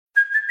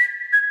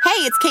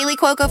it's Kaylee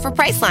Cuoco for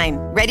Priceline.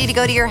 Ready to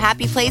go to your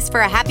happy place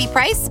for a happy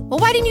price? Well,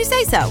 why didn't you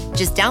say so?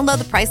 Just download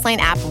the Priceline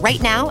app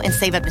right now and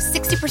save up to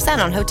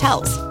 60% on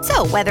hotels.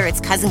 So whether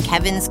it's Cousin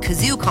Kevin's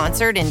Kazoo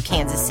Concert in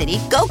Kansas City,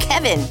 go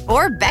Kevin,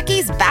 or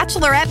Becky's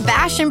Bachelorette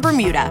Bash in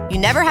Bermuda, you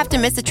never have to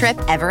miss a trip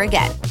ever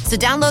again. So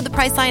download the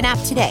Priceline app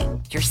today.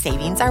 Your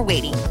savings are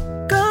waiting.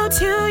 Go to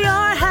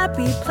your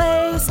happy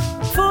place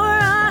for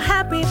a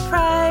happy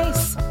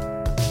price.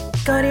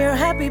 Go to your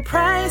happy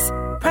price,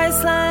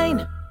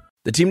 Priceline.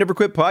 The Team Never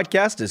Quit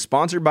podcast is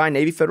sponsored by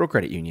Navy Federal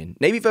Credit Union.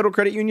 Navy Federal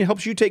Credit Union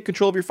helps you take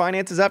control of your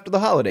finances after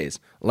the holidays.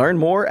 Learn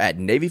more at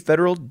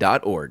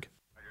NavyFederal.org.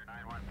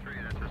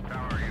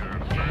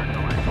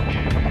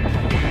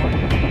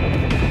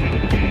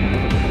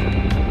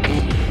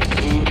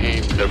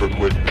 Team Never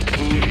Quit.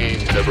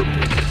 Team Never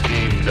Quit.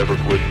 Team Never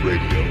Quit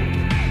Radio.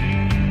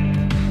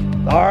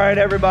 All right,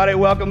 everybody,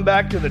 welcome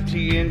back to the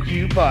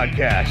TNQ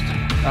podcast.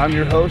 I'm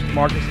your host,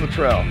 Markus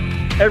Luttrell.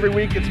 Every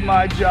week, it's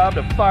my job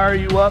to fire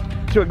you up,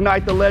 to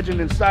ignite the legend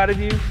inside of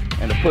you,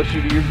 and to push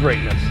you to your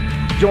greatness.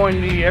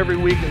 Join me every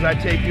week as I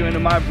take you into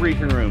my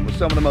briefing room with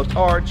some of the most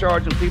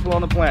hard-charging people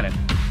on the planet.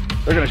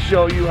 They're going to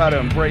show you how to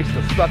embrace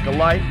the suck of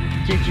life,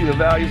 teach you the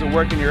values of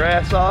working your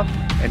ass off,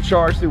 and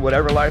charge through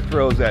whatever life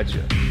throws at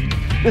you.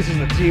 This is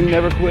the Team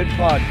Never Quit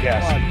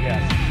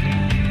podcast.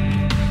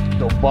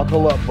 So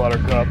buckle up,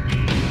 Buttercup.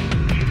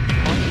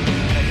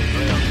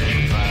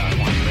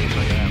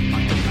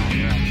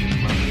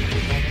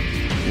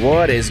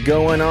 What is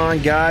going on,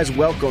 guys?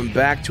 Welcome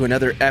back to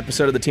another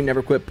episode of the Team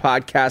Never Quit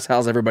podcast.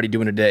 How's everybody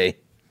doing today?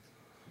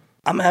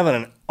 I'm having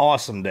an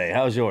awesome day.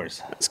 How's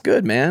yours? It's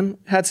good, man.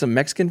 Had some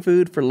Mexican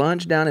food for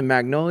lunch down in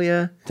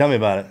Magnolia. Tell me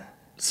about it.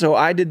 So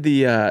I did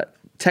the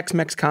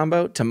Tex-Mex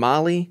combo,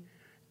 tamale,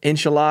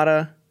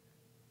 enchilada,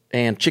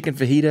 and chicken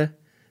fajita.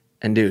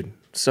 And dude,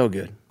 so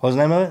good. What was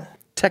the name of it?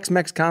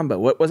 Tex-Mex combo.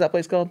 What was that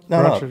place called?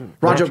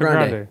 Rancho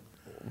Grande.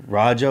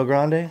 Rancho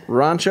Grande?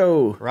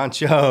 Rancho.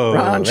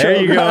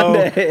 There you Grande. go.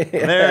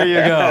 There you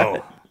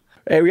go.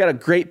 Hey, we got a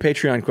great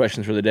Patreon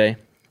questions for the day.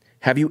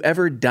 Have you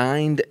ever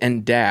dined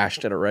and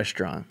dashed at a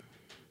restaurant?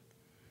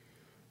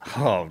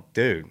 Oh,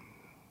 dude.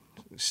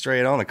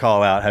 Straight on the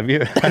call out. Have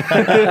you? Is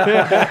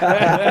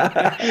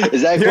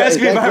that You're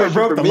asking me if I ever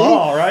broke the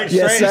law, right?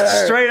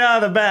 Yes, straight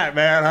out of the bat,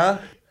 man,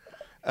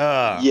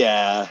 huh?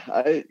 Yeah.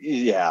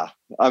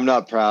 I'm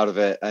not proud of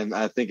it.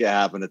 I think it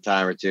happened a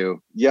time or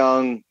two.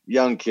 Young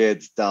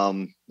kids,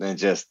 dumb, and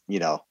just,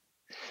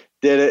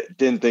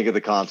 didn't think of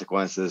the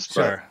consequences.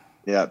 Sure.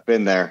 But, yeah,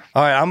 been there.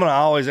 All right, I'm going to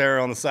always err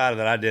on the side of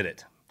that I did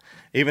it.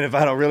 Even if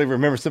I don't really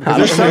remember something.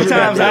 Because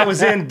sometimes I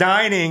was in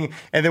dining,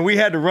 and then we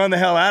had to run the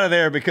hell out of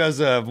there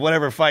because of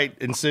whatever fight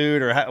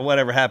ensued or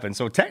whatever happened.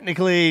 So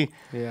technically,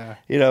 I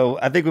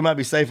think we might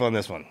be safe on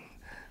this one.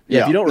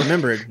 Yeah, if you don't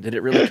remember it, did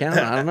it really count?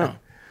 I don't know.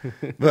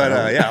 But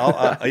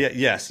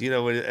yes,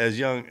 as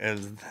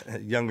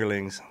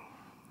youngerlings.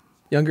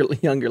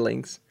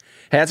 Youngerlings.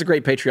 Hey, that's a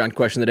great Patreon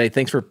question today.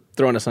 Thanks for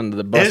throwing us under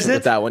the bus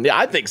with that one. Yeah,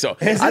 I think so.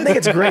 I think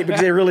it's great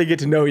because they really get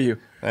to know you.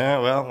 Yeah,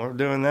 well, we're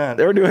doing that.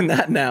 We're doing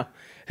that now.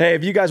 Hey,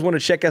 if you guys want to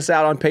check us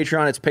out on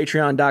Patreon, it's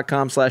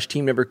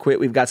patreon.com/teamneverquit.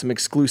 We've got some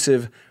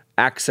exclusive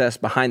access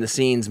behind the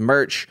scenes,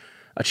 merch,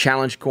 a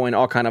challenge coin,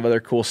 all kind of other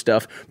cool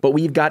stuff. But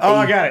we've got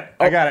I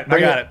got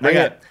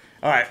it.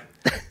 All right.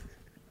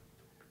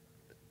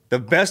 The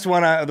best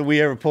one that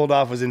we ever pulled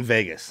off was in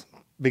Vegas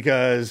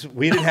because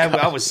we didn't have.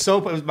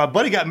 My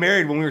buddy got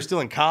married when we were still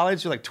in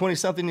college, like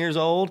 20-something years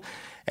old,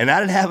 and I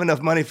didn't have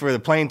enough money for the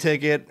plane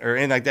ticket or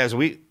anything like that.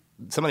 So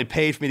somebody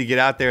paid for me to get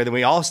out there. Then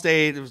we all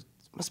stayed.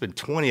 Must have been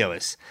 20 of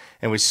us,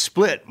 and we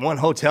split one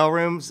hotel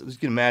room. So you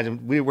can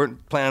imagine we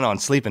weren't planning on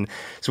sleeping,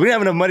 so we didn't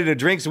have enough money to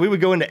drink. So we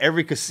would go into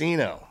every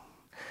casino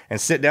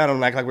and sit down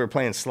and act like we were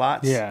playing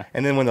slots. Yeah.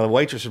 And then when the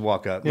waitress would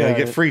walk up,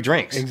 get free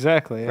drinks.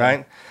 Exactly. Yeah.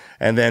 Right.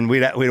 And then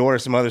we'd order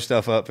some other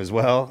stuff up as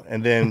well.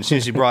 And then as soon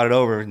as she brought it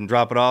over and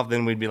drop it off,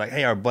 then we'd be like,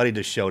 hey, our buddy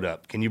just showed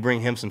up. Can you bring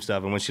him some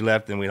stuff? And when she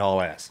left, then we'd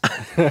haul ass.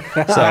 So,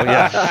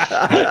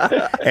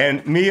 yeah.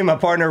 And me and my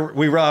partner,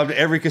 we robbed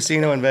every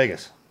casino in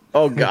Vegas.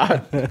 Oh,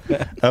 God.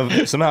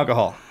 Of some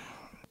alcohol.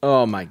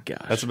 Oh, my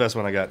gosh. That's the best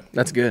one I got.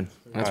 That's good.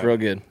 That's real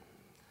good.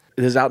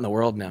 It is out in the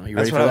world now. You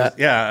ready for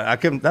that? I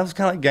couldn't. That was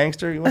kind of like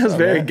gangster. That was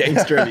very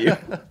gangster of you.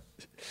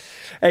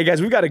 Hey,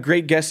 guys, we've got a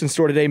great guest in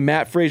store today.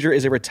 Matt Fraser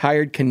is a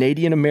retired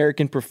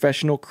Canadian-American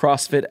professional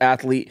CrossFit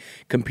athlete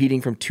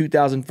competing from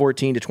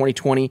 2014 to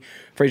 2020.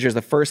 Fraser is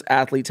the first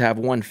athlete to have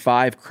won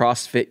 5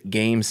 CrossFit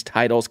Games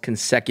titles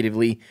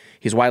consecutively.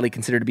 He's widely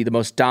considered to be the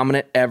most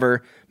dominant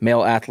ever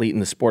male athlete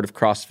in the sport of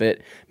CrossFit.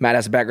 Matt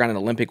has a background in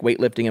Olympic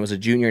weightlifting and was a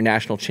junior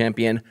national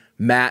champion.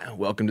 Matt,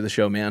 welcome to the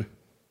show, man.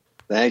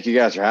 Thank you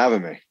guys for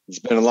having me. It's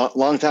been a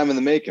long time in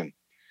the making.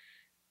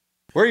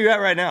 Where are you at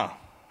right now?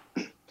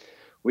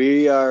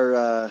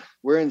 We're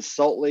in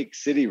Salt Lake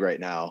City right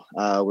now.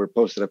 We're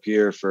posted up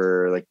here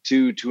for like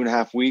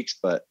 2.5 weeks,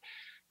 but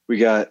we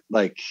got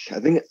I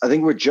think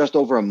we're just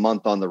over a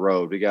month on the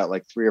road. We got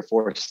like 3 or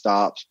 4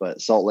 stops,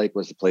 but Salt Lake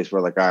was the place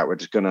where all right, we're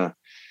just gonna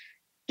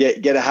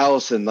get a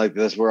house, and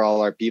that's where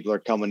all our people are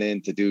coming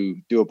in to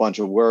do a bunch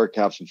of work,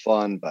 have some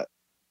fun. But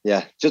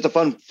Yeah, just a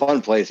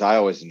fun place. I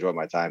always enjoy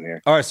my time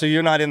here. All right, so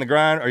you're not in the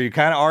grind, or you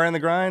kind of are in the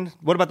grind?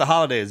 What about the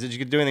holidays? Did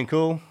you do anything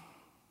cool?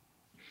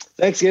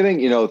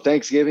 Thanksgiving,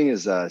 Thanksgiving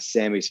is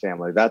Sammy's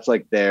family. That's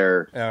like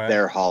their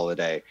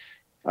holiday.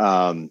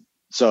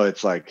 So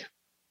it's like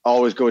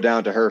always go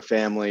down to her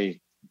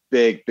family,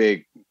 big,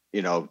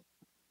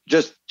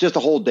 just a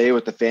whole day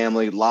with the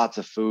family, lots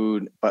of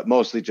food, but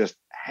mostly just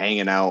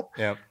hanging out.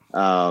 Yeah.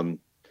 And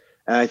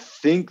I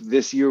think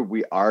this year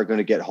we are going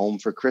to get home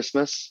for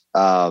Christmas.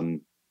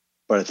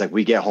 But it's like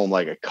we get home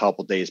like a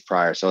couple days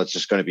prior. So it's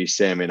just going to be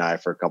Sammy and I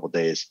for a couple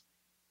days.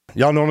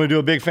 Y'all normally do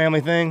a big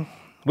family thing?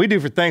 We do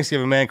for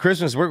Thanksgiving, man.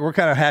 Christmas, we're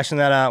kind of hashing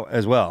that out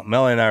as well.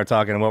 Melanie and I are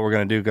talking what we're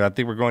going to do because I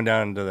think we're going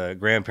down to the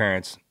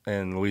grandparents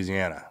in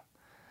Louisiana.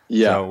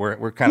 Yeah. So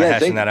we're kind of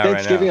hashing that out right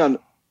now. Thanksgiving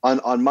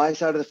on my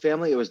side of the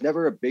family, it was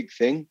never a big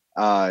thing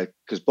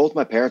because both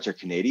my parents are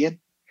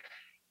Canadian.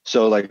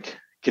 So like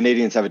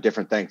Canadians have a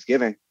different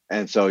Thanksgiving.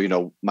 And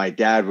so, my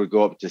dad would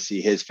go up to see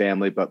his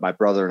family, but my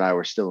brother and I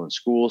were still in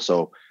school.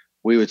 So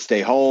we would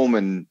stay home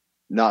and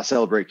not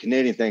celebrate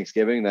Canadian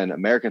Thanksgiving. Then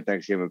American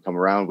Thanksgiving would come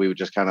around. We would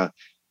just kind of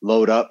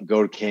load up,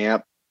 go to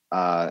camp,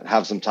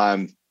 have some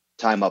time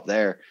up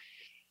there.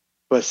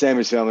 But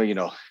Sammy's family,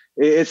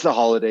 it's the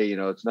holiday,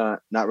 it's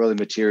not really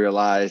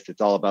materialized. It's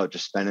all about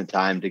just spending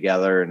time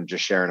together and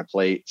just sharing a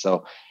plate.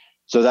 So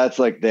that's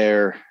like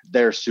their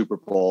Super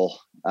Bowl.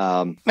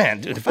 Man,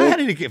 dude,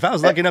 if I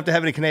was lucky enough to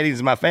have any Canadians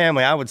in my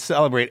family, I would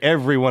celebrate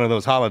every one of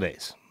those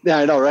holidays. Yeah,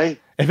 I know, right?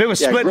 If it was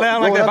split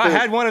down like that, if I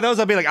had one of those,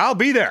 I'd be like, I'll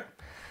be there.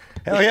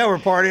 Hell yeah, we're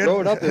partying.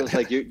 Growing up, it was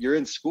like you're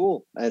in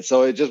school, and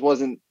so it just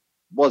wasn't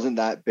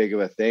that big of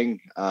a thing.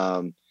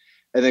 And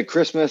then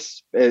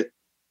Christmas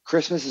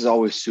is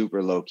always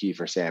super low key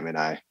for Sam and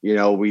I.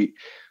 We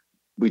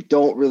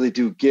don't really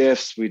do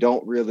gifts. We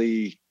don't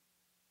really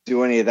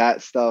do any of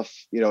that stuff.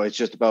 It's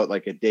just about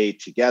like a day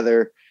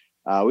together.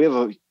 We have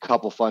a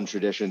couple fun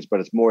traditions, but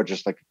it's more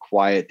just like a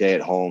quiet day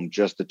at home,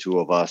 just the two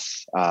of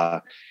us.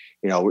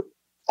 We're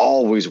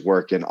always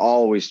working,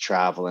 always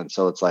traveling.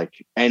 So it's like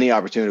any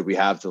opportunity we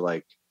have to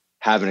like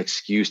have an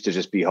excuse to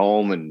just be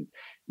home, and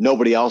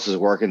nobody else is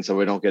working, so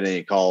we don't get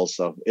any calls.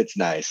 So it's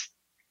nice.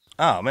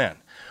 Oh man.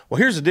 Well,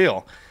 here's the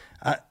deal.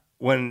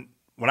 When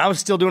I was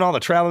still doing all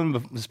the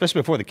traveling,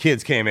 especially before the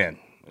kids came in,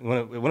 when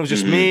it was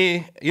just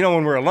me,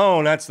 when we're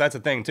alone, that's a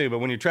thing too. But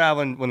when you're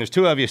traveling, when there's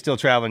two of you still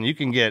traveling, you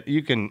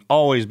can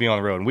always be on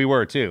the road, and we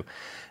were too.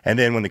 And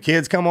then when the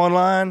kids come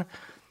online,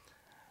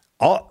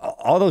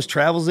 all those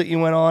travels that you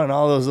went on and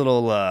all those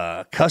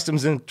little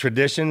customs and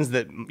traditions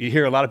that you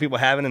hear a lot of people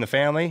having in the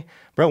family,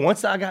 bro.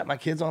 Once I got my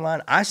kids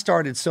online, I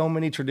started so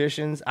many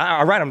traditions.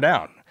 I write them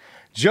down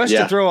just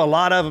to throw a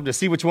lot of them to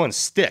see which ones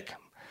stick.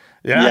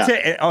 Yeah.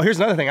 Here's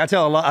another thing. I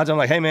tell them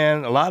like, hey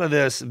man, a lot of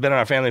this has been in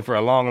our family for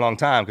a long, long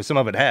time, because some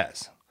of it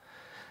has.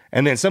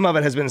 And then some of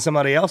it has been in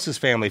somebody else's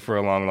family for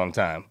a long, long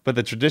time. But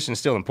the tradition is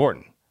still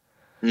important.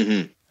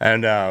 Mm-hmm.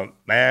 And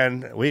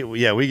man,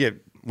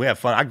 we have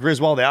fun. I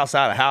Griswold the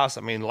outside of the house.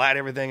 I mean, light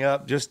everything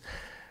up just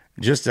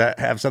to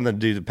have something to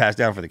do to pass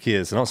down for the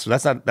kids. So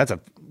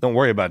don't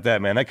worry about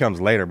that, man. That comes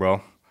later,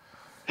 bro.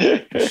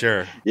 For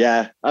sure.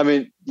 Yeah. I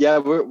mean,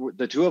 we're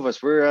the two of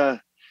us, we're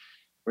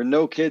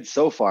no kids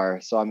so far.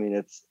 So, I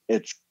mean,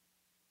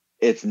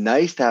 it's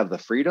nice to have the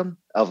freedom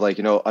of like,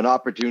 an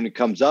opportunity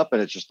comes up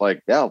and it's just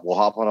like, yeah, we'll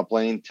hop on a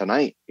plane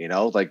tonight,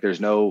 like there's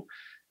no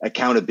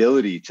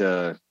accountability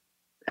to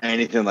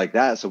anything like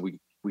that. So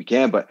we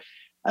can, but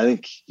I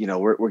think,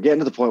 we're getting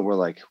to the point where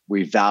like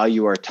we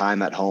value our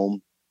time at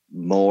home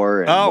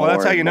more. And well,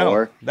 that's how you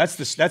know. That's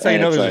how you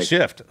know there's a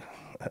shift.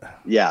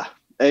 Yeah.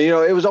 And,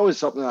 it was always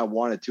something I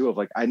wanted to, of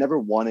like, I never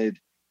wanted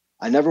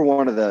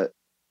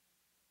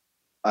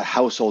a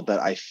household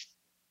that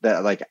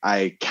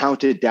I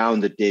counted down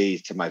the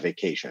days to my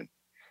vacation.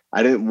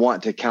 I didn't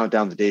want to count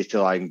down the days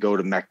till I can go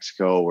to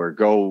Mexico or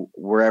go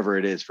wherever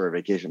it is for a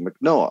vacation. But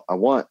no, I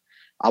want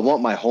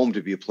my home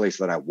to be a place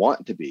that I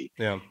want to be.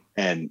 Yeah.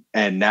 And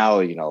now,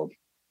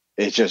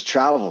 it just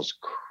travels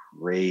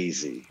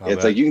crazy.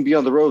 It's like you can be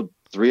on the road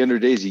 300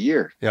 days a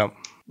year. Yeah.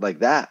 Like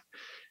that.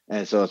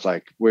 And so it's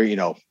like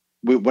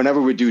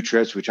whenever we do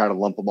trips, we try to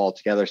lump them all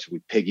together. So we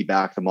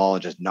piggyback them all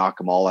and just knock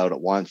them all out at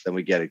once. Then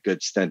we get a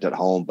good stint at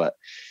home. But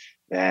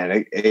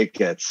man,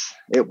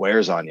 it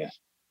wears on you.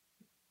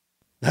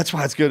 That's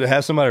why it's good to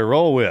have somebody to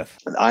roll with.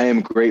 I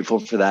am grateful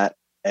for that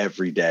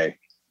every day.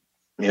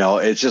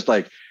 It's just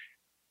like,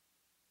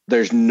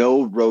 there's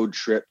no road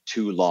trip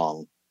too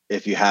long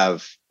if you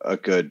have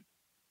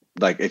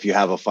if you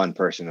have a fun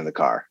person in the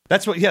car.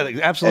 That's what, yeah,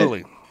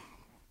 absolutely.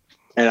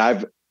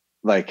 And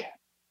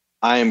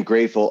I am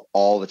grateful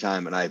all the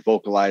time. And I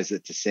vocalize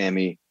it to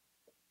Sammy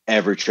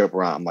every trip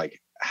we're on. I'm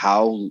like,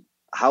 how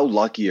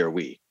lucky are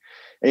we?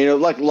 And,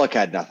 luck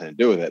had nothing to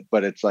do with it,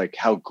 but it's like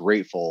how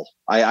grateful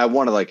I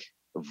want to like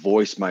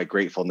voice my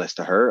gratefulness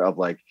to her of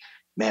like,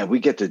 man, we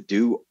get to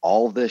do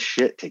all this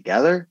shit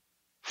together.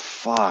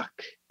 Fuck.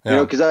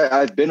 Yeah. Because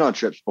I've been on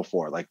trips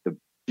before, like the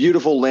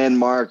beautiful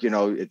landmark,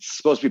 it's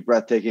supposed to be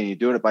breathtaking. You're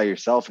doing it by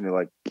yourself and you're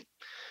like,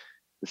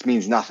 this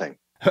means nothing.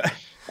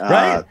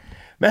 Right.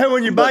 Man,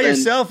 when you're by then,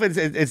 yourself,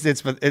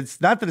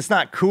 it's not that it's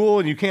not cool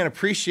and you can't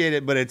appreciate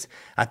it, but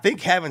I think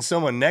having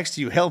someone next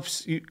to you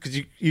helps you because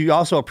you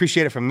also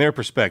appreciate it from their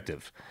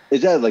perspective.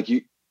 Is that like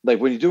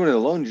when you're doing it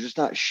alone, you're just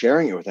not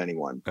sharing it with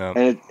anyone. Yeah.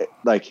 And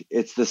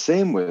it's the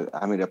same with,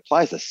 I mean, it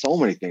applies to so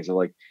many things. So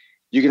like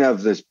you can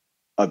have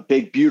a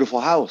big, beautiful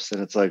house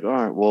and it's like, all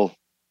right, well,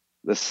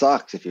 this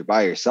sucks. If you're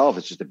by yourself,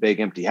 it's just a big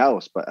empty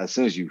house. But as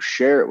soon as you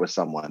share it with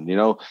someone,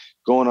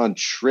 going on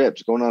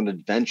trips, going on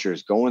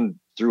adventures, going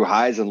through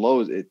highs and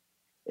lows,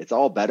 it's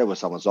all better with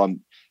someone. So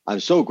I'm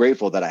so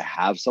grateful that I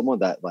have someone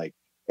that like,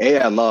 A,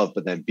 I love,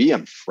 but then B,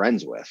 I'm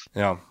friends with.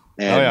 Yeah.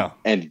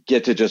 And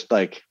get to just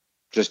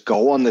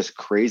go on this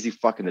crazy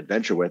fucking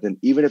adventure with. And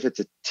even if it's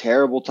a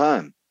terrible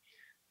time,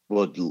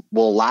 we'll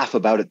laugh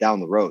about it down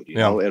the road. You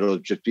know, it'll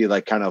just be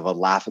like kind of a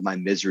laugh at my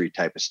misery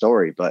type of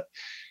story. But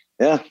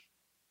yeah.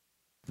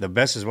 The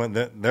best is when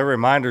they're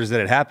reminders that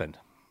it happened.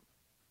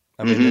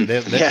 I mean, you know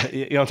what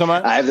I'm talking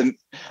about?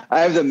 I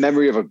have the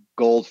memory of a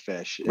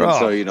goldfish. And Bro,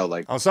 so,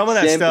 like on some of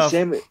that stuff.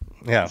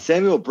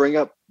 Sammy will bring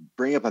up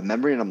a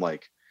memory and I'm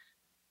like,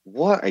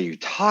 what are you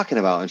talking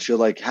about? And she'll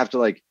like have to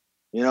like,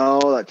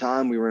 that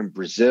time we were in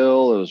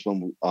Brazil, it was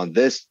when on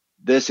this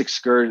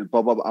excursion,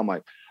 blah, blah, blah. I'm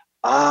like,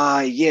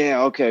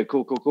 yeah, okay,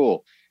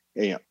 cool.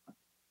 And,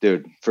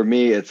 dude, for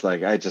me, it's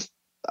like, I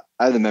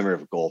have the memory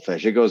of a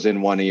goldfish. It goes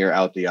in one ear,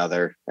 out the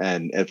other.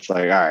 And it's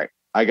like, all right,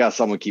 I got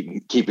someone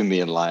keeping me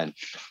in line.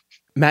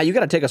 Matt, you got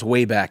to take us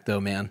way back though,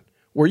 man.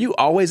 Were you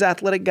always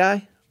athletic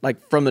guy?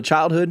 Like from the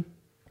childhood?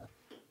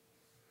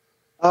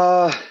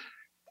 I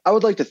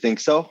would like to think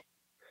so.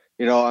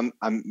 I'm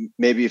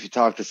maybe if you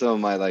talk to some of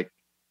my like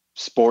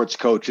sports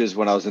coaches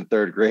when I was in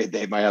third grade,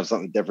 they might have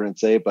something different to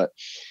say, but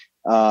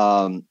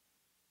I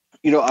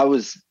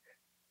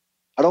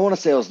don't want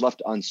to say I was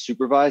left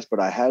unsupervised, but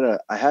I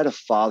had a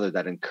father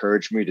that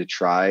encouraged me to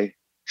try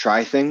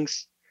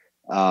things.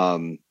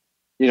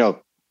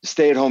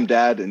 Stay at home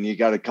dad, and you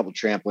got a couple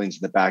trampolines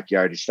in the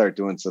backyard. You start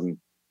doing some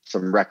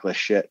reckless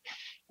shit.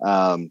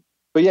 But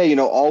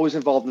yeah, always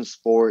involved in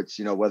sports,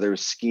 whether it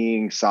was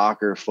skiing,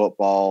 soccer,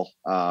 football,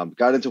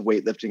 got into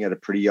weightlifting at a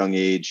pretty young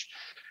age,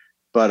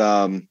 but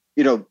I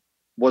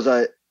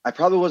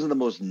probably wasn't the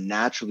most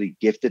naturally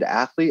gifted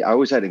athlete. I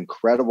always had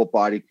incredible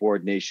body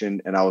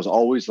coordination and I was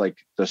always like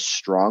the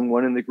strong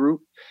one in the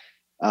group.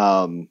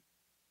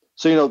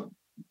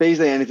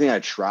 Basically anything I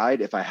tried,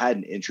 if I had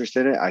an interest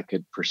in it, I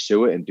could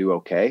pursue it and do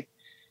okay.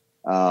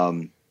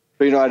 I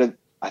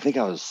think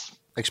I was.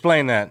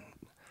 Explain that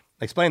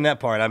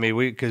part. I mean,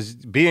 because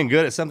being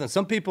good at something,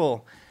 some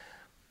people,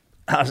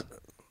 I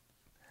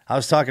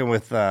was talking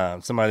with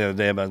somebody the other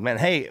day about, man,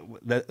 hey,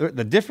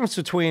 the difference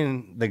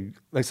between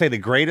let's say the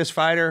greatest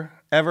fighter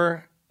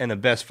ever and the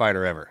best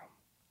fighter ever,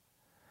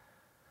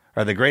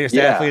 or the greatest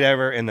athlete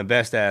ever and the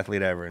best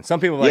athlete ever. And some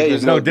people are like,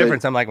 there's no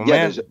difference. I'm like, well,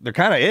 man, there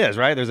kind of is,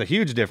 right? There's a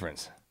huge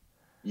difference.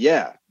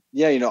 Yeah.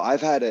 Yeah. I've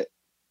had it,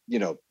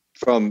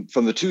 from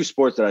the two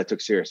sports that I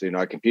took seriously.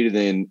 I competed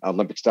in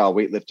Olympic style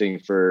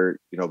weightlifting for,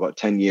 about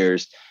 10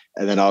 years.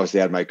 And then obviously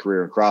I had my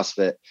career in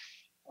CrossFit.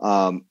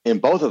 In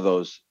both of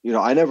those,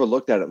 I never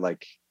looked at it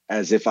like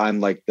as if I'm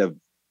like the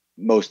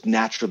most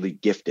naturally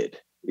gifted,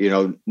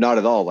 not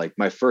at all. Like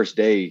my first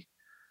day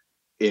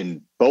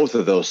in both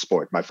of those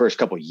sports, my first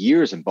couple of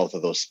years in both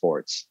of those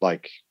sports,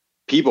 like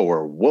people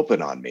were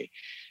whooping on me.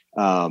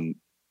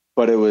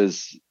 But it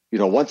was,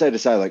 once I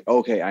decided like,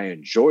 okay, I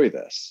enjoy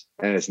this,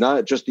 and it's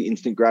not just the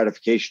instant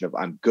gratification of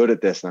I'm good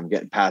at this and I'm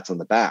getting pats on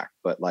the back,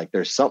 but like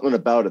there's something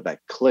about it that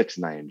clicks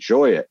and I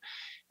enjoy it.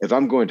 If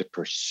I'm going to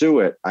pursue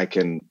it, I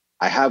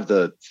have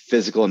the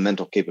physical and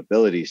mental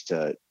capabilities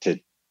to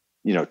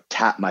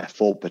tap my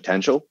full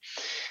potential.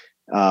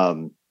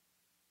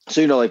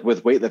 Like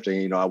with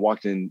weightlifting, I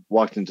walked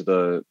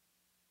into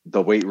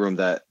the weight room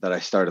that I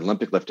started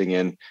Olympic lifting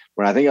in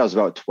when I think I was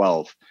about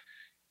 12.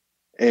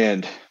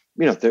 And,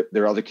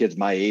 there are other kids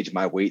my age,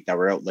 my weight that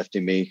were out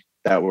lifting me,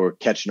 that were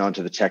catching on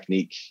to the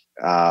technique,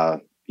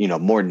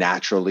 more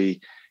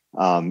naturally.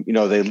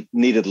 They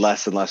needed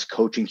less and less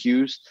coaching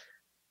cues.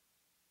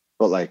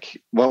 But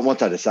like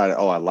once I decided,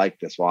 I like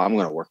this, well, I'm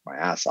going to work my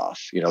ass off.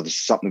 This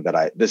is something that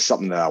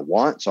I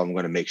want. So I'm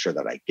going to make sure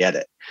that I get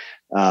it.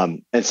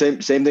 And same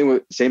thing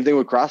with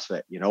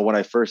CrossFit. When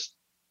I first,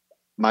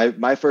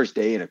 my first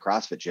day in a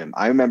CrossFit gym,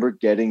 I remember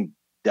getting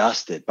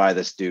dusted by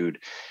this dude.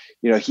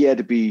 He had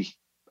to be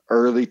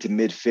early to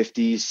mid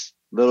 50s,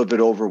 a little bit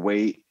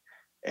overweight.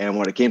 And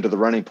when it came to the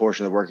running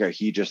portion of the workout,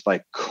 he just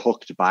like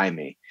cooked by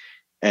me.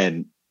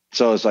 And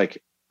so I was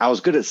like, I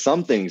was good at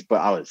some things, but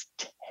I was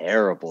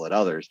terrible at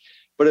others.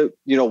 But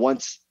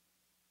once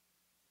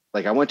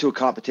like I went to a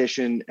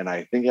competition and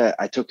I think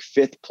I took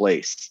 5th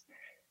place,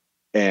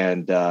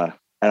 and I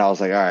was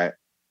like, all right,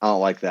 I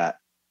don't like that.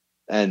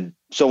 And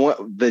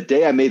so the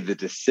day I made the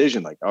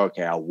decision, like,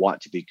 okay, I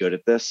want to be good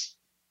at this,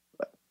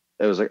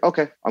 it was like,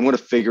 okay, I'm going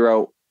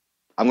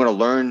to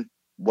learn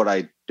what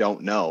I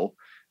don't know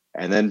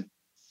and then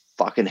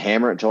fucking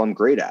hammer it until I'm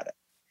great at it.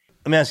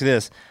 Let me ask you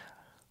this.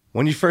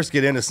 When you first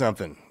get into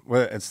something,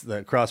 whether it's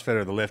the CrossFit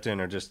or the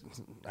lifting or just,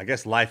 I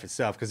guess, life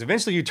itself, because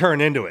eventually you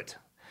turn into it.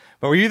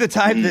 But were you the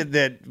type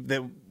that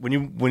when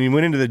you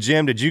went into the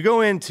gym, did you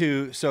go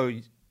into so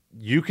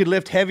you could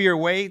lift heavier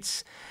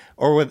weights,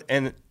 or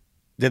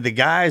did the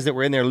guys that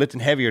were in there lifting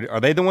heavier, are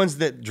they the ones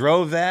that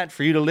drove that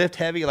for you to lift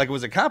heavy? Like,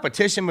 was it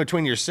competition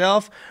between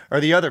yourself or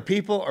the other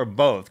people, or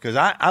both? Because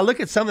I look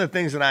at some of the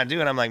things that I do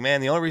and I'm like,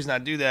 man, the only reason I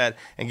do that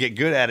and get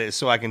good at it is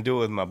so I can do it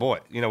with my boy,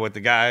 with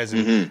the guys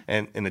and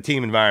in the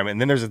team environment.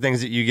 And then there's the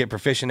things that you get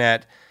proficient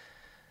at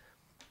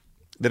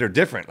that are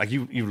different. Like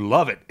you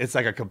love it. It's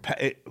like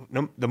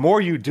the more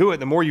you do it,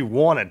 the more you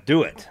want to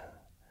do it.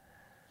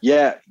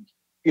 Yeah.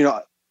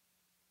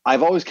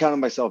 I've always counted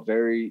myself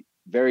very,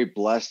 very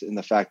blessed in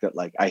the fact that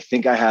like I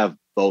think I have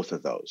both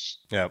of those.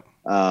 Yeah.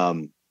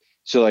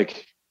 So a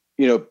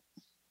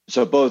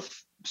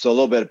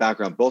little bit of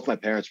background. Both my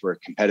parents were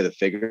competitive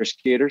figure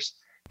skaters.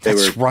 They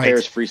were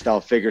Paris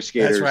freestyle figure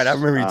skaters. That's right. I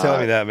remember you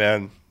telling me that,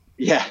 man.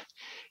 Yeah.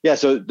 Yeah.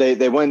 So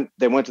they went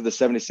to the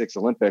 76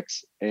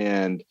 Olympics,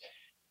 and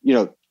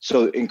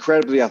so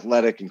incredibly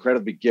athletic,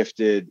 incredibly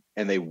gifted,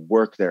 and they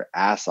work their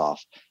ass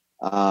off.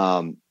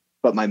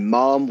 But my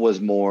mom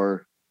was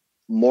more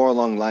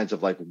along the lines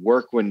of like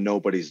work when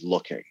nobody's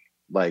looking.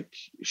 Like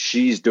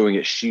she's doing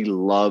it. She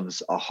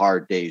loves a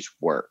hard day's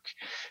work.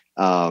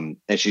 And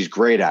she's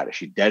great at it.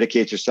 She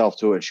dedicates herself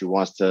to it. She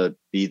wants to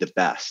be the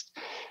best.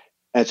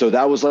 And so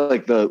that was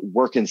like the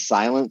work in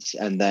silence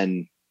and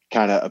then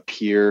kind of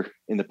appear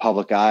in the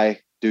public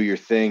eye, do your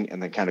thing,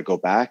 and then kind of go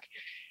back.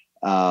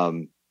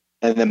 And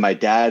then my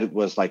dad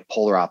was like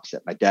polar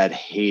opposite. My dad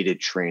hated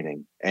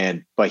training,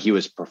 but he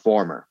was a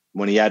performer.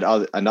 When he had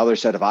another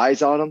set of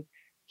eyes on him,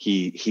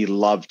 he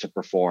loved to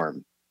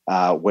perform.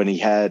 When he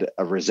had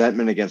a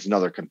resentment against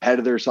another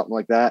competitor or something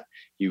like that,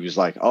 he was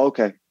like, oh,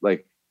 okay,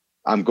 like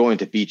I'm going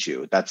to beat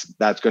you. That's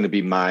going to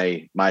be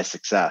my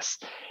success.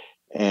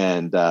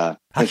 And I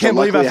can't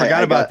believe I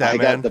forgot about that,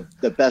 man. I got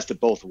the best of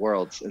both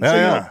worlds. And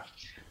yeah.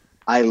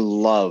 I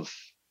love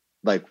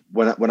like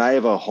when I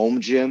have a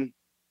home gym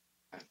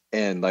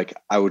and like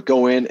I would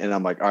go in and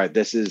I'm like, all right,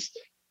 this is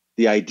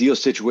the ideal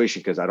situation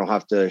because I don't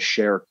have to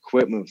share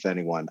equipment with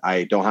anyone.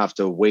 I don't have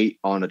to wait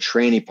on a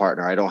training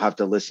partner. I don't have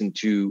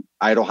to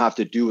I don't have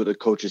to do what the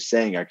coach is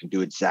saying. I can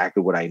do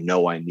exactly what I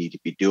know I need to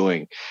be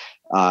doing.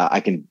 I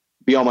can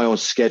be on my own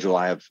schedule.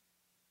 I have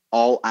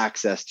all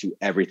access to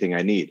everything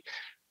I need.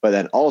 But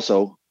then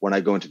also when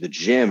I go into the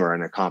gym or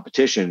in a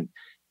competition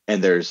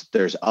and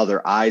there's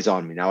other eyes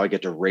on me, now I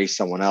get to race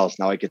someone else.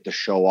 Now I get to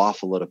show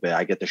off a little bit.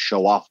 I get to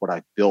show off what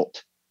I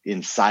built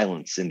in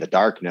silence, in the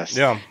darkness,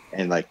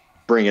 and like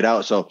bring it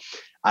out. So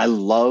I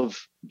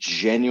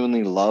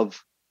genuinely love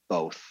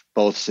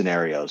both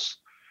scenarios.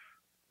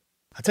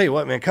 I'll tell you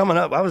what, man, coming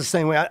up, I was the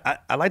same way.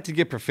 I like to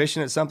get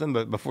proficient at something,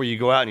 but before you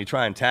go out and you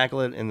try and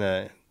tackle it in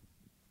the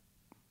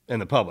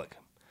public.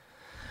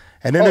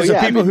 And then there's the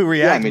people who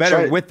react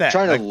better with that.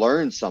 Trying to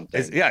learn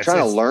something.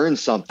 To learn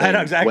something. I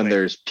know, exactly. When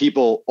there's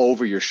people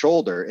over your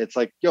shoulder, it's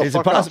like, yo, it's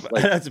fuck impossible. off.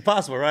 Like, that's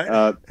impossible,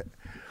 right?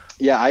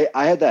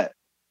 I had that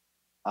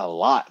a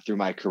lot through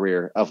my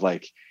career of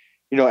like,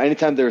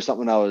 anytime there was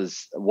something I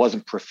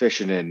wasn't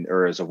proficient in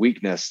or as a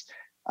weakness,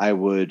 I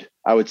would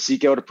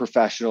seek out a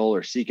professional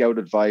or seek out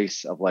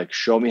advice of like,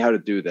 show me how to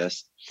do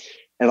this.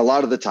 And a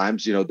lot of the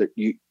times, that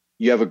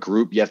you have a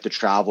group, you have to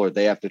travel or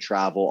they have to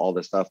travel, all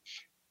this stuff.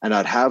 And I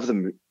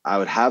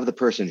would have the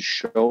person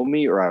show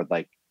me, or I would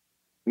like,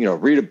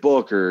 read a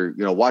book or,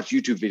 watch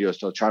YouTube videos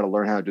to try to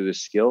learn how to do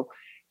this skill.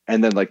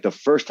 And then like the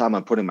first time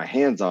I'm putting my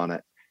hands on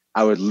it,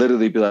 I would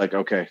literally be like,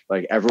 okay,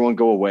 like everyone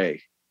go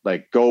away,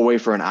 like go away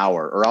for an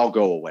hour, or I'll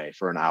go away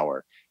for an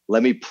hour.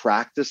 Let me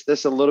practice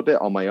this a little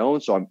bit on my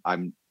own. So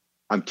I'm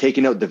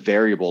taking out the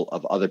variable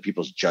of other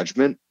people's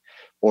judgment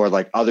or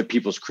like other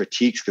people's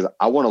critiques, because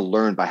I want to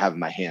learn by having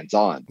my hands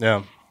on.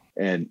 Yeah.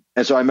 And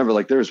so I remember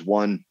like there's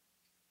one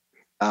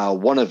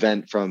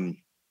event from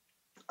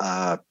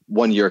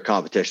 1 year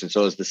competition.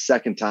 So it was the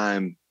second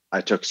time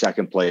I took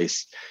second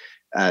place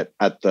at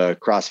the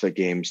CrossFit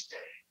Games.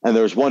 And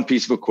there was one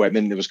piece of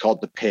equipment. It was called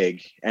the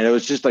Pig. And it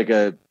was just like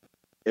it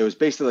was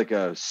basically like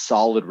a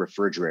solid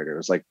refrigerator. It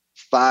was like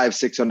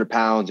 500-600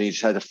 pounds. And you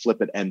just had to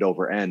flip it end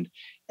over end.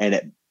 And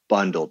it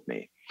bundled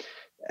me.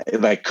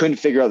 I couldn't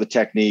figure out the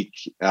technique,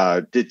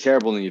 did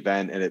terrible in the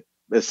event. And it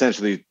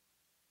essentially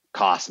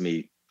cost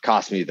me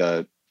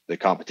the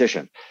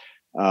competition.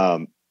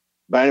 But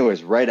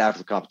anyways, right after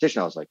the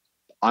competition, I was like,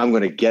 I'm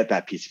going to get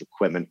that piece of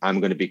equipment. I'm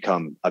going to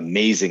become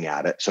amazing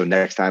at it. So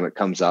next time it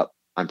comes up,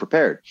 I'm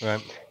prepared.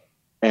 Right.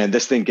 And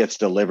this thing gets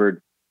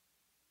delivered.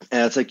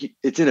 And it's like,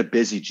 it's in a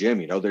busy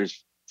gym,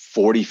 there's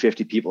 40,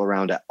 50 people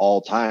around at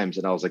all times.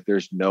 And I was like,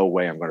 there's no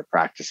way I'm going to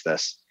practice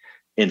this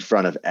in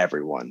front of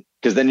everyone.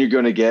 Because then you're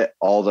going to get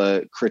all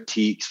the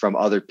critiques from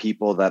other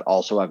people that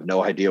also have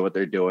no idea what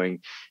they're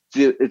doing.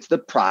 It's the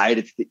pride,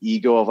 it's the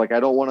ego of like,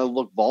 I don't want to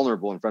look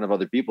vulnerable in front of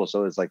other people.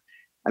 So it's like,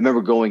 I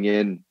remember going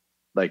in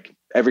like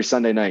every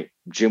Sunday night,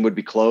 gym would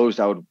be closed.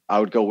 I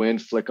would go in,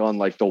 flick on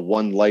like the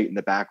one light in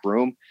the back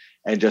room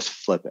and just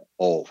flip it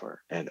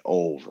over and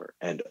over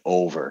and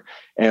over.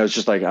 And it was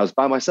just like, I was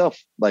by myself,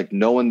 like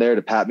no one there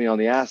to pat me on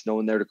the ass, no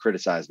one there to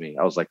criticize me.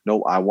 I was like,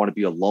 no, I want to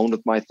be alone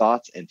with my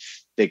thoughts and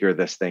figure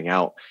this thing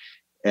out.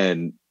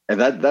 And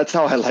that's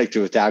how I like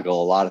to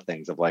tackle a lot of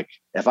things of like,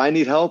 if I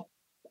need help,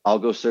 I'll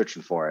go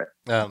searching for it.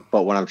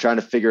 But when I'm trying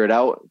to figure it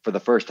out for the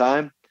first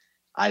time,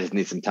 I just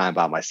need some time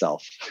by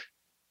myself.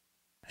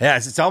 Yeah,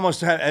 it's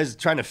almost as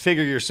trying to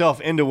figure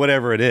yourself into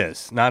whatever it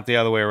is, not the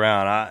other way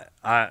around.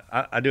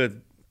 I do it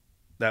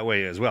that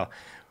way as well,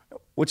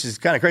 which is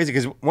kind of crazy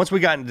because once we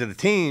got into the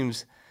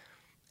teams,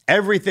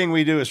 everything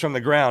we do is from the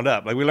ground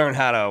up. Like we learn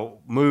how to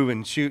move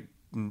and shoot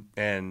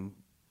and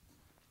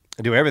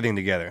do everything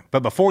together.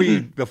 But before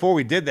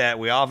we did that,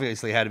 we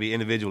obviously had to be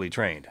individually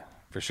trained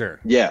for sure.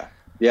 Yeah,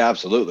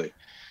 absolutely.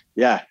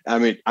 Yeah, I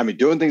mean,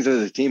 doing things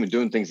as a team and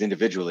doing things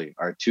individually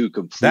are two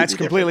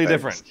completely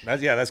different.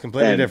 That's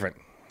completely different.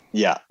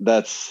 Yeah,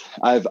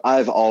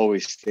 I've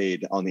always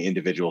stayed on the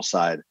individual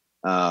side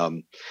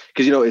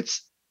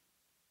because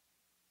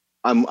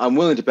I'm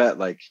willing to bet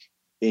like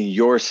in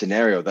your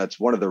scenario, that's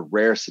one of the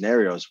rare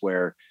scenarios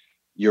where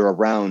you're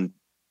around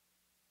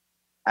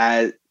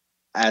as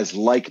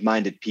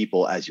like-minded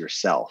people as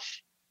yourself.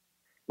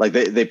 Like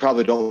they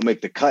probably don't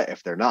make the cut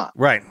if they're not.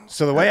 Right.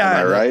 So the way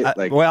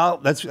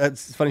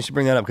that's funny you should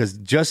bring that up because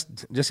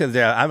just the other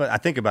day I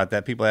think about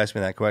that. People ask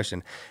me that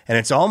question, and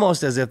it's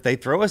almost as if they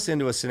throw us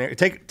into a scenario.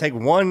 Take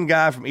one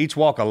guy from each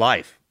walk of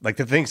life, like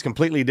the thing's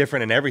completely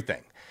different in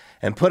everything,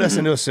 and put us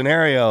into a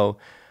scenario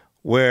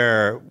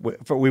where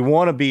we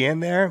want to be in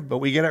there, but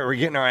we're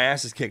getting our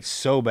asses kicked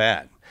so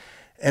bad.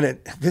 And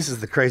this is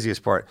the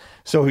craziest part.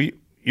 So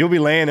you'll be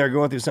laying there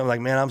going through something like,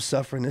 man, I'm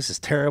suffering. This is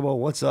terrible.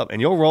 What's up? And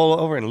you'll roll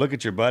over and look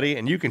at your buddy,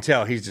 and you can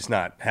tell he's just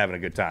not having a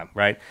good time,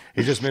 right?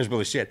 He's just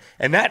miserable as shit.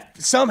 And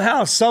that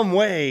somehow, some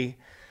way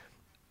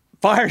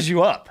fires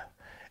you up,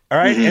 all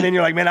right? And then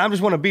you're like, man, I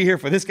just want to be here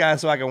for this guy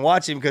so I can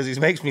watch him because he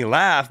makes me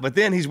laugh. But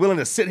then he's willing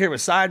to sit here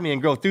beside me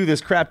and go through this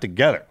crap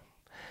together.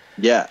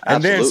 Yeah, absolutely.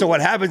 And then so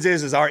what happens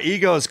is our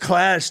egos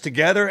clash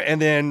together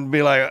and then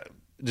be like,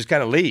 just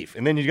kind of leave.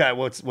 And then you got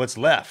what's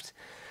left.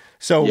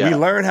 So we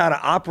learn how to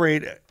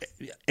operate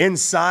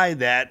inside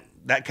that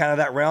kind of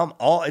that realm.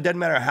 It doesn't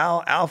matter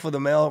how alpha the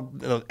male,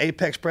 the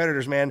apex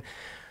predators, man.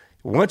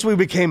 Once we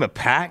became a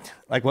pack,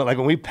 like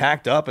when we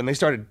packed up and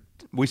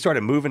we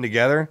started moving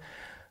together.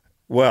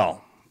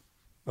 Well,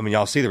 I mean,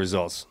 y'all see the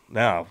results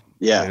now.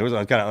 Yeah, I mean, it was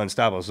kind of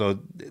unstoppable. So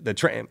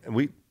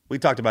we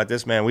talked about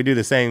this, man. We do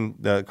the same,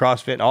 the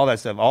CrossFit and all that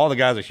stuff. All the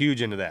guys are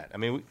huge into that. I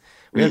mean,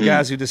 we have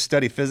guys who just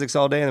study physics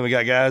all day, and then we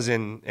got guys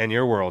in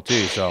your world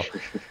too. So.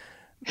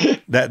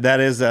 That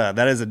is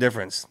a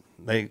difference.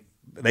 They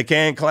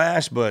can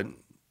clash, but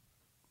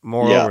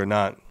moreover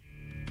not.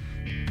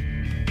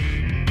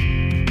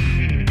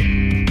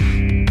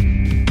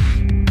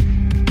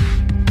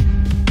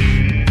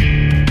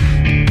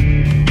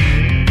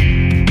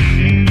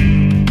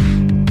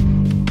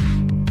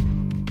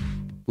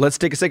 Let's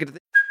take a second to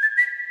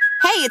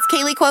Hey, it's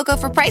Kaylee Cuoco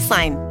for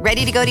Priceline.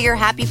 Ready to go to your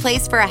happy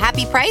place for a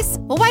happy price?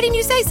 Well, why didn't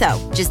you say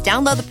so? Just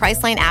download the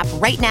Priceline app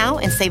right now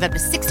and save up to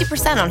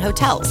 60% on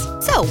hotels.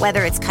 So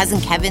whether it's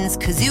Cousin Kevin's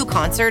Kazoo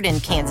Concert in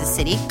Kansas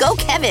City, go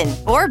Kevin,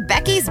 or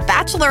Becky's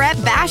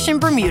Bachelorette Bash in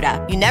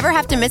Bermuda, you never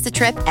have to miss a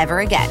trip ever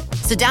again.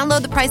 So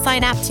download the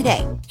Priceline app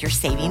today. Your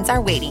savings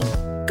are waiting.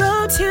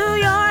 Go to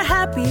your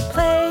happy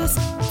place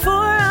for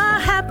a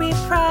happy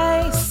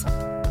price.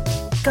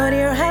 Go to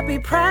your happy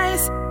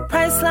price,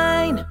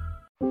 Priceline.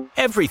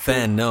 Every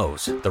fan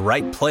knows the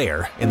right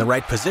player in the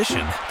right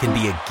position can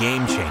be a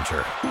game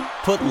changer.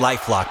 Put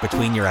LifeLock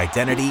between your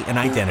identity and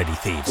identity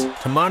thieves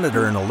to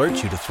monitor and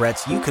alert you to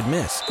threats you could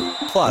miss.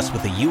 Plus,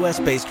 with a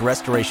U.S.-based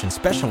restoration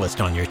specialist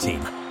on your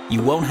team,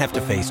 you won't have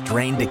to face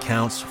drained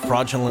accounts,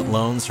 fraudulent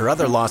loans, or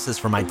other losses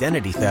from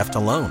identity theft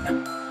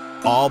alone.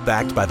 All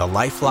backed by the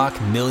LifeLock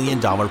 $1 Million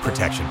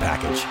Protection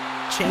Package.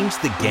 Change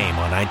the game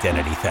on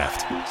identity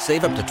theft.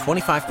 Save up to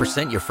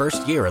 25% your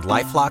first year at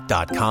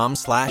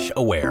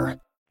LifeLock.com/aware.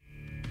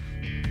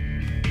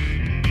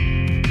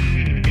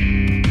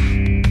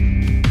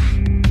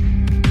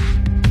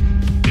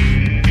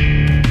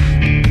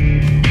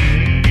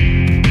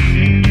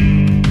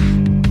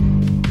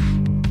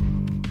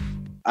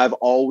 I've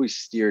always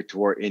steered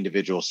toward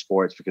individual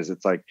sports because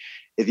it's like,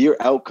 if your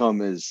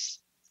outcome is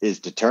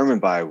determined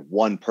by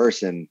one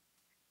person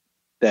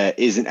that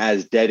isn't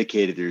as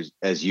dedicated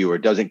as you or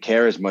doesn't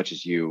care as much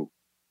as you,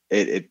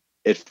 it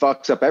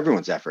fucks up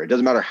everyone's effort. It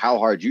doesn't matter how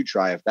hard you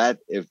try.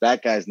 If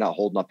that guy's not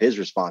holding up his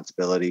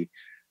responsibility,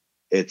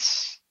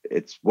 it's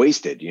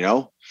wasted, you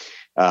know?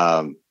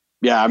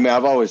 Yeah. I mean,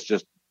 I've always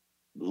just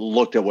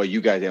looked at what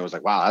you guys did and was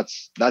like, wow,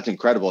 that's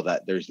incredible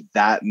that there's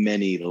that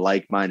many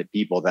like-minded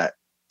people that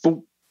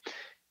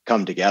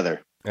come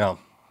together. Yeah.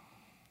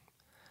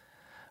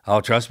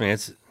 Oh, trust me,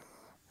 it's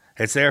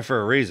there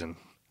for a reason.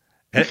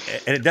 And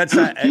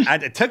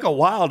it took a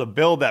while to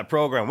build that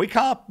program. We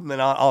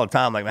compliment all the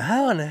time, like, man,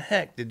 how in the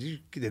heck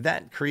did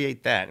that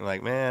create that? And we're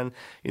like, man,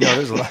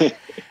 there's a lot.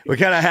 We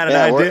kind of had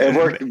an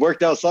idea. It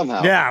worked out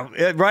somehow.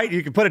 Yeah, right.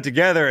 You can put it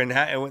together, and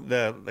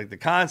the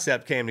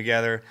concept came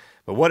together,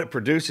 but what it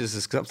produces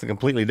is something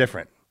completely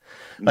different.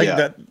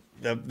 Like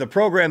the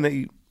program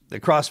the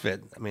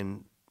CrossFit. I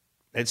mean,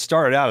 it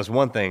started out as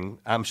one thing.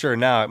 I'm sure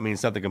now it means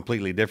something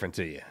completely different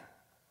to you,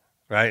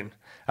 right?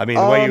 I mean,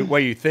 the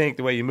way you think,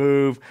 the way you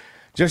move.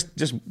 Just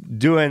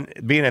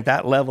being at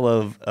that level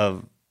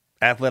of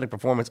athletic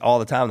performance all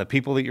the time, the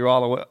people that you're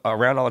all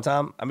around all the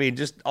time. I mean,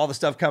 just all the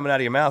stuff coming out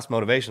of your mouth is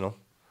motivational.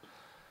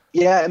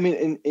 Yeah, I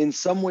mean, in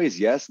some ways,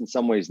 yes, in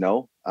some ways,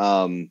 no.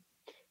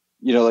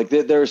 Like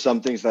there are some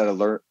things that I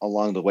learned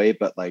along the way,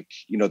 but like,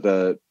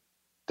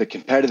 the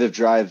competitive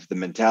drive, the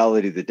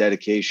mentality, the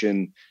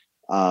dedication,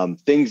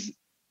 things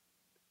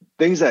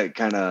that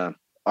kind of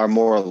are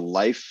more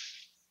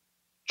life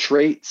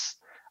traits.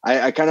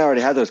 I kind of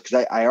already had those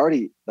because I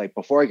already, like,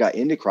 before I got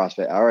into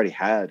CrossFit, I already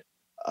had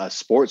a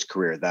sports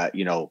career that,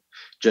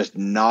 just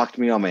knocked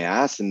me on my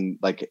ass. And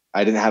like,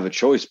 I didn't have a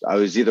choice. I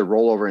was either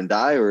roll over and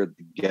die or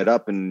get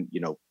up and,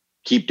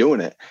 keep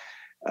doing it.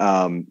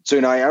 So,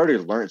 I already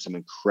learned some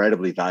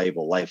incredibly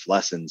valuable life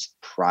lessons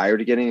prior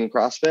to getting in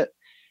CrossFit.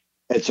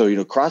 And so,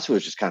 CrossFit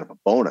was just kind of a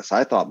bonus.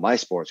 I thought my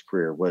sports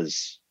career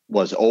was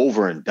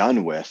over and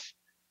done with.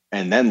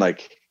 And then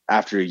like,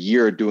 after a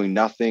year of doing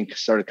nothing,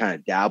 started kind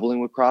of dabbling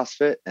with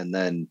CrossFit. And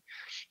then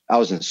I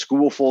was in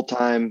school full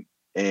time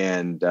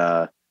and,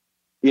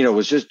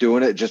 was just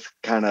doing it, just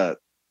kind of,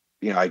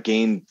 I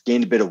gained a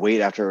bit of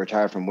weight after I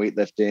retired from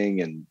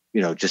weightlifting and,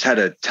 just had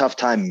a tough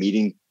time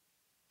meeting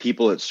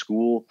people at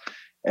school.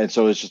 And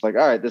so it's just like,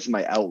 all right, this is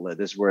my outlet.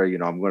 This is where,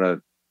 I'm going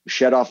to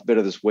shed off a bit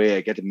of this weight.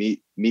 I get to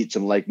meet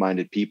some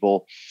like-minded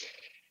people.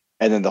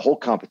 And then the whole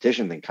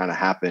competition thing kind of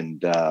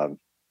happened,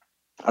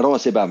 I don't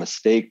want to say by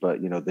mistake, but,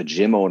 the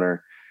gym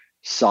owner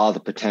saw the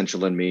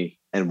potential in me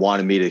and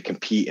wanted me to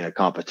compete in a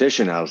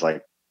competition. And I was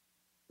like,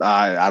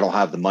 I don't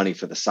have the money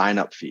for the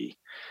sign-up fee.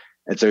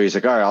 And so he's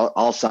like, all right,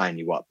 I'll sign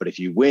you up. But if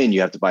you win,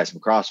 you have to buy some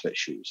CrossFit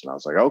shoes. And I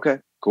was like, okay,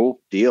 cool,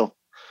 deal.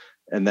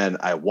 And then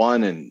I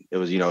won and it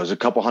was, it was a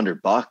couple $100.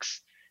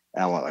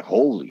 And I went like,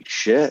 holy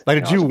shit.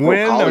 Like, did you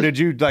win or did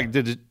you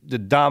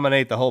did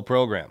dominate the whole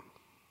program?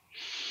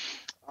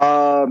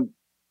 I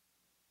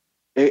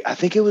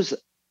think it was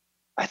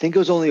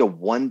only a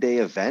 1-day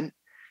event,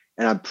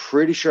 and I'm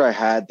pretty sure I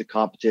had the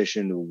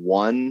competition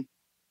won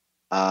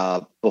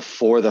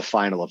before the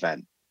final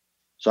event.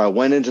 So I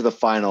went into the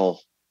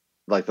final,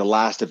 like the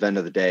last event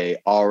of the day,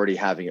 already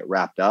having it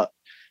wrapped up.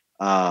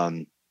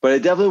 But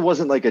it definitely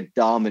wasn't like a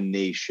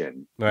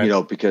domination,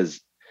 right.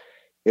 Because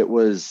it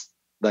was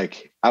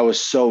like, I was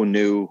so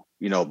new,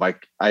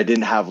 like I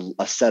didn't have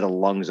a set of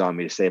lungs on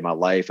me to save my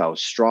life. I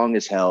was strong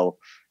as hell,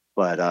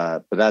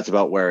 but that's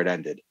about where it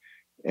ended.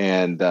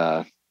 And,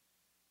 but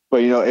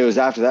it was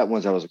after that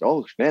once I was like,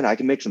 oh man, I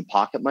can make some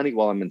pocket money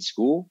while I'm in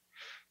school.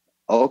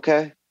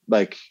 Okay.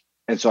 Like,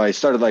 and so I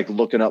started like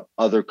looking up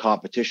other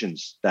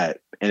competitions and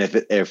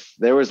if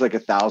there was like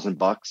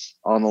 $1,000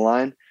 on the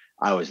line,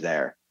 I was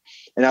there.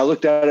 And I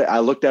looked at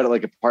it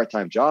like a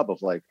part-time job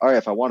of like, all right,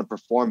 if I want to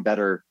perform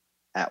better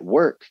at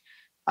work,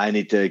 I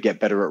need to get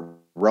better at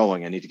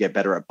rowing. I need to get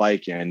better at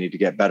biking. I need to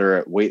get better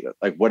at weight,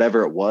 like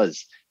whatever it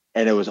was.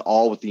 And it was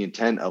all with the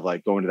intent of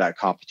like going to that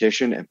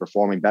competition and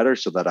performing better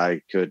so that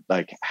I could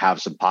like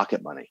have some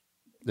pocket money.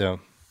 Yeah.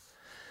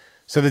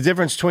 So the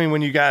difference between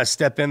when you guys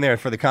step in there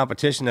for the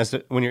competition, that's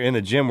when you're in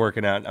the gym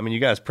working out. I mean, you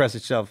guys press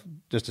yourself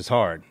just as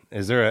hard.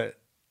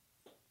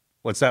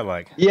 What's that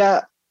like?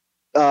 Yeah.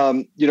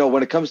 When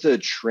it comes to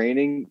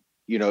training,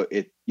 you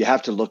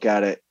have to look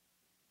at it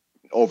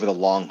over the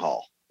long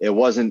haul. It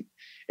wasn't,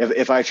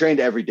 if I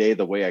trained every day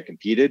the way I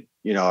competed,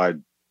 I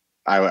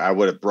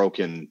would have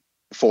broken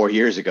 4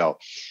 years ago.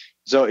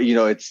 So,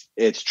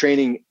 it's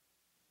training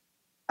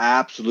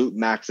absolute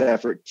max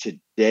effort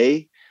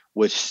today,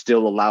 which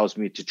still allows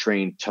me to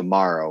train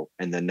tomorrow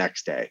and the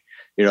next day,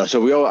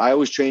 so I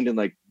always trained in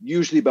like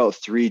usually about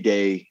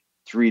 3-day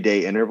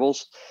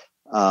intervals.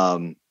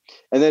 And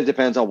then it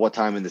depends on what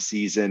time in the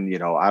season.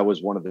 I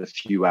was one of the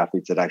few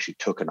athletes that actually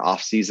took an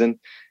off season.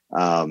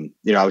 I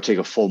would take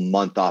a full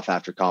month off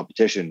after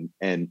competition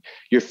and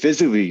you're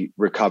physically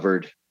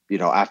recovered,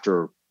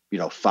 after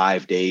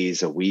 5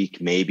 days a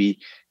week, maybe.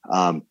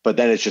 But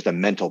then it's just a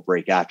mental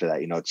break after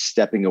that. It's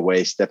stepping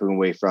away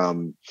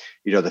from,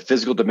 the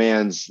physical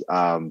demands,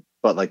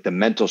 but like the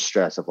mental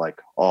stress of like,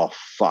 oh,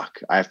 fuck,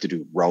 I have to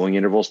do rowing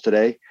intervals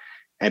today.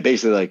 And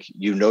basically like,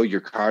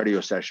 your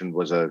cardio session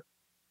was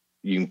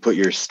you can put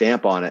your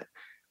stamp on it.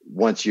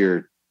 Once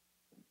you're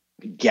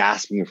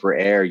gasping for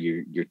air,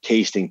 you're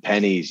tasting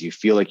pennies, you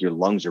feel like your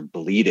lungs are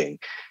bleeding.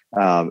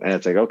 And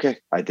it's like, okay,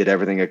 I did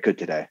everything I could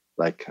today.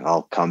 Like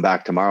I'll come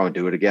back tomorrow and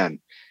do it again.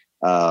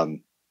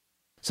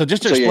 So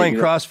just to explain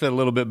CrossFit a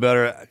little bit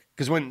better,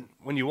 because when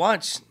you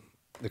watch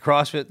the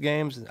CrossFit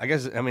Games,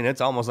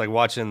 it's almost like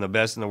watching the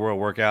best in the world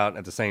work out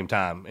at the same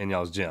time in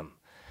y'all's gym.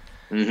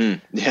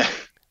 Mm-hmm. Yeah.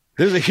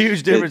 There's a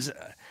huge difference.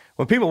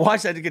 when people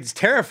watch that, it gets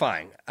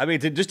terrifying. I mean,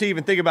 to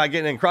even think about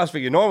getting in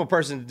CrossFit, your normal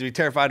person to be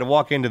terrified to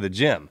walk into the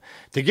gym.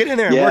 To get in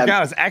there and work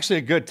out is actually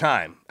a good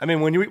time. I mean,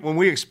 when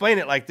we explain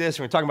it like this,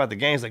 when we're talking about the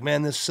games, like,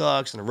 man, this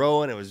sucks, and the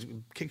rowing, it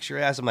kicks your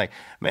ass. I'm like,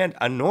 man,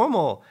 a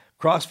normal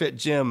CrossFit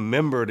gym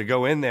member to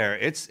go in there,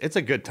 it's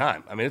a good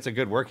time. I mean, it's a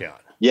good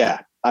workout.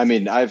 Yeah. I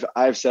mean, I've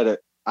said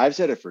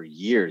it for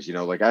years,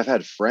 like I've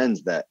had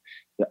friends that,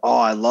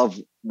 I love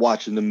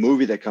watching the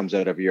movie that comes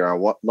out every year. I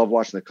love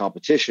watching the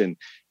competition.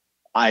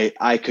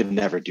 I could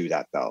never do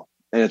that though.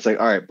 And it's like,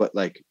 all right, but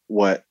like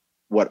what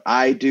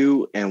I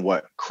do and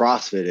what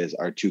CrossFit is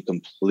are two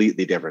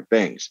completely different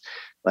things.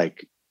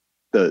 Like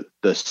the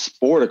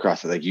sport of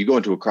CrossFit, like you go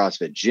into a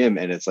CrossFit gym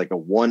and it's like a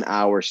 1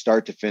 hour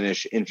start to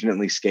finish,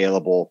 infinitely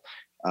scalable.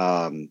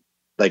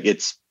 Like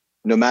it's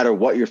no matter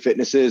what your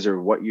fitness is or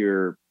what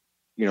your,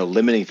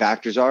 limiting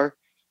factors are,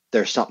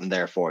 there's something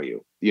there for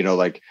you.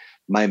 Like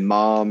my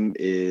mom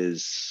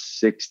is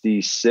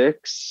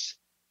 66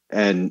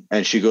 and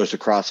she goes to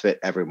CrossFit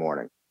every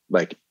morning,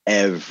 like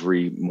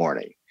every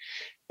morning.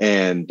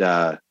 And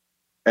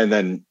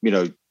then,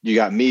 you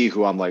got me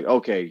who I'm like,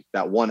 okay,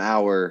 that 1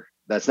 hour,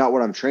 that's not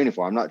what I'm training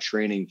for. I'm not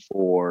training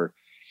for,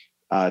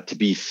 to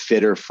be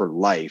fitter for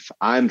life.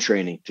 I'm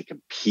training to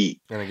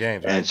compete in the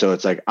games. Right? And so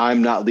it's like,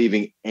 I'm not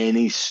leaving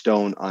any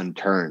stone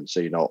unturned.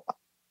 So,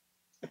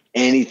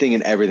 anything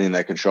and everything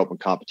that can show up in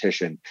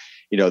competition,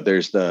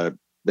 there's the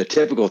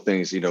typical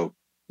things,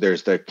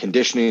 there's the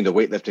conditioning, the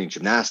weightlifting,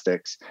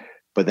 gymnastics,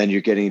 but then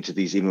you're getting into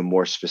these even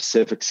more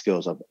specific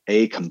skills of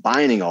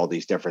combining all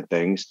these different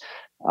things,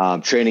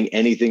 training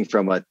anything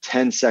from a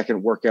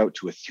 10-second workout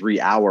to a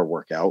 3-hour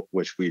workout,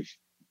 which we've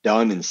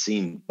done and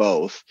seen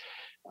both.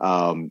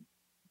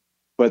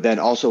 But then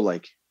also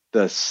like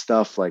the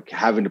stuff like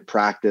having to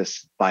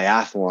practice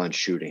biathlon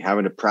shooting,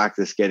 having to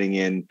practice getting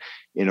in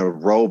a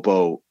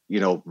rowboat,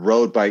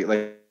 road bike,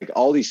 like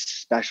all these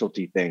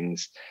specialty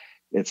things.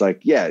 It's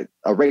like, yeah,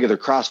 a regular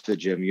CrossFit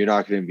gym, you're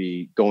not going to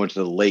be going to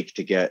the lake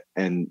to get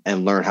and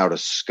learn how to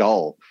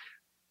scull,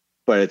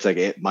 but it's like,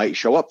 it might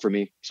show up for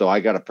me. So I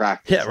got to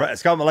practice. Yeah. Right.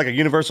 It's kind of like a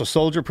universal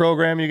soldier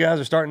program. You guys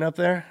are starting up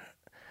there.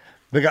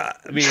 I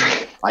mean,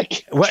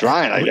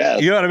 trying, I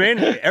guess. You know what I mean?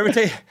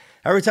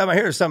 Every time I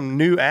hear there's something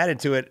new added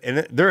to it,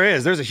 and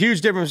there's a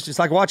huge difference. It's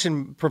like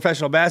watching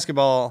professional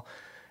basketball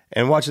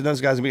and watching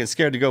those guys and being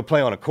scared to go play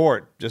on a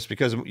court just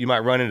because you might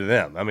run into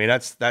them. I mean,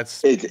 that's not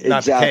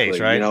the case,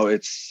 right?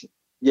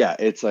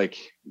 It's like,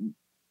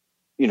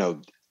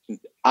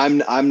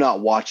 I'm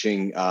not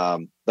watching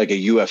like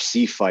a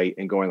UFC fight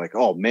and going like,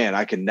 oh man,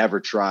 I can never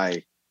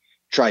try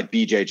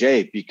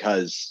BJJ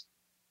because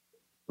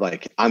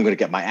like I'm going to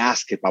get my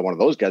ass kicked by one of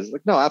those guys. It's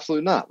like, no,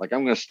 absolutely not. Like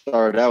I'm going to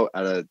start out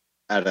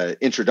at an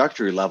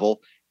introductory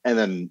level and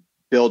then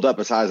build up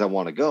as high as I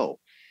want to go,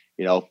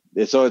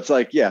 So it's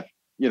like, yeah,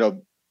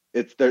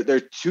 they're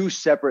two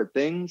separate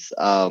things.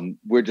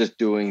 We're just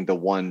doing the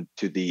one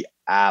to the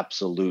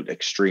absolute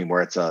extreme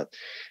where it's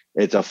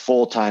a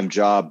full-time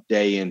job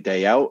day in,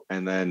 day out.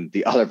 And then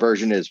the other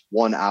version is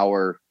 1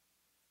 hour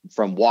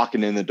from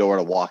walking in the door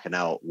to walking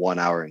out, 1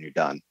 hour and you're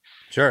done.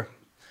 Sure.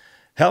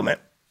 Hell, man.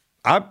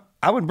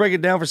 I would break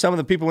it down for some of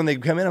the people when they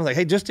come in. I'm like,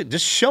 hey,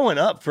 just showing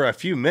up for a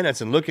few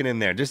minutes and looking in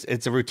there,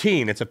 it's a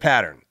routine. It's a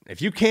pattern.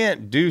 If you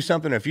can't do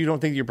something, or if you don't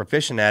think you're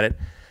proficient at it,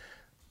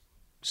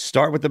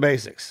 start with the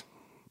basics.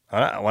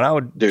 When I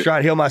would try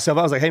to heal myself,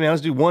 I was like, hey, man,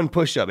 let's do one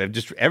push-up.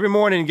 Just every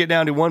morning, get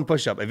down to one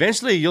push-up.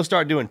 Eventually, you'll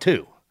start doing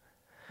two.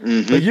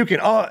 Mm-hmm.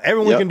 But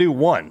everyone can do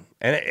one.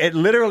 And it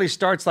literally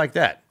starts like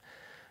that.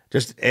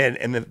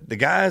 And the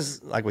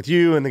guys, like with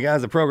you and the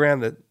guys, the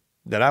program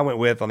that I went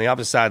with on the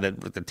opposite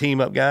side, with the team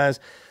up guys,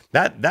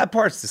 that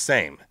part's the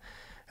same.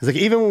 It's like,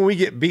 even when we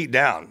get beat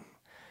down,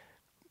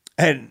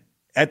 and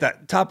at the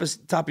top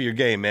of your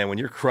game, man, when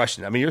you're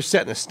crushing, I mean, you're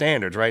setting the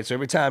standards, right? So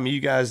every time you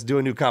guys do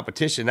a new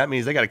competition, that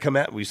means they got to come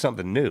at with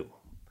something new.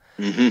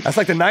 Mm-hmm. That's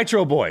like the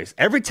Nitro Boys.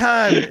 Every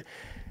time,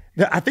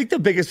 I think the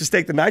biggest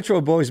mistake the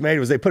Nitro Boys made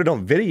was they put it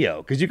on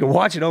video because you can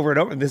watch it over and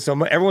over. And so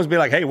everyone's be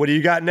like, hey, what do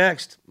you got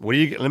next?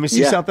 Let me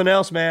see something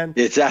else, man.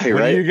 Exactly,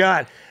 what right? What do you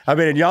got? I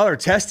mean, and y'all are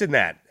testing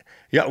that.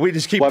 Yeah, we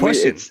just keep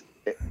pushing.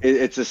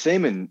 It's the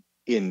same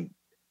in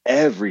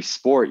every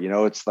sport.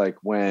 It's like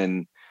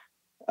when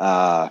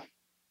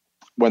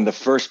the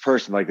first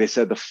person, like they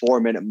said, the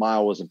 4-minute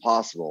mile was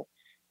impossible.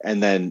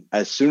 And then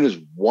as soon as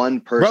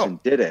one person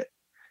did it,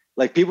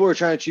 like people were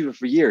trying to achieve it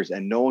for years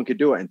and no one could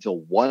do it until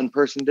one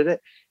person did it.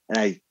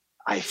 And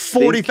I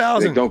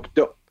 40,000.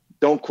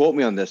 Don't quote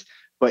me on this,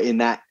 but in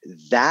that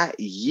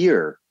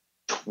year,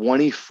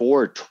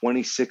 24,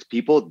 26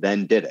 people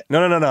then did it.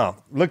 No.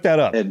 Look that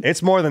up. And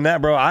it's more than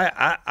that, bro.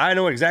 I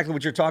know exactly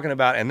what you're talking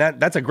about. And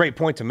that's a great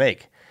point to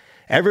make.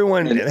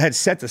 Everyone had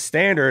set the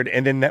standard.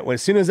 And then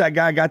as soon as that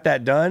guy got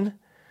that done,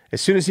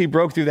 as soon as he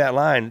broke through that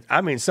line,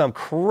 I mean, some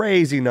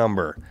crazy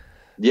number.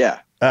 Yeah.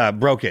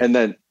 Broke it. And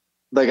then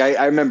like,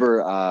 I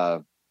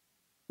remember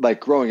like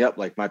growing up,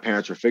 like my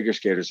parents were figure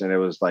skaters and it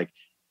was like,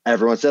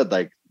 everyone said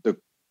like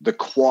the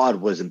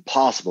quad was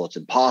impossible. It's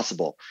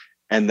impossible.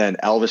 And then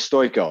Elvis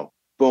Stoico,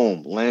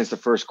 boom, lands the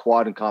first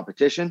quad in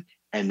competition.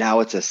 and now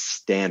it's a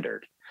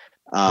standard.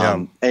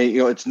 And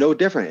it's no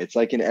different. It's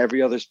like in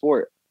every other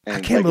sport. And I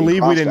can't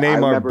believe we didn't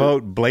name our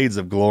boat Blades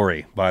of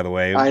Glory, by the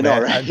way. I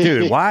know, right?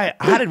 Dude, why?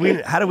 How did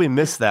we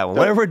miss that one?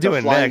 What are we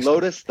doing next?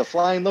 The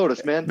Flying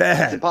Lotus, man.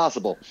 It's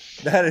impossible.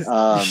 That is.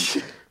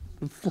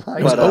 It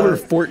was over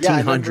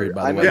 1,400,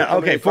 by the way. Yeah,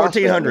 okay,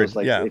 1,400.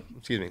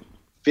 Excuse me.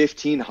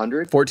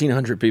 1,500?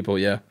 1,400 people,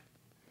 yeah.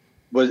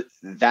 Was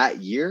that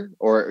year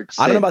or since?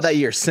 I don't know about that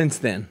year. Since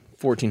then,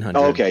 1,400.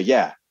 Oh, okay,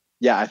 yeah.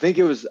 Yeah, I think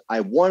it was,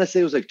 I want to say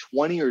it was like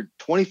 20 or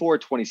 24 or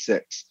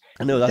 26.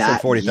 I know that's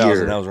like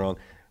 40,000. That was wrong.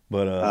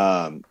 But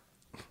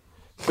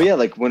yeah,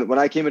 like when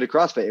I came into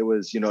CrossFit, it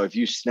was, if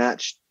you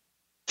snatched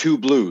 2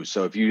 blues.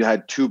 So if you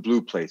had 2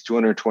 blue plates,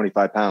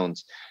 225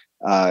 pounds,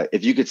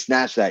 if you could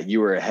snatch that, you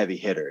were a heavy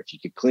hitter. If you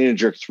could clean and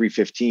jerk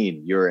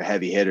 315, you're a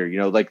heavy hitter.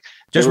 Like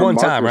just one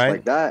time, right?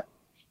 Like that.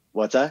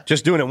 What's that?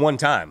 Just doing it one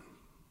time.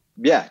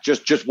 Yeah,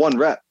 just one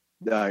rep.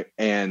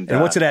 And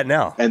what's it at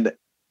now? And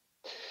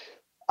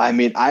I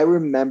mean, I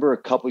remember a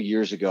couple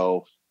years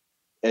ago,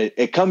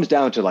 it comes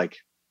down to like,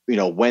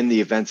 when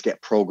the events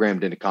get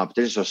programmed into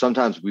competition. So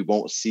sometimes we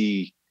won't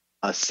see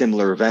a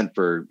similar event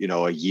for,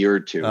 a year or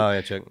two. Oh,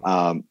 yeah, check.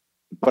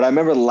 But I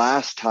remember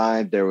last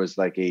time there was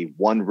like a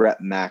 1 rep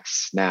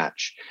max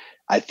snatch.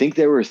 I think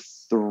there were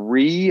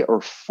 3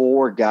 or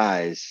 4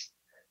 guys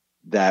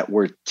that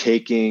were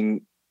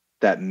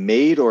that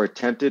made or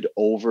attempted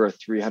over a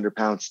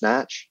 300-pound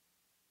snatch.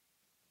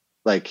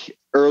 Like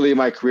early in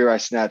my career, I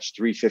snatched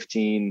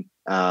 315.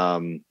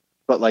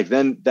 But like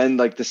then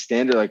like the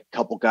standard, like a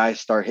couple guys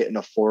start hitting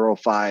a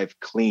 405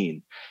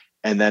 clean.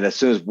 And then as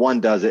soon as one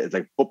does it, it's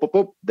like, boop, boop,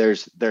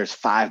 boop, there's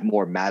 5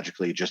 more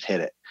magically just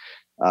hit it.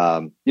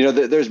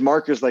 There's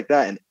markers like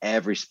that in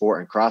every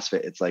sport in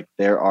CrossFit. It's like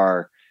there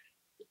are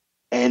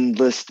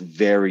endless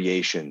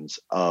variations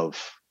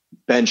of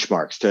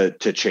benchmarks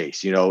to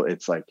chase.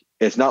 It's like,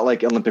 it's not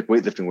like Olympic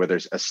weightlifting where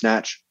there's a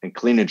snatch and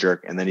clean and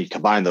jerk, and then you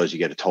combine those, you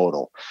get a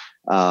total.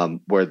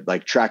 Where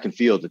like track and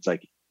field, it's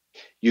like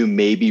you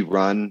maybe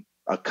run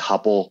a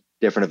couple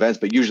different events,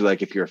 but usually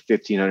like if you're a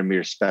 1,500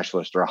 meter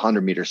specialist or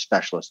 100 meter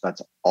specialist,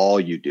 that's all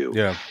you do.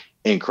 Yeah.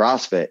 In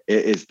CrossFit,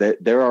 it is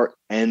that there are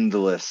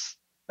endless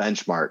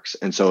benchmarks.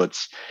 And so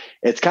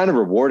it's kind of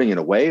rewarding in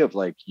a way of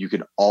like, you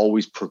can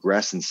always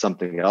progress in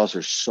something else.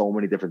 There's so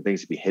many different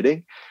things to be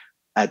hitting.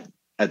 At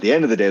the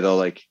end of the day though,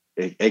 like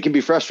it can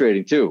be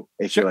frustrating too.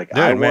 If you're like,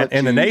 dude, man,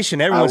 in the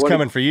nation, everyone's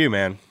coming for you,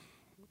 man.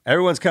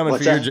 Everyone's coming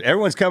for your.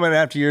 Everyone's coming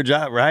after your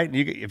job, right?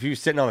 If you're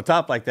sitting on the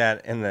top like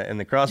that in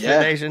the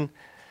CrossFit Nation,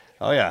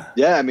 oh yeah,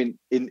 yeah. I mean,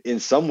 in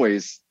some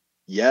ways,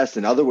 yes.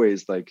 In other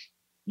ways, like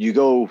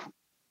you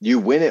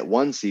win it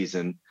one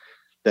season,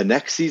 the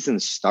next season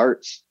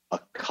starts a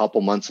couple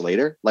months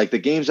later. Like the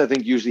games, I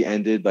think usually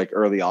ended like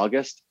early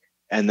August,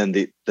 and then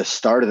the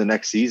start of the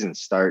next season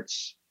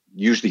starts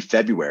usually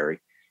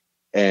February,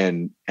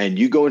 and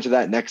you go into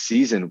that next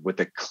season with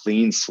a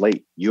clean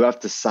slate. You have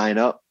to sign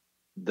up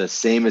the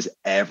same as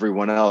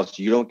everyone else.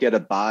 You don't get a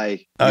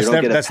buy. That's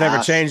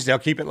never changed. They'll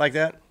keep it like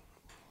that.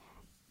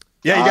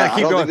 Yeah, you got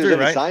to keep going through,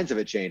 right? Signs of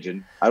it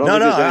changing. I don't think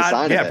there's any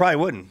sign of it. Yeah, probably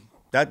wouldn't.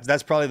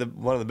 That's probably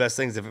one of the best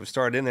things. If it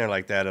started in there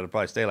like that, it'll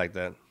probably stay like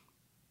that.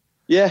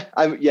 Yeah,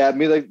 I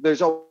mean, like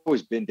there's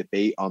always been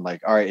debate on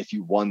like, all right, if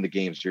you won the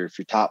games, or if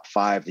you're top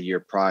 5 the year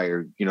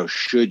prior,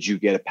 should you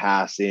get a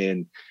pass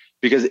in?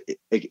 Because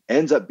it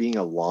ends up being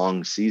a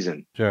long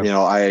season. Sure.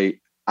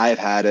 I've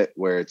had it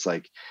where it's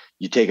like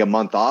you take a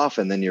month off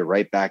and then you're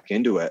right back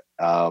into it.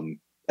 And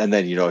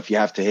then, if you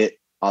have to hit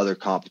other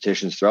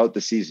competitions throughout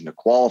the season to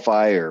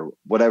qualify or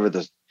whatever,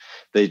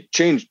 they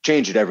change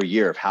it every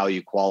year of how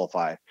you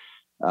qualify.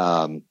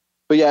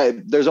 But yeah,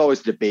 there's always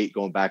debate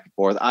going back and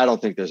forth. I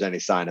don't think there's any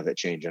sign of it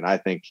changing. I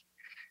think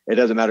it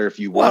doesn't matter if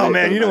you won. Well,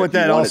 man, you know what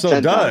that also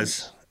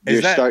does?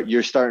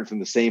 You're starting from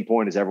the same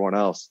point as everyone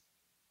else.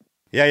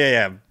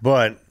 Yeah.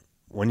 But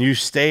when you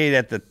stayed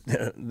at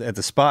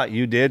the spot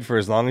you did for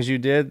as long as you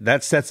did,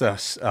 that sets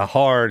a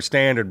hard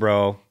standard,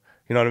 bro.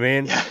 You know what I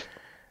mean? Yeah.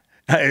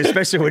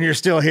 Especially when you're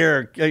still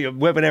here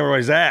whipping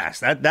everybody's ass.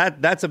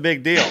 That's a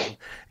big deal.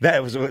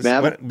 That was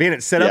being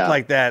it set up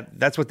like that.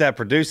 That's what that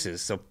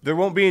produces. So there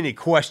won't be any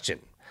question.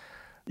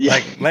 Yeah.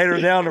 Like later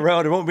down the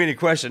road, there won't be any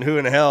question who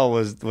in the hell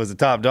was the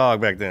top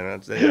dog back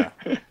then. Yeah,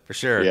 for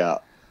sure. Yeah.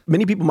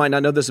 Many people might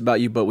not know this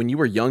about you, but when you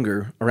were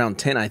younger, around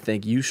 10, I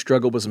think, you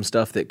struggled with some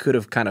stuff that could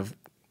have kind of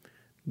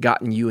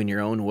gotten you in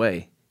your own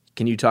way.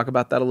 Can you talk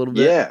about that a little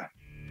bit? Yeah.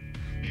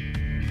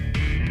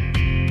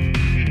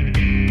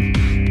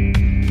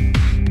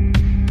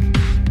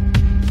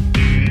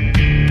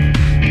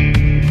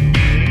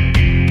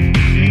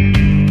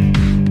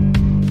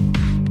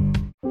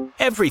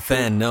 Every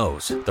fan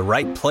knows the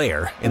right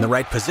player in the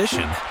right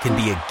position can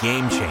be a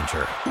game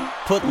changer.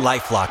 Put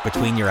LifeLock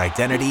between your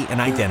identity and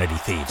identity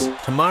thieves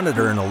to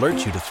monitor and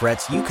alert you to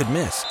threats you could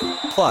miss.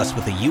 Plus,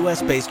 with a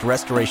U.S.-based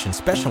restoration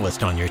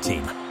specialist on your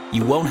team,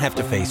 you won't have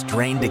to face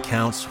drained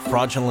accounts,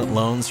 fraudulent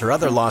loans, or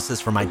other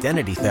losses from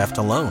identity theft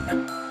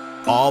alone.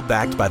 All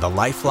backed by the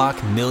LifeLock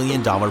 $1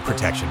 Million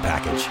Protection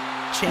Package.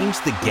 Change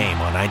the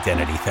game on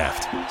identity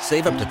theft.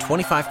 Save up to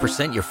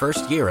 25% your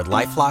first year at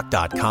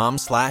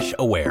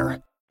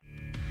LifeLock.com/aware.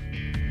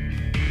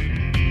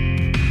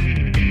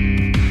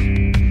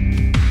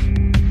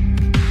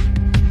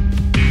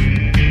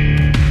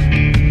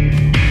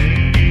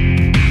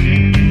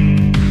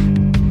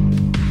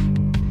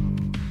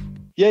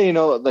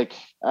 Yeah, like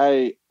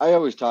I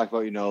always talk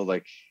about,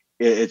 like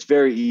it's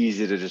very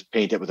easy to just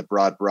paint it with a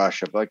broad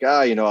brush of like,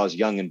 I was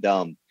young and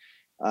dumb.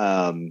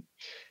 And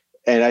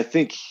I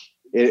think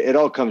it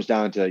all comes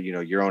down to,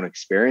 your own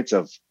experience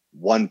of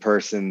one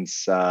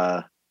person's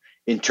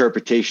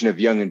interpretation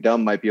of young and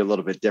dumb might be a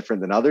little bit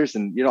different than others.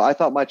 And, I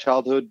thought my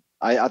childhood,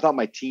 I thought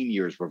my teen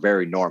years were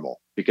very normal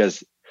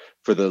because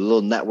for the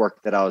little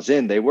network that I was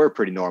in, they were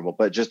pretty normal.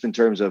 But just in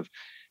terms of,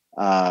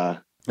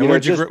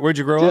 where'd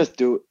you grow up?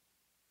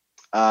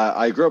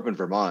 I grew up in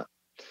Vermont,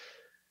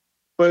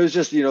 but it was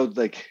just,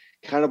 like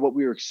kind of what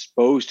we were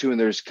exposed to. And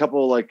there's a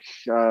couple like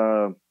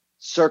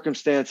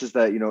circumstances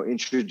that,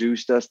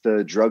 introduced us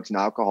to drugs and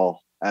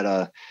alcohol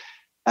at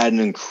an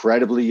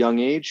incredibly young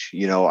age.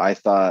 I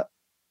thought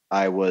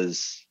I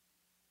was,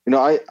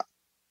 I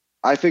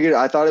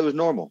thought it was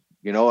normal,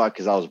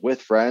 because I was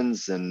with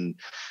friends and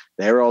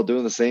they were all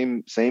doing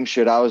the same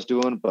shit I was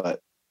doing. But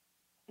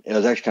it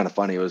was actually kind of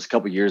funny. It was a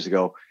couple of years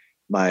ago.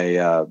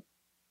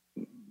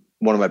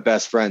 One of my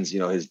best friends,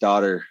 his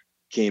daughter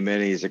came in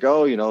and he's like,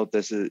 oh,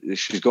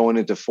 she's going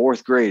into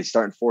fourth grade,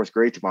 starting fourth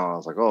grade tomorrow. I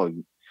was like, oh,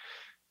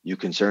 you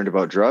concerned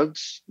about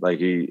drugs? Like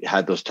he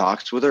had those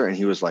talks with her and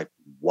he was like,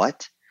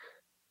 what?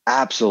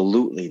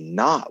 Absolutely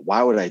not.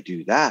 Why would I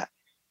do that?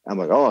 I'm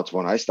like, oh, it's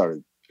when I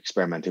started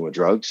experimenting with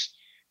drugs.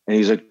 And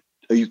he's like,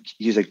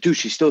 dude,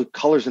 she still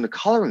colors in a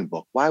coloring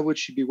book. Why would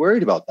she be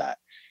worried about that?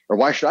 Or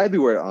why should I be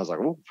worried? I was like,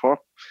 oh,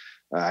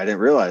 I didn't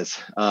realize.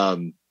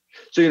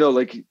 So,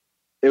 like,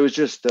 it was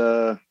just,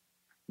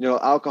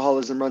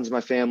 alcoholism runs in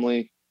my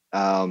family.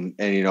 And,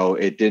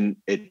 it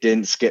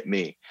didn't skip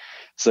me.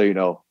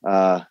 So,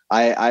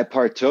 I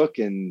partook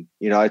and,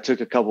 I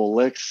took a couple of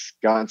licks,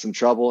 got in some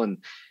trouble. And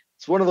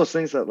it's one of those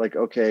things that like,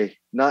 okay,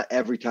 not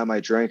every time I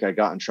drank, I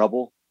got in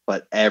trouble,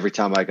 but every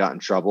time I got in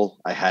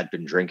trouble, I had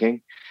been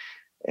drinking.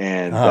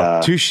 And,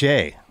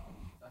 touche.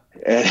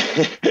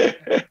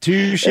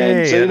 Touche.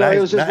 And so, it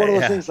was just one of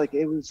those things, like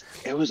it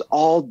was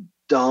all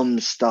dumb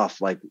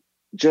stuff, like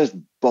just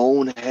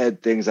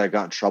bonehead things I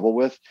got in trouble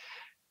with.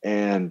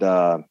 And,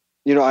 I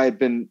had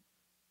been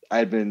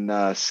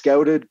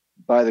scouted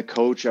by the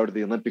coach out of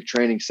the Olympic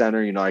Training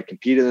Center. I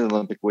competed in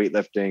Olympic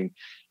weightlifting.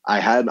 I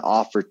had an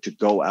offer to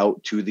go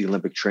out to the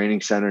Olympic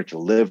Training Center to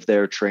live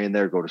there, train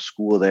there, go to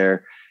school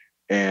there.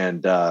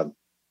 And,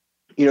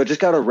 just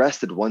got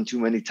arrested one too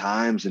many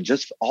times and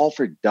just all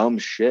for dumb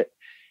shit.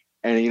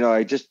 And, I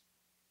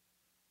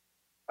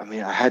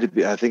had to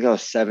be, I think I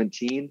was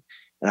 17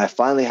 and I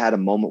finally had a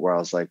moment where I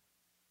was like,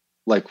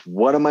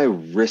 what am I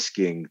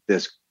risking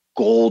this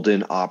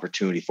golden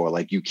opportunity for?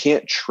 Like, you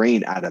can't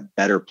train at a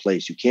better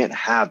place. You can't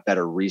have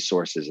better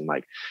resources. And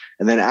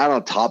then add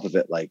on top of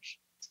it, like,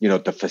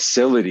 the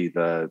facility,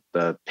 the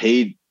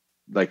paid,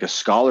 like a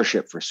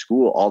scholarship for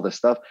school, all this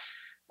stuff.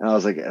 And I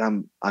was like,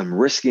 and I'm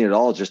risking it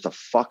all just to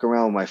fuck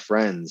around with my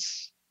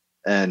friends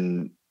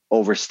and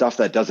over stuff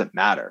that doesn't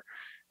matter.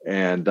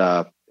 And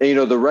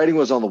the writing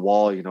was on the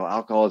wall.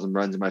 Alcoholism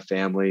runs in my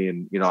family,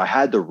 and I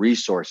had the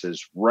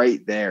resources right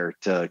there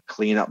to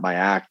clean up my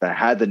act. I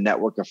had the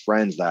network of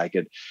friends that I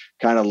could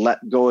kind of let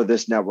go of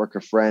this network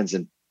of friends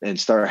and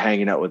start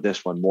hanging out with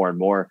this one more and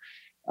more.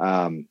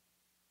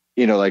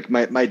 Like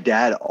my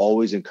dad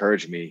always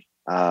encouraged me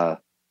to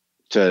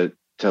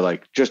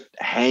like just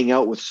hang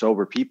out with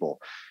sober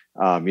people.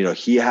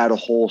 He had a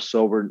whole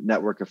sober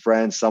network of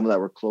friends, some that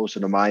were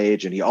closer to my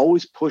age, and he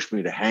always pushed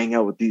me to hang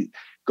out with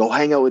go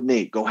hang out with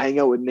Nate.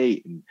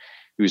 And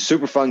he was a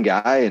super fun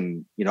guy.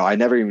 And, I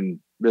never even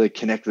really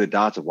connected the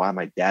dots of why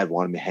my dad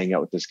wanted me to hang out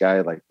with this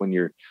guy. Like when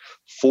you're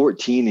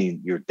 14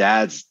 and your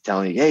dad's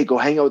telling you, hey, go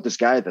hang out with this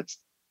guy that's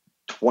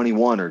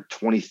 21 or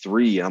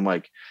 23. And I'm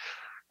like,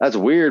 that's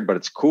weird, but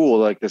it's cool.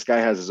 Like this guy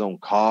has his own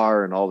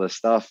car and all this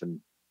stuff. And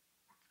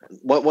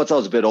once I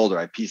was a bit older,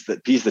 I pieced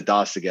the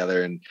dots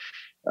together and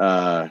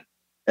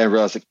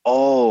realized like,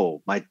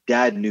 oh, my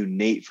dad knew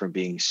Nate from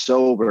being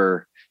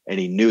sober. And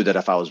he knew that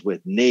if I was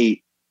with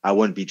Nate, I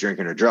wouldn't be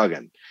drinking or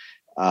drugging.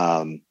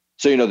 So,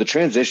 the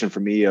transition for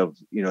me of,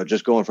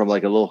 just going from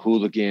like a little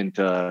hooligan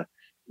to,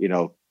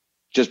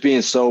 just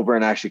being sober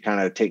and actually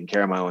kind of taking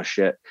care of my own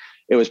shit.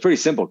 It was pretty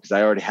simple because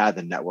I already had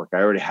the network. I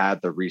already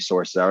had the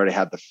resources. I already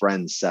had the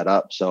friends set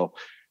up. So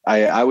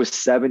I was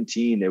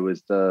 17. It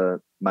was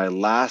my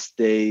last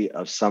day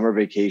of summer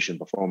vacation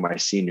before my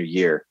senior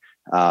year.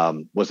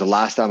 Was the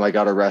last time I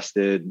got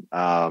arrested,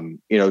 and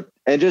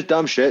just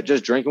dumb shit,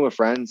 just drinking with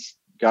friends.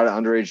 Got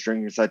an underage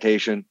drinking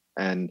citation.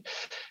 And,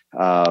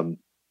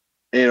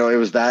 it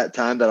was that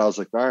time that I was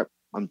like, all right,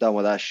 I'm done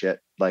with that shit.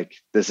 Like,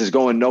 this is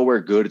going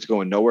nowhere good. It's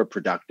going nowhere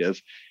productive.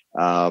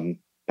 And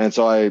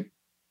so I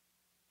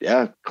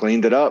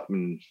cleaned it up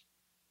and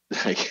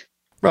like,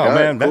 bro,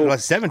 man, cool.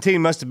 Like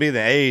 17 must have been the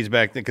age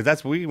back then.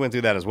 Cause we went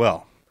through that as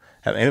well.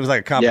 And it was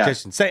like a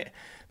competition.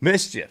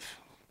 mischief.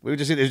 It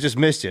was just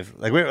mischief.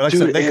 Like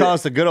Dude, they call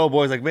us the good old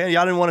boys. Like, man,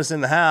 y'all didn't want us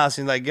in the house,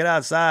 and like get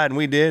outside, and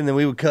we did, and then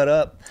we would cut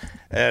up,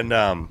 and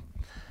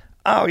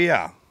oh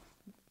yeah.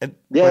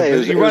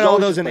 You run all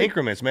those in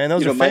increments, man.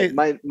 Those are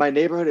my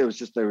neighborhood. It was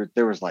just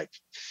there was like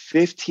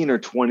 15 or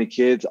 20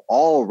 kids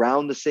all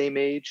around the same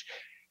age,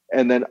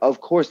 and then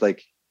of course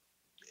like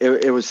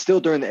it was still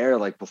during the era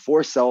like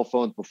before cell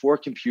phones, before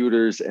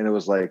computers, and it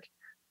was like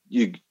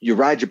you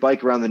ride your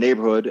bike around the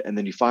neighborhood, and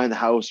then you find the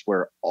house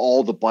where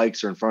all the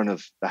bikes are in front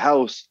of the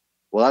house.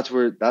 Well, that's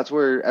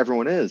where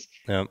everyone is,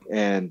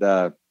 and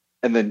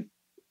then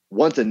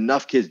once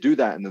enough kids do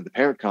that, and then the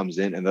parent comes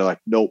in and they're like,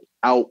 nope,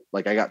 out.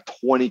 Like I got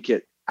 20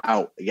 kids.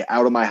 Get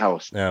out of my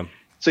house. Yeah.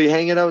 So you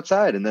hang it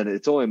outside, and then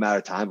it's only a matter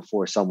of time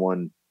before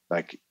someone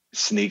like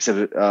sneaks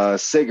a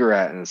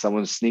cigarette and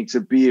someone sneaks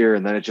a beer,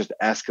 and then it just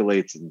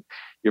escalates, and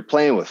you're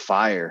playing with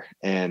fire.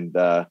 And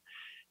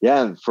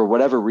for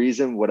whatever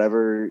reason,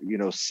 whatever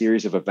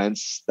series of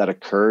events that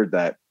occurred,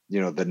 that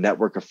the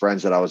network of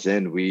friends that I was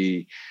in,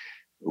 we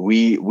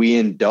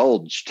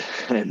indulged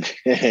and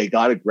it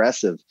got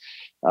aggressive.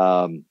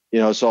 So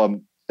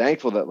I'm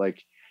thankful that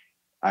like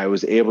I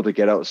was able to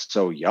get out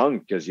so young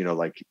because,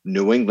 like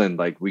New England,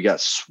 like we got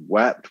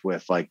swept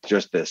with like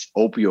just this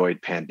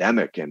opioid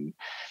pandemic. And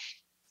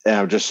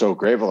I'm just so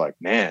grateful, like,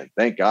 man,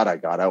 thank God I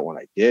got out when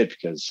I did,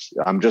 because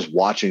I'm just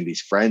watching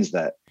these friends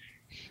that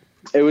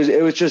it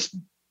was just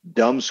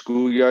dumb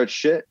schoolyard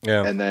shit.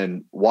 Yeah. And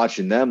then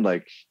watching them,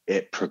 like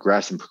it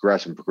progress and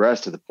progress and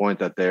progress to the point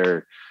that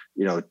they're,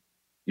 you're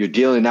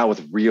dealing now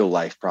with real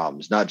life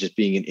problems, not just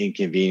being an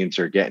inconvenience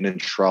or getting in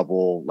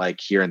trouble, like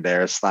here and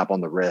there, a slap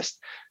on the wrist.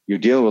 You're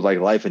dealing with like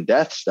life and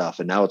death stuff.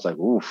 And now it's like,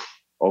 oof,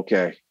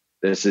 okay,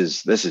 this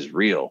is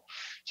real.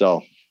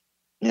 So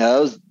yeah, that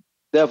was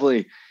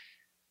definitely,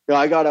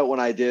 I got out when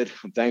I did.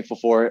 I'm thankful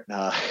for it.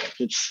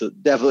 It's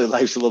definitely,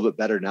 life's a little bit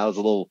better now. It's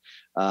a little,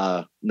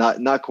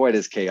 not quite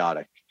as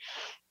chaotic.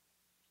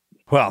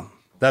 Well,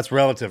 that's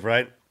relative,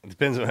 right? It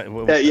depends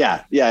on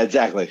yeah,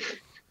 exactly.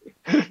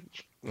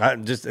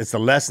 It's the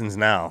lessons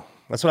now.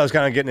 That's what I was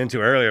kind of getting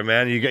into earlier,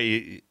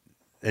 man.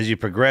 As you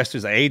progress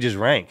through the ages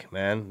rank,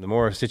 man, the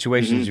more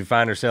situations you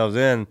find ourselves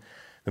in,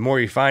 the more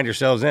you find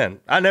yourselves in.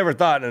 I never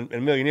thought in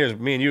a million years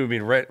me and you would be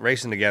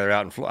racing together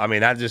out in Florida. I mean,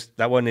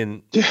 that wasn't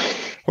in.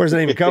 Where does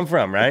that even come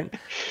from, right?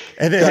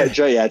 And then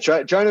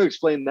trying to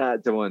explain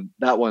that one,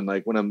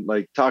 like when I'm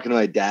like talking to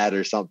my dad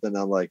or something,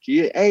 I'm like,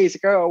 hey, he's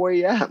like, oh, where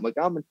you at? I'm like,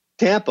 I'm in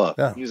Tampa.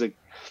 Yeah. He's like,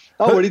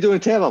 oh, what are you doing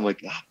in Tampa? I'm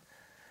like,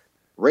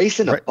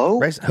 racing a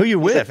boat. Who you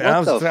with? Like, and I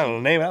was trying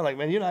to name out, like,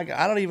 man,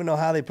 I don't even know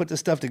how they put this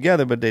stuff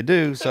together, but they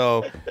do.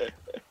 So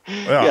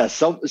yeah,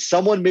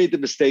 someone made the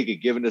mistake of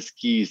giving us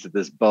keys to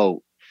this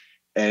boat,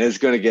 and it's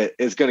gonna get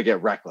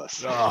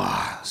reckless.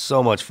 Oh,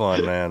 so much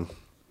fun, man.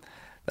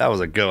 That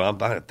was a good one. I'm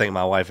going to thank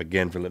my wife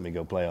again for letting me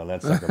go play on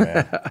that sucker,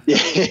 man.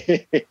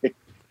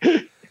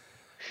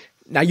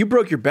 Now, you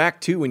broke your back,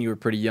 too, when you were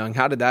pretty young.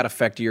 How did that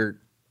affect your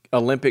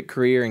Olympic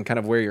career and kind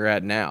of where you're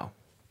at now?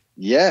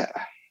 Yeah.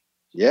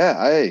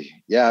 I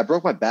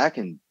broke my back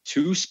in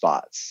 2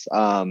 spots.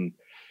 So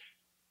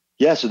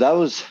that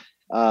was,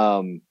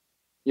 I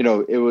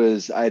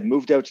had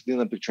moved out to the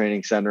Olympic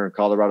Training Center in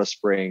Colorado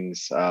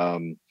Springs. I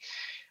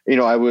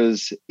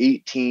was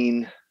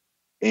 18.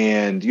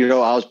 And,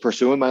 I was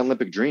pursuing my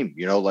Olympic dream,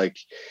 both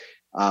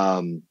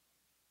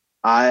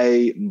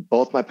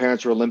my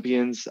parents were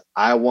Olympians.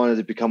 I wanted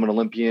to become an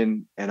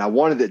Olympian, and I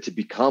wanted it to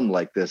become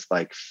like this,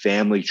 like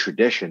family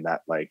tradition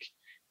that like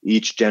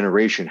each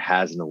generation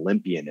has an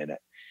Olympian in it.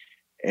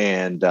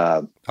 And,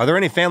 are there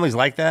any families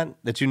like that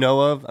you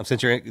know of?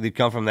 Since you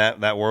come from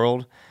that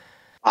world?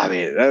 I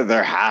mean,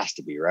 there has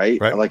to be, right?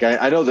 Like,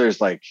 I know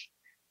there's like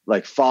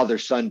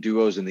father-son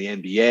duos in the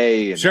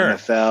NBA and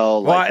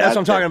NFL. Well, that's what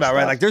I'm talking about,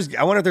 right? Like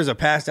I wonder if there's a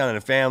pass down in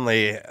a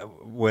family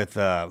with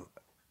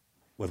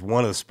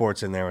one of the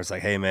sports in there where it's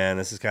like, hey man,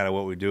 this is kind of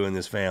what we do in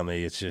this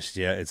family. It's just,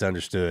 it's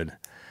understood.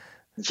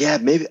 Yeah,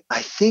 maybe.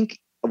 I think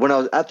when I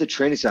was at the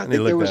training center, I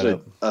think there was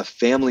a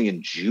family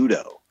in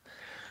judo.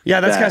 Yeah,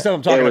 that's kind of stuff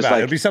I'm talking about.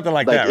 It'd be something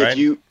like that, right?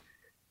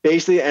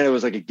 And it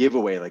was like a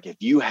giveaway. Like if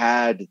you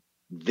had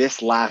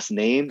this last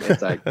name,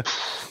 it's like,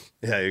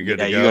 yeah, you're good.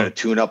 You got to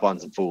tune up on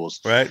some fools,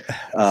 right?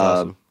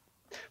 Awesome.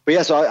 But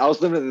yeah, so I was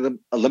living in the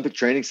Olympic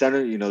Training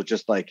Center,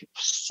 just like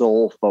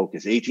sole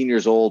focus. 18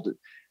 years old,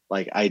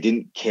 like I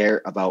didn't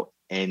care about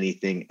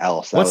anything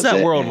else. What's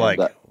that world like?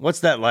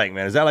 What's that like,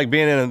 man? Is that like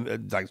being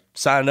in like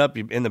signing up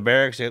in the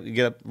barracks? You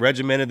get up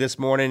regimented this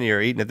morning.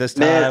 You're eating at this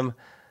time.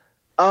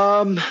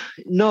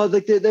 No,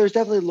 like there's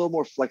definitely a little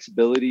more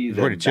flexibility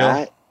than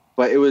that.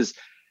 But it was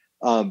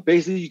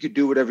basically you could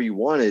do whatever you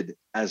wanted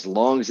as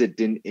long as it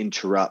didn't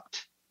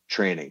interrupt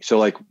training. So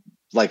like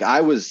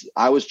I was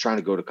trying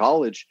to go to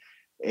college,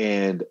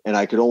 and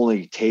I could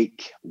only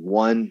take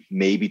 1,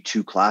 maybe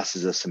 2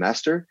 classes a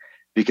semester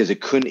because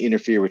it couldn't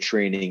interfere with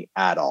training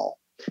at all.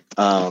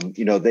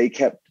 You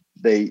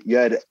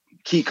had a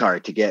key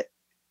card to get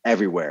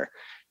everywhere.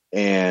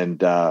 And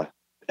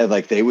and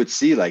like they would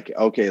see like,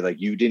 okay, like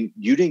you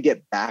didn't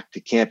get back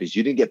to campus,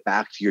 you didn't get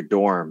back to your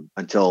dorm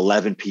until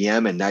 11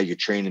 p.m. and now your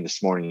training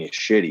this morning is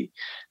shitty.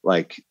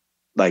 Like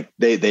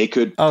they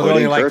could put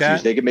in like curfews,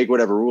 that? they could make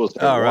whatever rules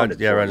they wanted.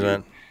 Yeah,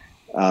 right.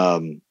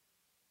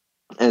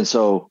 And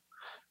so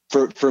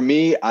for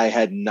me, I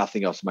had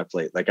nothing else on my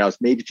plate. Like I was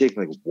maybe taking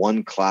like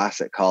one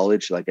class at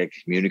college, like at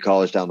community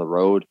college down the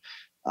road.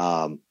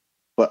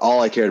 But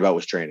all I cared about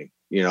was training,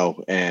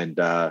 and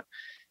I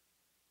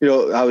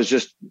was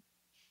just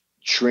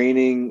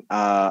training.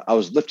 I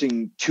was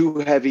lifting too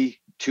heavy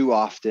too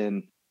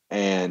often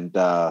and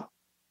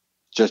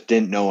just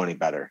didn't know any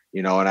better,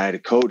 and I had a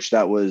coach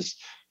that was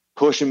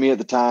pushing me at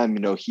the time.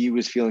 He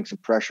was feeling some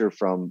pressure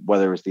from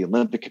whether it was the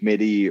Olympic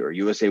Committee or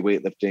USA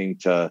Weightlifting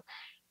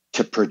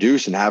to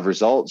produce and have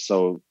results.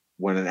 So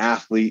when an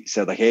athlete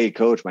said like, hey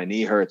coach, my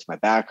knee hurts, my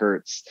back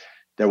hurts,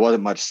 there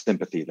wasn't much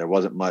sympathy. There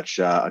wasn't much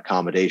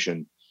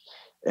accommodation.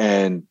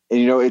 And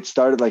it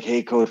started like,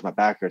 hey coach, my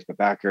back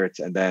hurts.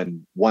 And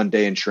then one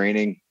day in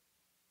training,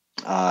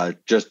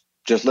 just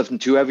lifting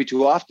too heavy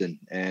too often.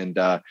 And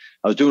I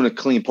was doing a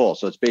clean pull.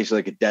 So it's basically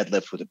like a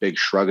deadlift with a big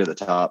shrug at the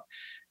top.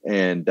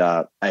 And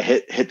I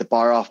hit the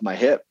bar off my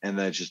hip, and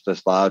then just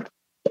this loud,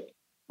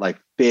 like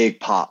big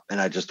pop. And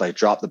I just like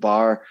dropped the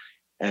bar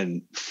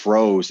and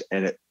froze.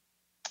 And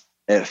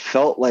it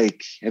felt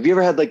like, have you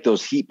ever had like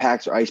those heat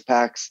packs or ice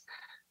packs,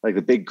 like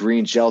the big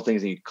green gel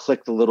things, and you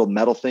click the little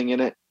metal thing in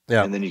it?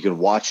 Yeah. And then you can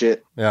watch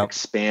it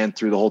expand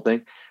through the whole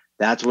thing.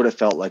 That's what it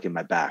felt like in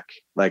my back.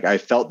 Like I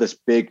felt this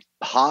big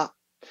pop,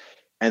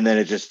 and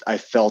then I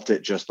felt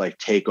it just like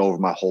take over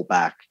my whole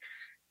back.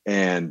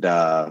 And,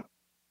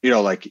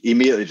 like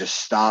immediately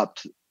just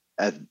stopped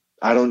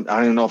I don't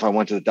know if I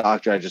went to the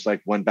doctor. I just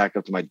like went back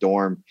up to my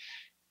dorm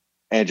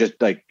and just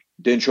like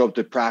didn't show up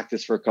to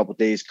practice for a couple of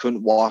days,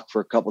 couldn't walk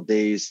for a couple of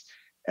days,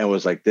 and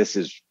was like, this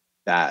is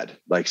bad.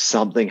 Like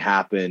something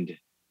happened.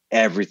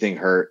 Everything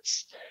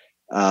hurts.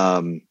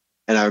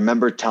 And I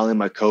remember telling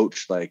my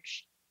coach, like,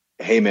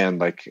 hey man,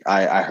 like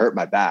I hurt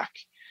my back.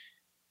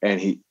 And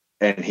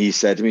he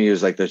said to me, he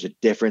was like, there's a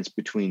difference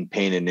between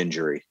pain and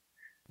injury.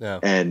 Yeah.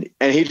 And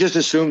he just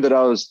assumed that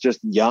I was just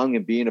young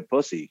and being a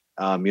pussy.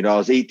 I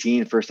was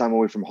 18, first time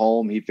away from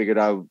home. He figured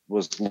I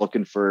was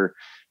looking for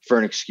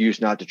an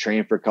excuse not to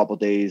train for a couple of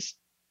days.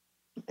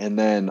 And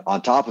then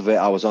on top of it,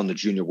 I was on the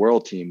Junior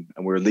World team,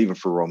 and we were leaving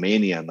for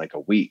Romania in like a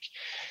week.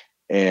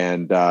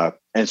 And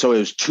so it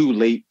was too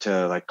late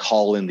to like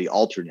call in the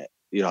alternate.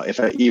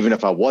 Even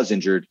if I was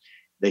injured,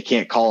 they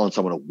can't call on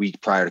someone a week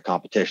prior to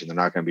competition. They're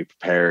not going to be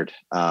prepared.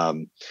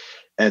 And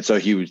so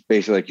he was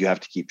basically like, you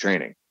have to keep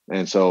training.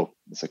 And so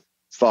it's like,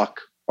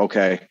 fuck,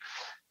 okay.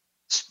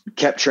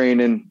 Kept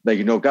training,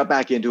 like, got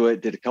back into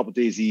it, did a couple of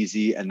days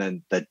easy. And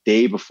then the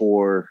day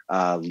before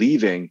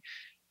leaving,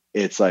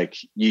 it's like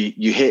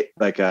you hit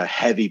like a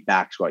heavy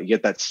back squat. You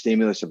get that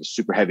stimulus of a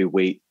super heavy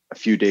weight a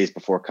few days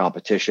before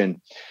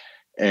competition.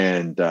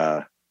 And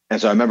so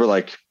I remember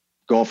like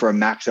going for a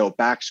max out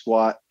back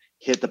squat,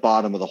 hit the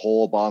bottom of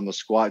the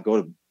squat,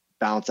 go to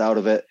bounce out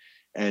of it,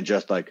 and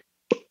just like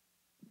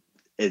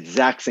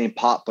exact same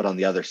pop, but on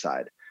the other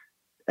side.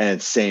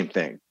 And same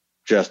thing,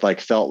 just like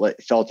felt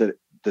it,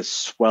 the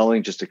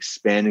swelling just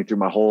expanding through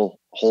my whole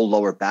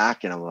lower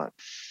back. And I'm like,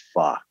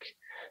 fuck,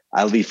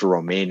 I leave for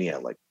Romania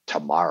like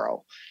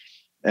tomorrow.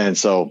 And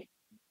so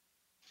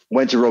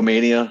went to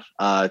Romania,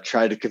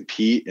 tried to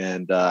compete.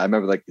 And I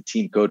remember like the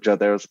team coach out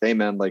there was like, hey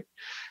man, like,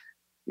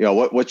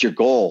 what's your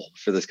goal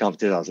for this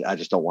competition? I was like, I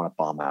just don't want to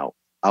bomb out.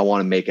 I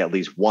want to make at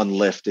least one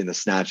lift in the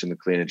snatch and the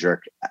clean and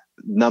jerk.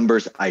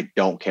 Numbers, I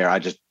don't care.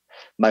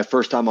 My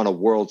first time on a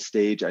world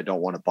stage, I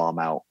don't want to bomb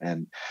out.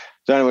 And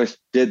so anyways,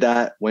 did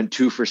that, went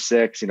 2 for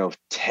 6,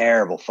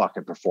 terrible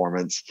fucking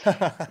performance.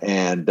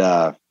 And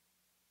I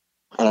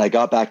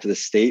got back to the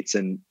States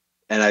and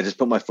I just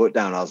put my foot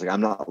down. I was like,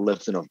 I'm not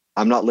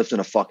lifting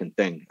a fucking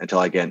thing until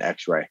I get an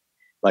x-ray.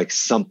 Like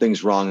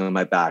something's wrong on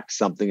my back.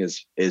 Something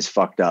is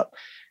fucked up.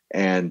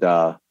 And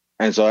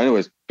so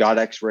anyways, got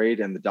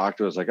x-rayed, and the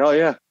doctor was like, oh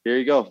yeah, here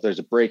you go. There's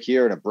a break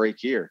here and a break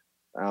here.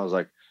 And I was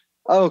like,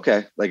 oh,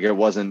 okay. Like it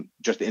wasn't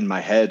just in my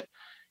head.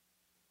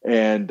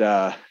 And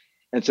so,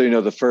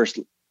 the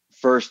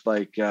first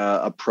like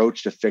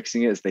approach to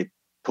fixing it is they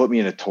put me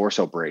in a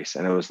torso brace,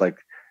 and it was like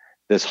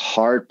this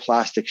hard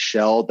plastic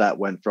shell that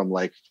went from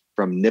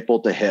nipple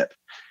to hip,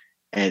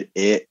 and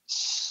it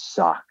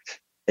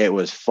sucked. It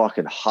was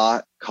fucking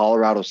hot,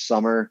 Colorado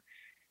summer.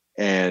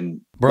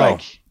 And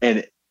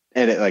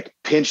it like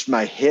pinched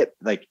my hip.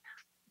 Like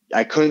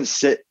I couldn't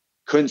sit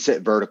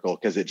vertical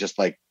because it just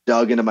like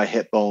dug into my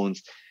hip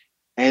bones.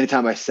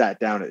 Anytime I sat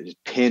down, it just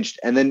pinched.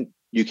 And then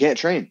you can't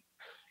train.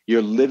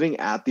 You're living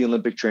at the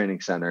Olympic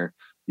Training Center.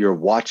 You're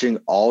watching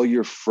all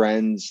your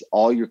friends,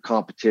 all your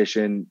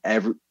competition,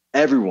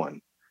 everyone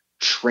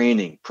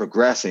training,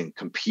 progressing,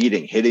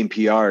 competing, hitting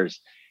PRs.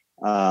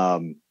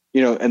 And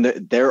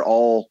they're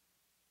all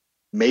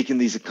making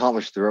these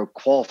accomplishments. They're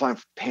qualifying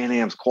for Pan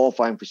Ams,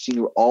 qualifying for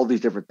senior, all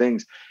these different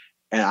things.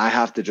 And I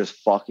have to just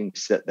fucking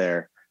sit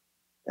there,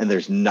 and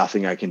there's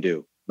nothing I can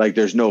do. Like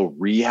there's no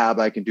rehab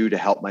I can do to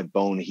help my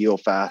bone heal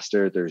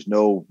faster. There's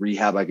no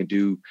rehab I can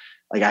do.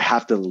 Like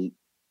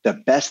the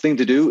best thing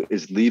to do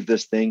is leave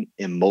this thing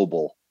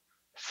immobile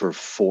for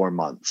 4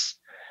 months.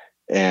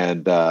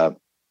 And so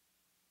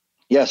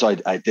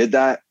I did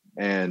that.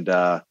 And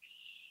I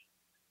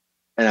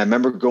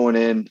remember going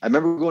in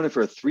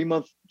for a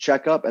 3-month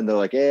checkup, and they're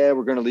like, yeah,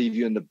 we're going to leave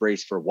you in the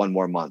brace for 1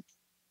 more month.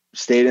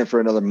 Stayed in for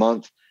another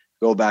month,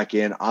 go back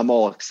in. I'm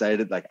all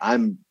excited. Like I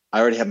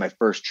already had my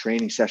first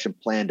training session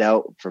planned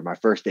out for my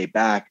first day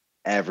back,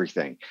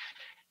 everything.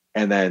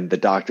 And then the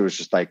doctor was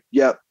just like,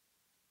 yep,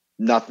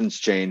 nothing's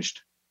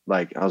changed.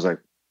 Like, I was like,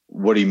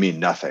 what do you mean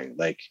nothing?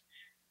 Like,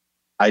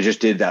 I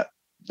just did that,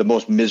 the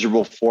most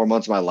miserable 4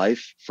 months of my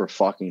life for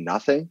fucking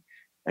nothing.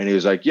 And he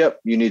was like, yep,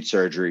 you need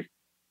surgery.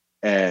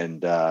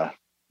 And, so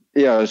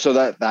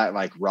that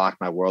like rocked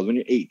my world. When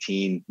you're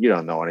 18, you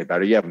don't know any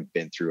better. You haven't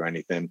been through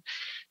anything.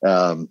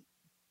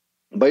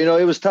 But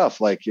it was tough.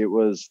 Like it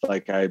was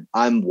like,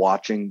 I'm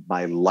watching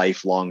my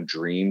lifelong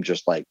dream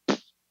just like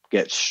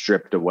get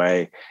stripped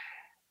away.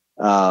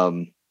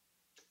 And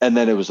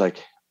then it was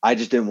like, I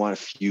just didn't want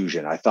a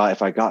fusion. I thought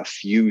if I got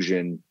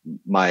fusion,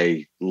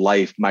 my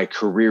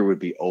career would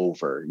be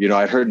over.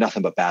 I'd heard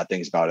nothing but bad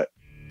things about it.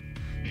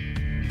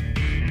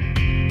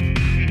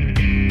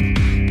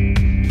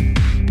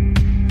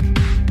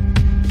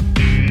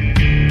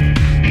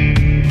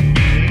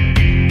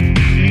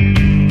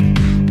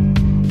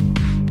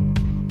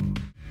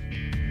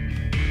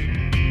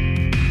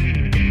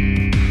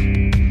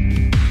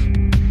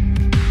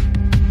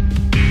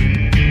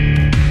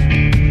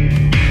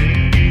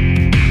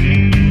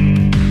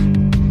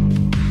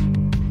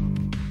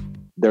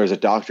 There was a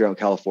doctor out in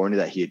California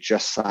that he had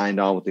just signed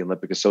on with the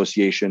Olympic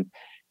Association.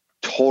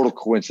 Total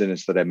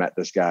coincidence that I met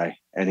this guy.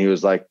 And he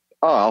was like,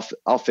 oh,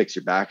 I'll fix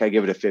your back. I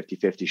give it a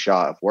 50-50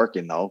 shot of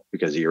working though,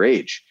 because of your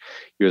age.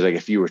 He was like,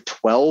 if you were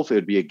 12, it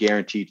would be a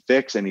guaranteed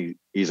fix. And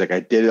he's like, I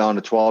did it on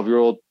a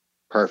 12-year-old.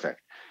 Perfect.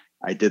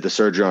 I did the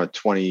surgery on a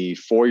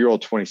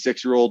 24-year-old,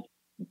 26-year-old.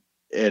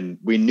 And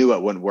we knew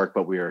it wouldn't work,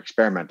 but we were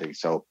experimenting.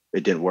 So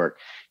it didn't work.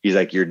 He's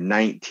like, you're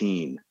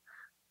 19.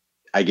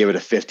 I give it a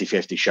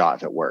 50-50 shot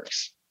if it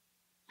works.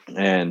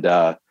 And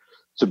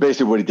so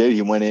basically what he did,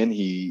 he went in,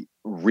 he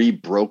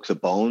re-broke the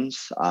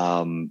bones,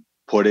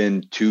 put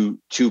in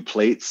two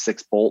plates,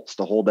 6 bolts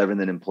to hold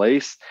everything in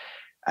place.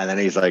 And then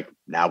he's like,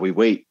 now we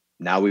wait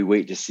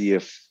to see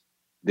if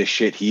this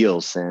shit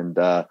heals. And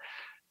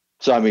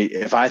so, I mean,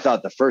 if I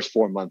thought the first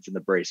 4 months in the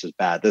brace was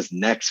bad, this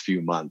next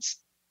few months,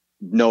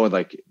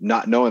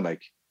 not knowing,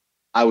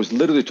 I was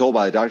literally told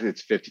by the doctor,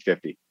 it's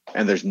 50-50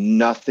 and there's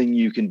nothing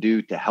you can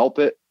do to help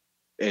it.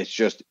 It's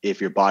just if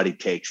your body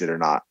takes it or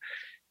not.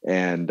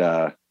 And,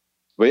 but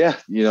yeah,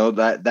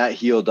 that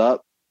healed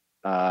up,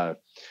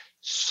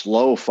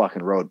 slow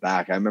fucking road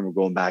back. I remember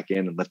going back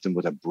in and lifting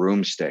with a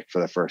broomstick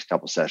for the first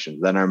couple sessions.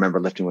 Then I remember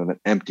lifting with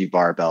an empty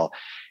barbell,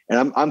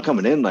 and I'm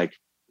coming in like,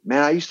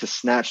 man, I used to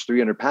snatch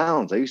 300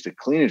 pounds. I used to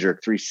clean and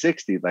jerk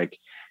 360. Like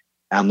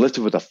I'm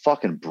lifting with a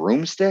fucking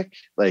broomstick.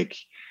 Like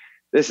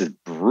this is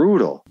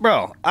brutal,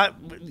 bro.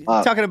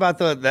 Talking about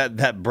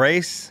that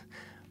brace,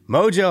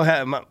 Mojo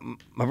had my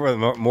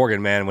brother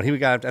Morgan, man, when he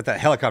got at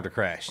that helicopter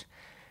crash.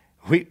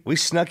 We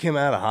snuck him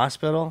out of the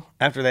hospital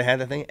after they had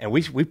the thing, and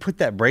we put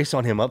that brace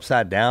on him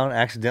upside down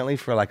accidentally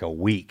for like a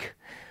week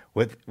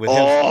with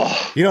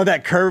him.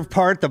 That curved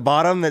part, the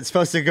bottom that's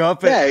supposed to go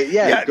up.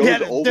 It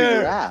goes over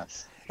your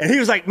ass. And he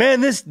was like,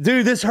 man,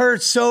 this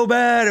hurts so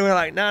bad. And we're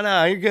like,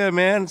 no, you're good,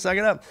 man. Suck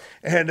it up.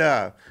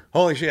 And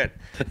holy shit.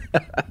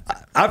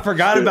 I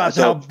forgot about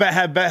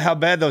how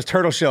bad those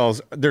turtle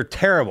shells, they're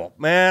terrible.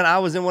 Man, I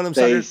was in one of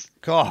them suckers.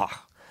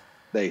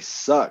 They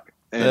suck.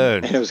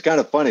 And it was kind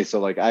of funny. So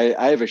like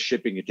I have a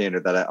shipping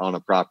container on a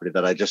property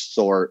that I just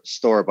store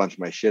a bunch of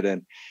my shit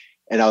in.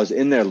 And I was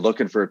in there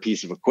looking for a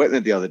piece of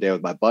equipment the other day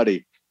with my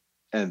buddy.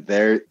 And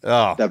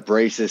the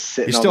brace is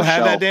sitting on the shelf. You still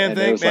have that damn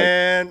thing,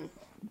 man?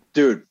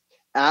 Dude,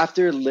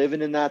 after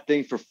living in that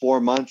thing for 4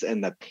 months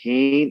and the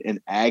pain and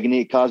agony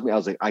it caused me, I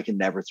was like, I can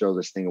never throw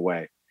this thing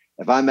away.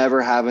 If I'm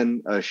ever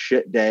having a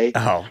shit day,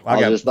 I'll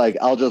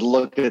just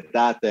look at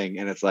that thing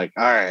and it's like,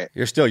 all right.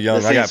 You're still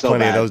young. I got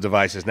plenty of those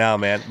devices now,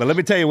 man. But let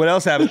me tell you what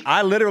else happened.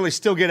 I literally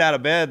still get out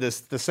of bed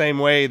the same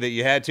way that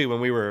you had to when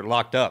we were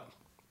locked up.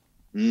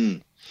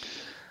 Dude,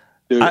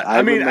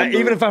 I mean,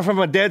 even if I'm from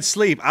a dead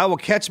sleep, I will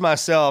catch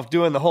myself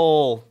doing the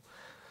whole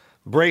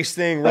brace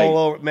thing, roll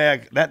over.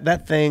 Man,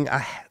 that thing,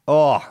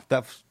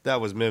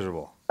 that was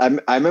miserable. I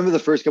remember the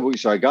first couple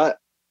weeks. So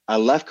I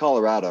left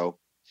Colorado.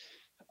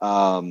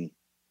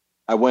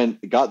 I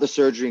got the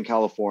surgery in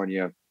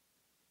California,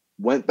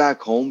 went back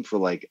home for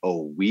like a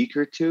week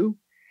or two,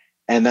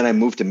 and then I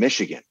moved to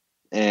Michigan.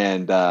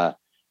 And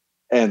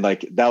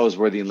like that was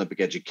where the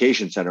Olympic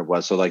Education Center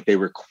was. So like they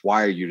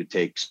require you to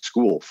take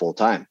school full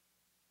time,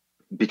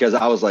 because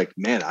I was like,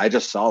 man, I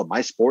just saw my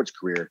sports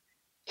career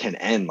can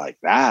end like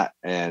that,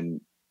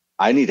 and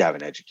I need to have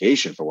an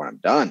education for when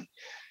I'm done.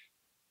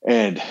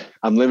 And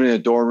I'm living in a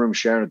dorm room,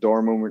 sharing a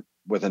dorm room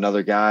with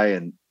another guy,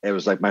 and it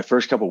was like my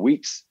first couple of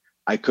weeks,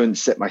 I couldn't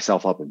sit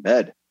myself up in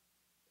bed.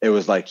 It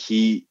was like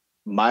he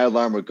my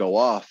alarm would go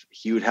off.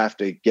 He would have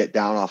to get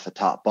down off the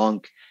top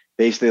bunk,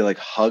 basically like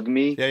hug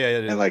me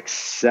and like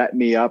set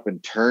me up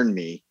and turn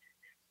me.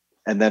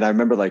 And then I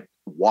remember like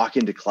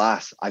walking to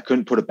class, I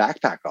couldn't put a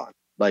backpack on.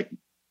 Like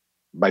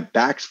my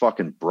back's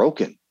fucking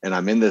broken and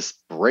I'm in this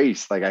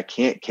brace. Like I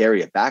can't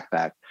carry a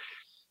backpack.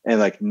 And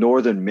like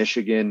Northern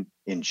Michigan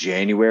in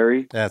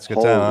January. That's good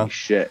holy time. Huh?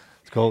 Shit.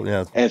 It's cold.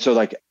 Yeah. And so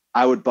like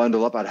I would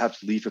bundle up. I'd have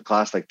to leave for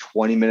class like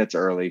 20 minutes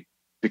early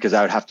because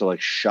I would have to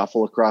like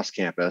shuffle across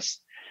campus.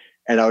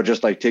 And I would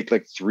just like take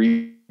like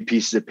 3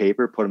 pieces of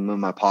paper, put them in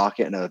my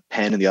pocket and a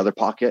pen in the other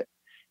pocket.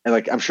 And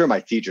like, I'm sure my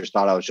teachers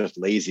thought I was just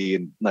lazy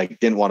and like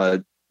didn't want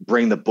to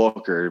bring the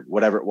book or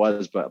whatever it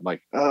was. But I'm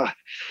like,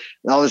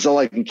 now this is all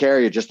I can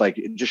carry. Just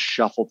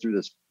shuffle through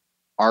this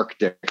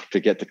Arctic to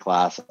get to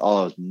class.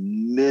 Oh, it was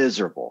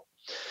miserable.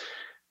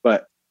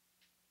 But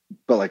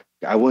like,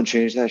 I wouldn't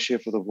change that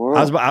shit for the world.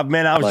 I was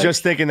like,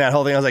 just thinking that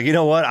whole thing. I was like, you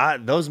know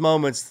what? Those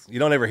moments, you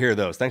don't ever hear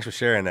those. Thanks for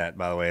sharing that,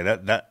 by the way.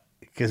 That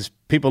because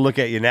people look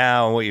at you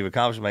now and what you've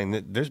accomplished.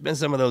 Like, there's been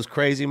some of those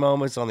crazy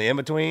moments on the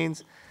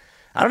in-betweens.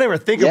 I don't ever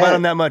think about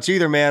them that much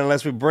either, man,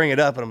 unless we bring it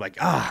up. And I'm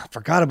like, I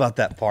forgot about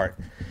that part.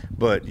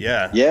 But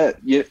yeah. Yeah.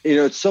 You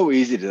know, it's so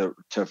easy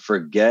to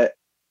forget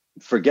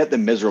the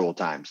miserable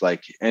times,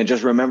 like, and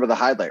just remember the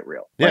highlight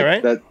reel. Yeah. Like,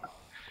 right.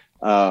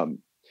 That,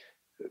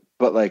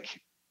 but like,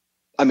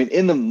 I mean,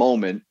 in the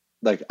moment,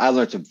 like I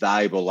learned some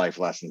valuable life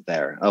lessons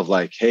there of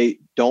like, hey,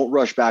 don't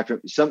rush back from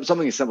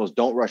something as simple as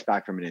don't rush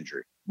back from an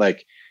injury.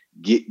 Like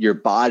your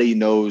body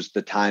knows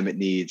the time it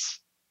needs.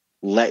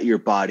 Let your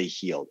body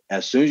heal.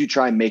 As soon as you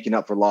try making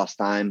up for lost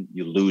time,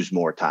 you lose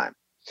more time.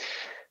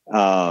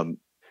 But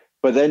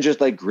then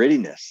just like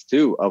grittiness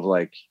too of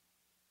like,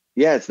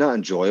 yeah, it's not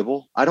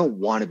enjoyable. I don't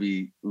want to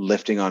be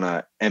lifting on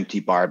a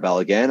empty barbell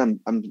again.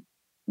 I'm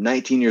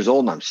 19 years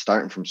old and I'm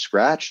starting from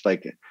scratch.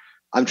 Like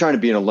I'm trying to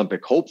be an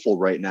Olympic hopeful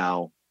right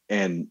now.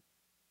 And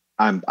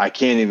I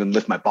can't even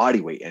lift my body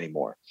weight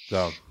anymore.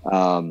 So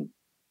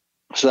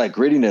that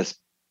grittiness.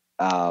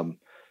 But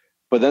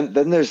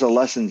then there's the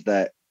lessons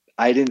that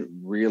I didn't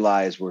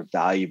realize were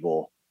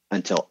valuable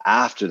until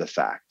after the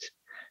fact.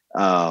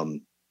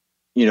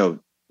 You know,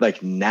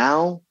 like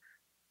now,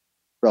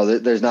 bro,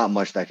 there's not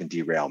much that can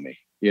derail me.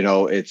 You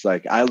know, it's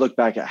like, I look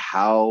back at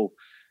how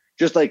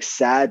just like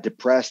sad,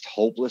 depressed,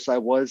 hopeless I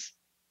was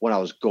when I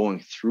was going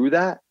through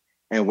that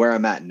and where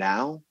I'm at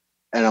now.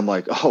 And I'm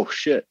like, oh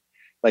shit,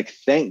 like,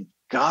 thank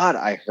God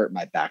I hurt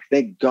my back.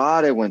 Thank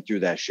God I went through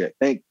that shit.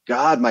 Thank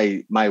God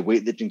my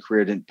weightlifting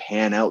career didn't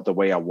pan out the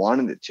way I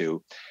wanted it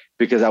to,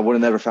 because I would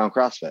have never found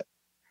CrossFit.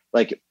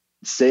 Like,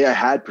 say I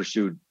had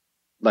pursued,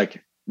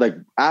 like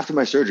after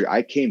my surgery,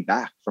 I came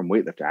back from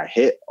weightlifting. I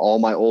hit all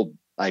my old,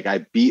 like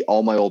I beat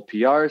all my old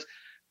PRs,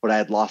 but I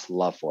had lost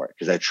love for it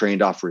because I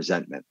trained off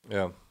resentment.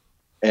 Yeah.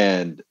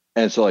 And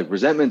so like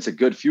resentment's a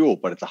good fuel,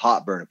 but it's a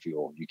hot burner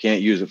fuel. You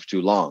can't use it for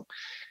too long.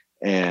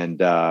 And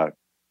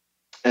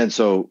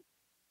so,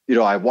 you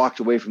know, I walked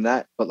away from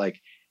that, but like,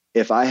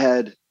 if I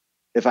had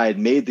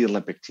made the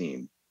Olympic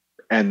team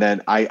and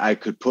then I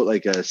could put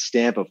like a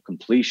stamp of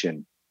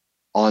completion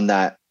on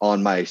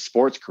my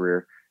sports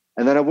career,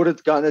 and then I would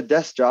have gotten a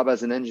desk job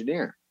as an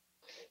engineer.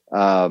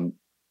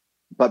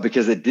 But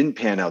because it didn't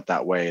pan out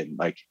that way, and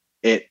like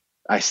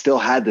I still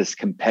had this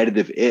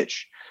competitive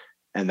itch,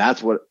 and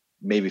that's what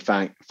made me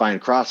find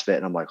CrossFit.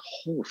 And I'm like,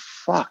 oh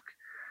fuck,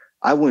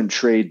 I wouldn't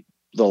trade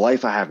the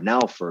life I have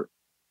now for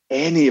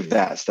any of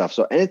that stuff.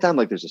 So anytime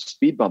like there's a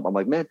speed bump, I'm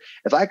like, man,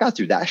 if I got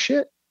through that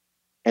shit,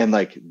 and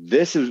like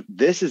this is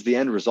the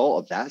end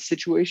result of that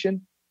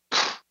situation,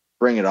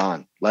 bring it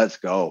on, let's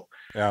go.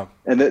 Yeah.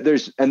 And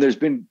there's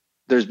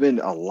been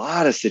a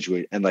lot of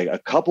situations, and like a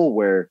couple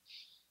where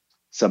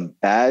some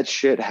bad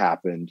shit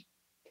happened,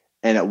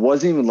 and it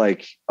wasn't even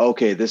like,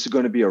 okay, this is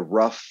going to be a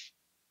rough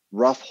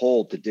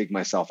hole to dig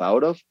myself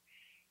out of.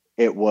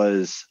 It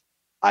was,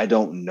 I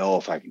don't know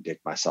if I can dig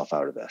myself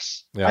out of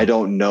this. Yeah. I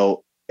don't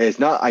know. It's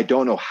not, I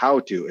don't know how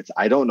to, it's,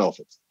 I don't know if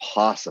it's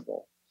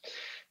possible.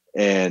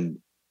 And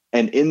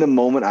in the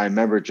moment, I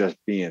remember just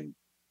being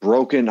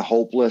broken,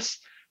 hopeless,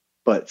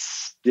 but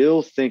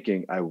still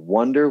thinking, I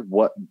wonder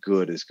what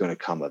good is going to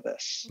come of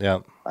this. Yeah.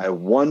 I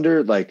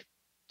wonder, like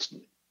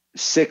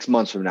 6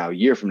 months from now, a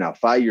year from now,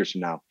 5 years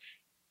from now,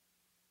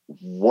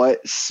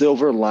 what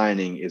silver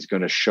lining is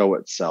going to show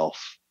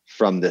itself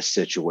from this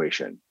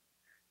situation?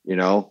 You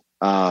know,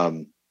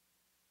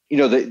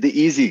 the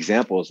easy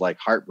example is like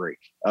heartbreak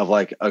of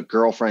like a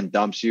girlfriend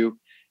dumps you,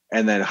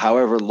 and then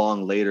however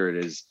long later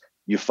it is,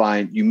 you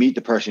meet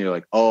the person, you're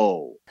like,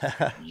 oh,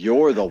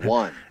 you're the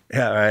one.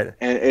 Yeah. Right.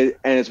 And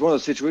it's one of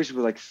those situations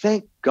where like,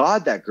 thank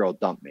God that girl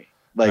dumped me.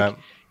 Like,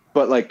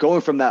 but like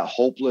going from that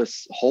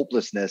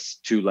hopelessness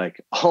to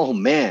like, oh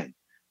man,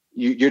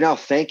 you're now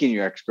thanking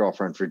your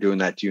ex-girlfriend for doing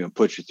that to you and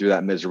put you through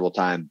that miserable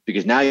time,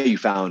 because now you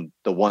found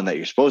the one that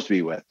you're supposed to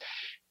be with.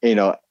 You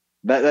know,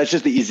 that's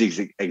just the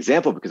easy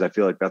example, because I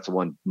feel like that's the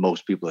one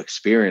most people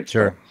experience.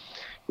 Sure. But,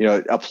 you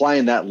know,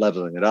 applying that,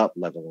 leveling it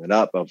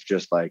up of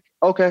just like,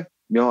 okay,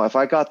 you know, if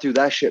I got through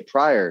that shit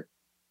prior,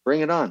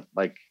 bring it on.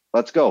 Like,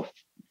 let's go.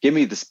 Give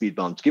me the speed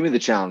bumps. Give me the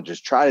challenges.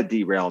 Try to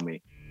derail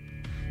me.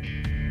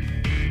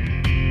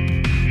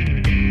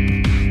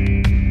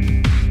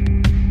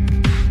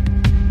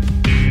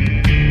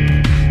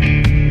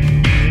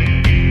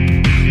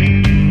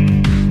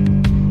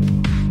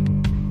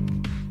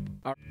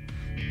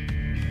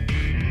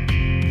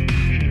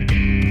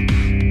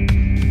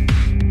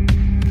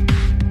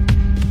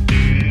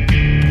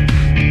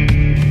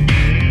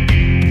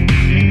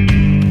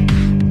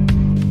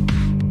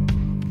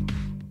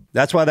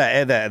 That's why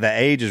the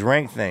age is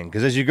ranked thing.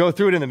 Because as you go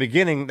through it in the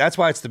beginning, that's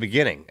why it's the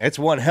beginning. It's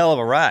one hell of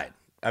a ride.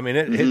 I mean,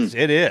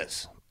 it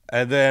is.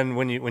 And then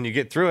when you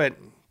get through it,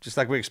 just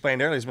like we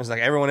explained earlier, it's like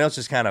everyone else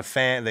just kind of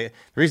the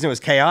reason it was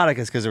chaotic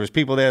is because there was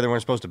people there that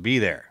weren't supposed to be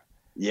there.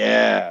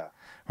 Yeah.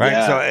 Right.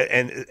 Yeah. So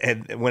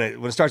and when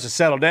it starts to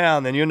settle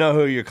down, then you know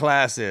who your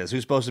class is,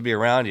 who's supposed to be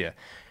around you,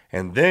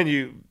 and then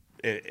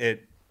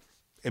it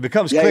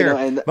becomes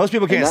clear. Most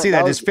people can't see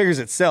that. It just figures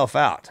itself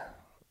out.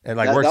 It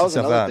works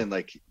itself out. Thing,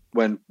 like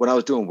when I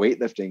was doing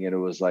weightlifting, and it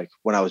was like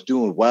when I was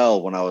doing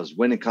well, when I was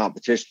winning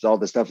competitions, all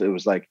this stuff, it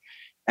was like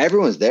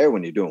everyone's there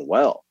when you're doing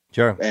well.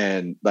 Sure.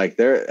 And like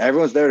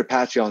everyone's there to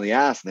pat you on the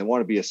ass, and they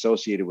want to be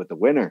associated with the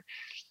winner.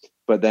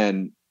 But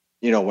then,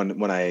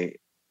 when I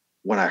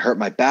hurt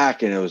my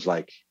back, and it was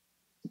like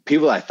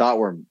people I thought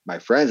were my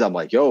friends, I'm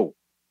like, yo,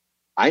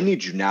 I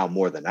need you now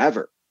more than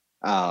ever.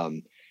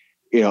 And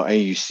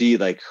you see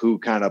like who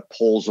kind of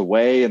pulls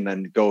away and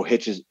then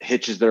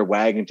hitches their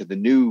wagon to the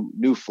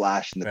new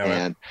flash in the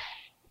pan.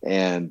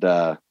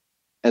 Right.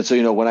 And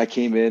so, when we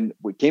came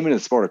into the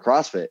sport of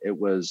CrossFit, it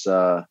was,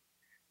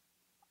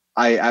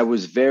 I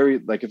was very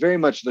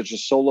much just a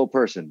solo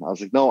person. I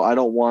was like, no, I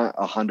don't want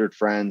 100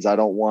 friends. I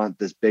don't want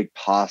this big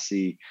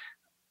posse.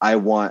 I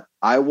want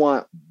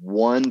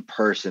one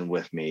person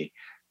with me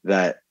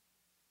that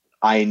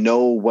I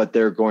know what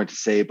they're going to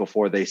say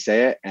before they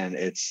say it. And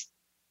it's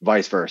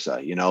vice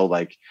versa,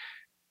 like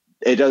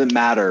it doesn't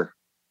matter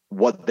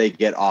what they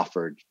get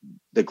offered.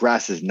 The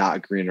grass is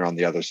not greener on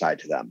the other side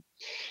to them.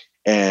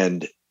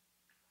 And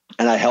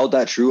I held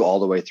that true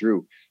all the way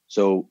through.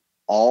 So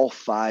all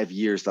 5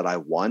 years that I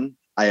won,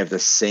 I have the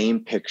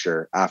same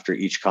picture after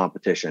each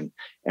competition,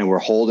 and we're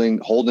holding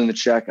the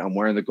check. I'm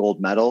wearing the gold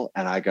medal,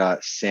 and I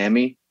got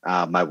Sammy,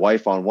 my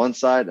wife, on one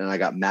side, and I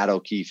got Matt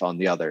O'Keefe on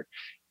the other.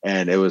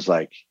 And it was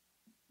like,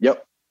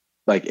 yep.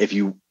 Like if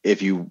you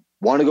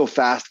want to go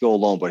fast, go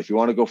alone. But if you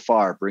want to go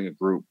far, bring a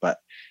group. But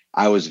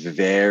I was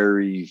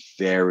very,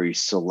 very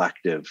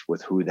selective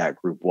with who that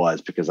group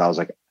was, because I was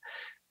like,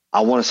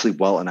 I want to sleep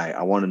well at night.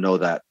 I want to know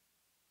that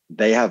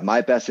they have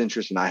my best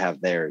interest and I have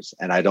theirs.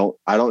 And I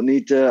don't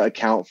need to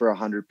account for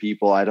 100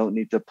 people. I don't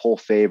need to pull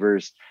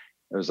favors.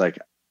 It was like,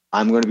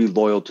 I'm going to be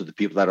loyal to the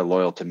people that are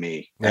loyal to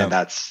me. Yeah. And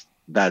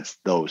that's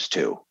those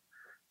two.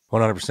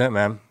 100%,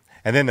 man.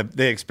 And then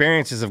the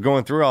experiences of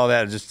going through all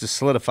that just to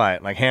solidify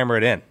it, like hammer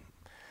it in.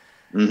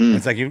 Mm-hmm.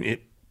 It's like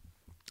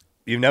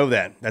you know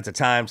that's a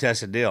time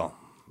tested deal.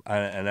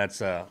 And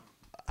that's, I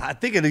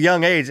think at a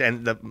young age,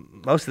 and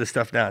most of the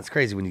stuff now, it's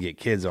crazy when you get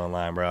kids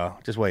online, bro.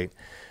 Just wait.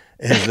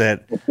 Is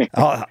that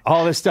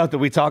all this stuff that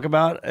we talk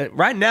about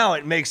right now?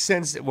 It makes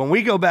sense when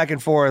we go back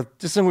and forth.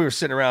 Just when we were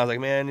sitting around, I was like,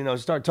 man,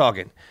 start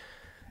talking.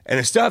 And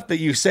the stuff that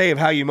you say of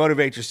how you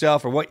motivate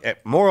yourself, or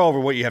moreover,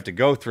 what you have to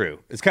go through,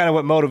 it's kind of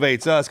what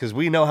motivates us, because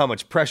we know how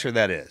much pressure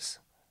that is.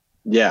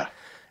 Yeah.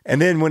 And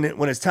then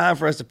when it's time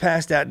for us to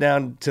pass that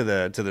down to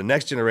the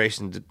next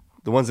generation,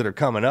 the ones that are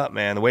coming up,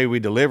 man, the way we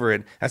deliver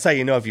it, that's how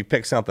you know if you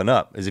pick something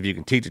up, is if you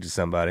can teach it to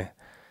somebody.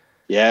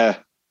 Yeah.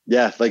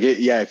 Yeah.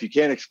 If you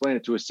can't explain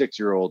it to a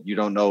 6-year-old, you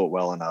don't know it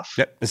well enough.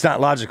 Yeah, it's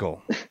not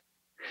logical.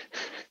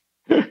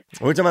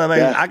 We're talking about,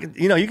 man,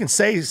 you can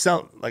say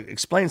something, like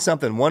explain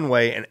something one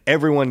way and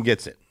everyone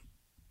gets it.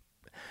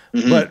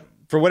 Mm-hmm. But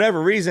for whatever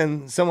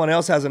reason, someone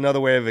else has another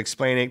way of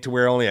explaining it to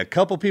where only a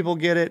couple people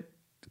get it.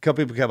 A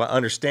couple people can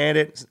understand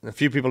it. A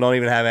few people don't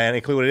even have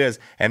any clue what it is.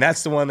 And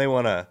that's the one they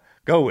want to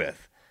go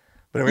with.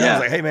 But in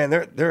reality, it's like, hey, man,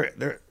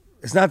 they're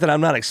it's not that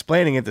I'm not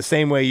explaining it the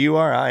same way you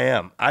are. I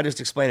am. I just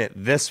explain it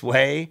this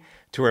way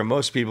to where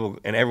most people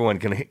and everyone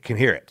can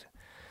hear it.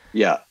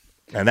 Yeah.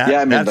 And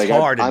that's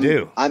hard to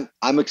do.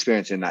 I'm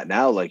experiencing that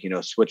now,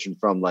 switching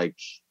from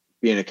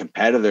being a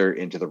competitor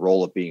into the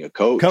role of being a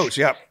coach.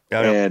 Yep.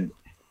 And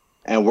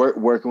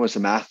working with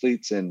some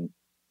athletes, and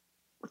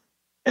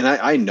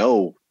I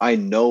know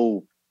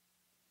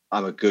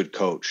I'm a good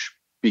coach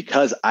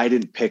because I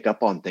didn't pick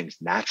up on things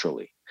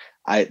naturally.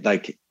 I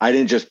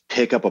didn't just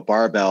pick up a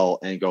barbell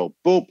and go,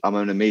 boop, I'm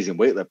an amazing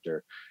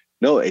weightlifter.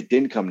 No, it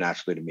didn't come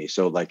naturally to me.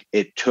 So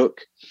it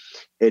took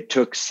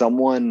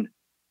someone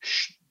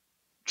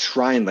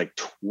trying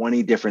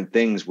 20 different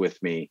things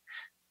with me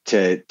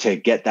to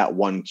get that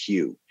one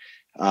cue.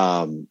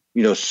 Something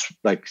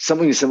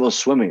as simple as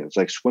swimming. It's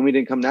like swimming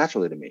didn't come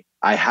naturally to me.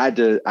 I had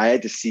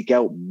to seek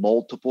out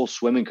multiple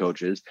swimming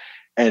coaches,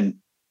 and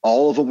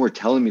all of them were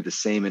telling me the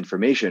same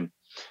information,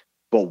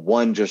 but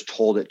one just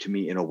told it to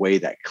me in a way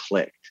that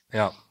clicked.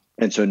 Yeah.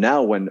 And so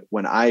now when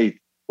I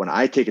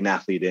take an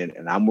athlete in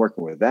and I'm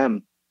working with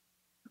them,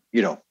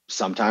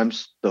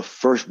 sometimes the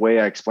first way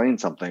I explain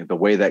something, the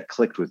way that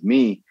clicked with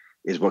me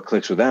is what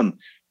clicks with them.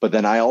 But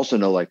then I also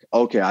know, like,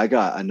 okay, I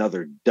got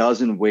another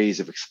dozen ways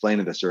of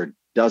explaining this, or a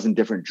dozen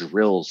different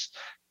drills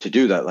to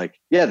do that. Like,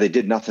 yeah, they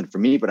did nothing for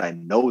me, but I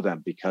know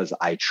them because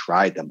I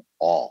tried them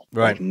all.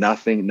 Right.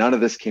 Like none of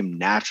this came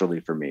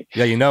naturally for me.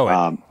 Yeah, you know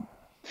it.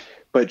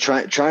 But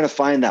trying to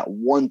find that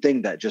one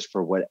thing that just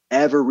for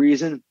whatever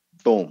reason,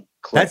 boom,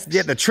 clicks.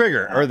 That's the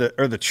trigger or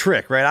the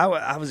trick, right?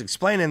 I was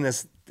explaining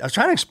this. I was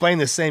trying to explain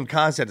this same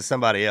concept to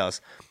somebody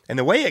else. And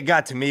the way it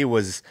got to me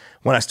was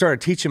when I started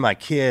teaching my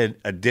kid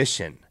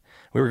addition.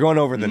 We were going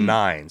over the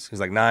nines. It was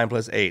like 9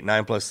 plus 8,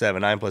 9 plus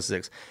 7, 9 plus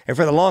 6. And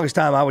for the longest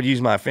time, I would use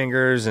my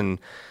fingers and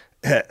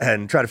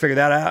try to figure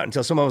that out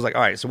until someone was like,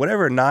 all right, so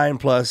whatever 9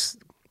 plus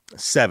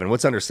 7,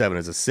 what's under 7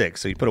 is a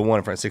 6. So you put a 1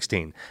 in front of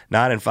 16.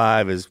 9 and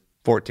 5 is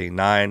 14.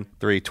 9,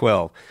 3,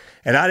 12.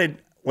 And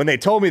when they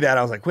told me that,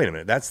 I was like, wait a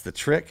minute, that's the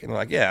trick? And they're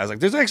like, yeah. I was like,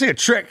 there's actually a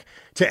trick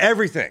to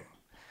everything.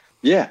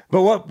 Yeah.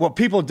 But what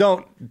people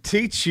don't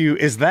teach you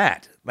is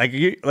that. Like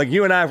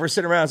you and I, if we're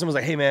sitting around, someone's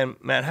like, hey, man,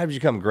 how did you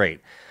become great?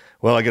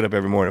 Well, I get up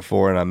every morning at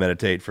 4 and I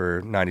meditate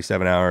for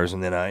 97 hours.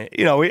 And then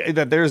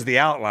there's the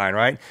outline,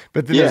 right?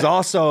 But then there's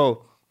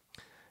also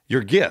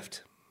your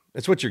gift.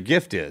 That's what your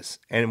gift is.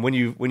 And when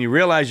you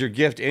realize your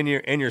gift in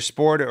your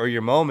sport or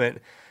your moment,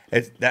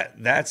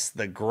 that's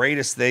the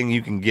greatest thing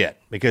you can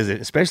get, because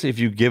especially if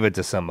you give it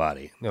to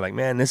somebody, they're like,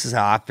 man, this is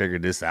how I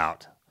figured this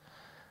out.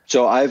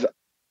 So I've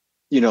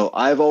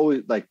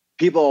always, like,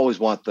 people always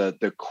want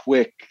the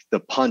quick,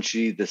 the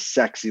punchy, the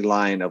sexy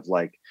line of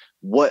like,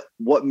 what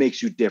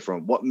makes you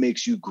different? What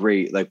makes you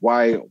great? Like,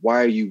 why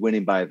are you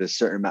winning by this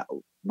certain amount,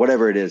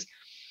 whatever it is?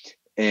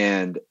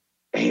 And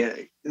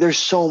there's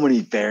so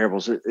many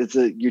variables.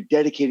 You're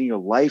dedicating your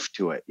life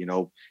to it.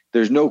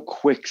 There's no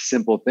quick,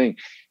 simple thing.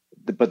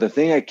 But the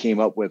thing I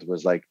came up with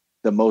was like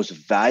the most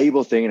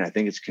valuable thing, and I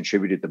think it's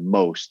contributed the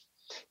most,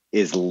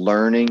 is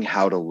learning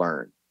how to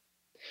learn.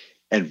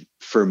 And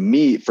for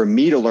me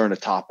to learn a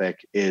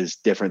topic is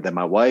different than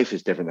my wife,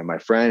 is different than my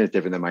friend, is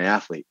different than my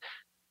athlete.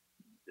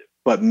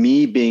 But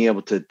me being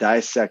able to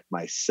dissect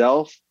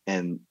myself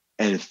and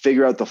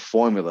figure out the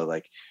formula,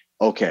 like,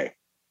 okay,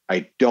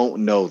 I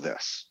don't know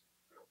this.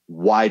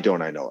 Why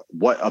don't I know it?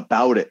 What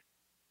about it,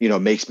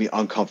 makes me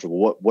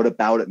uncomfortable? What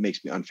about it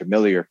makes me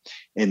unfamiliar?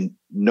 And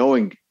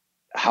knowing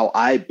how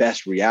I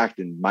best react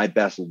in my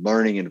best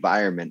learning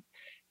environment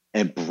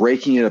and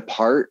breaking it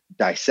apart,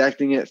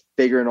 dissecting it,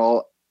 figuring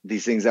all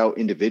these things out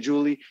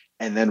individually,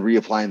 and then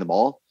reapplying them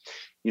all.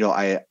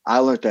 I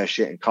learned that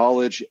shit in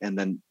college, and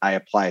then I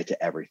apply it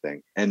to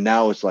everything. And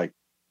now it's like,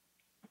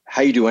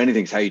 how you do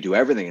anything is how you do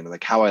everything. And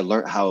like how I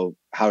learned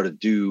how to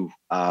do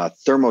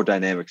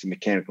thermodynamics and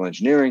mechanical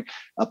engineering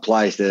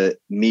applies to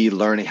me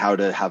learning how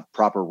to have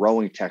proper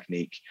rowing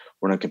technique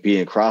when I'm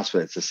competing in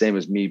CrossFit. It's the same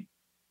as me,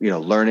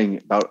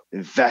 learning about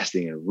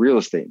investing in real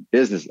estate and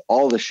business,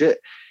 all the shit.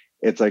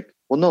 It's like,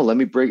 well, no, let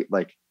me break it.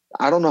 Like,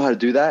 I don't know how to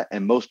do that.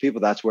 And most people,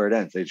 that's where it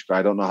ends. They just go,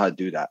 I don't know how to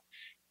do that.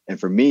 And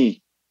for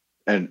me,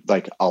 and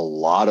like a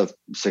lot of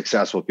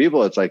successful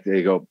people, it's like,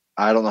 they go,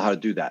 I don't know how to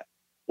do that.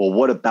 Well,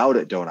 what about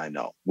it don't I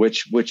know?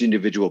 Which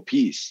individual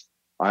piece?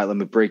 All right, let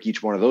me break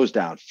each one of those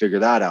down, figure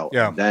that out,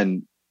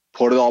 then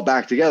put it all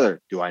back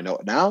together. Do I know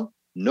it now?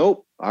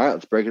 Nope. All right,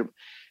 let's break it.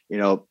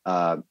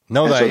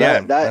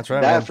 That's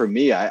right. That for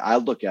me, I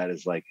look at it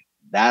as like,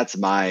 that's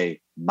my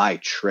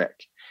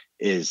trick,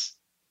 is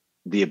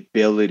the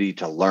ability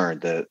to learn,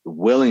 the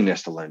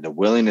willingness to learn, the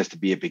willingness to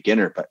be a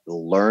beginner, but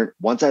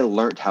once I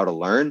learned how to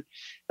learn,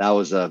 that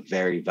was a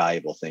very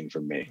valuable thing for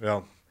me.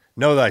 Well,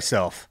 know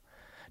thyself,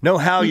 know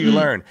how you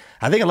learn.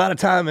 I think a lot of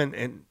time,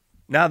 and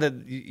now that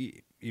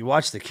you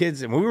watch the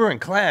kids, and when we were in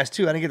class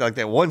too, I didn't get like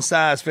that one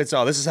size fits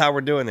all. This is how we're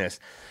doing this,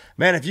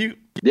 man. If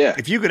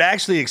you could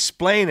actually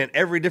explain it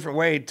every different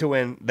way to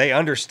when they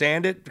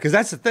understand it, because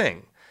that's the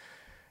thing.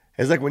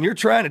 It's like when you're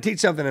trying to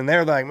teach something and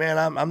they're like, man,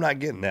 I'm not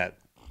getting that.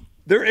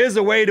 There is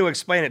a way to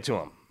explain it to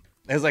them.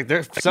 It's like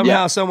there's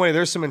somehow, some way,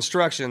 there's some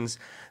instructions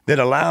that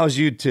allows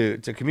you to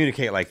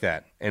communicate like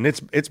that. And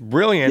it's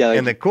brilliant.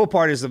 And the cool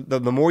part is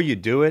the more you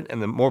do it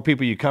and the more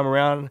people you come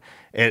around,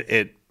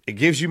 it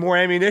gives you more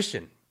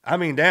ammunition. I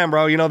mean, damn,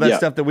 bro, that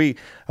stuff that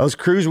those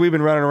crews we've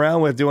been running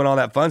around with doing all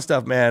that fun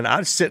stuff, man,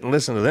 I'd sit and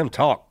listen to them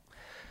talk.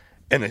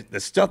 And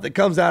the stuff that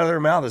comes out of their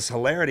mouth is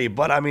hilarity,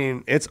 but I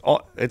mean,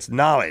 it's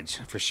knowledge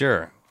for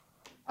sure.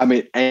 I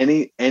mean,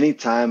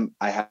 anytime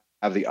I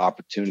have the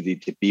opportunity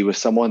to be with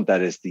someone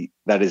that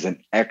is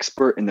an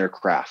expert in their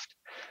craft.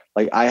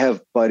 Like, I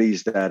have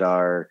buddies that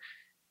are,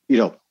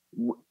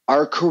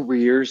 our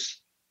careers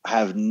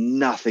have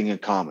nothing in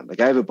common.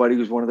 Like, I have a buddy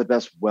who's one of the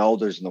best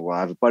welders in the world.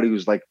 I have a buddy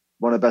who's like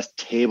one of the best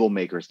table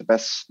makers, the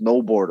best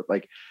snowboarder,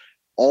 like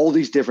all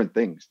these different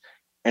things.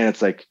 And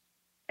it's like,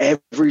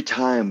 every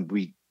time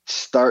we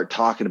start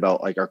talking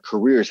about like our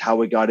careers, how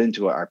we got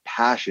into it, our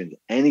passions,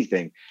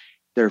 anything,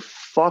 they're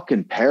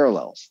fucking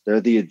parallels.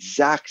 They're the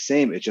exact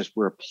same. It's just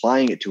we're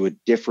applying it to a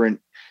different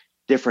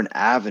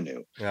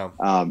avenue. Yeah.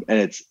 And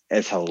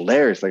it's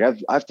hilarious. Like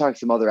I've talked to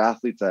some other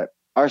athletes that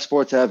our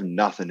sports have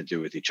nothing to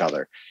do with each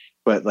other.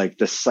 but like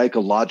the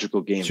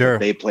psychological games Sure. that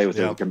they play with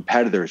Yeah. their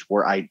competitors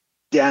were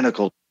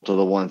identical to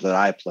the ones that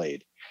I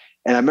played.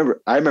 And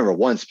I remember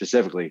one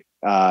specifically,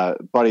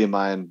 buddy of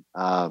mine,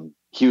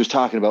 he was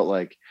talking about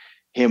like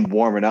him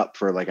warming up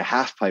for like a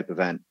half pipe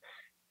event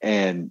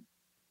and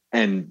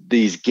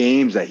these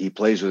games that he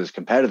plays with his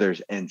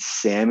competitors, and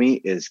Sammy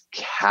is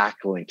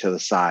cackling to the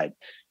side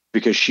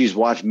because she's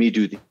watched me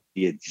do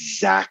the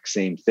exact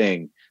same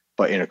thing,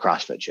 but in a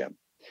CrossFit gym.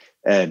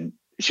 And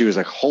she was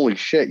like, holy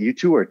shit, you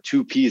two are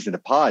two peas in a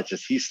pod.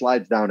 Just he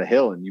slides down a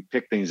hill and you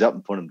pick things up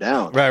and put them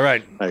down.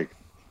 Right. Like,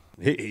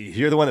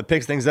 You're the one that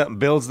picks things up and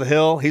builds the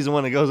hill. He's the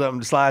one that goes up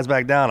and slides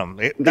back down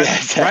them.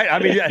 That's right. I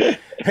mean,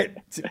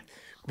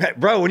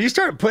 bro, when you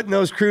start putting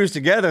those crews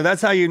together,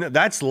 that's how you know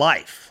that's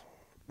life.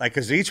 Like,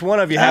 because each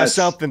one of you has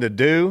something to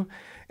do,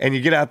 and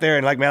you get out there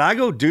and like, man, I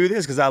go do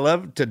this because I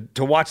love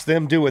to watch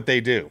them do what they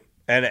do,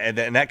 and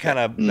that kind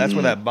of that's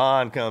where that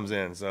bond comes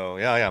in. So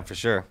yeah, for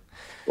sure.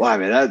 Well, I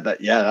mean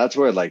that's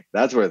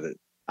where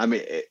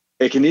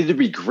it can either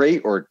be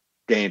great or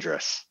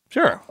dangerous.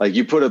 Sure. Like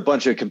you put a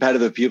bunch of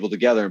competitive people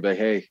together and be like,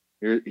 hey,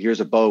 here's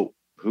a boat.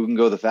 Who can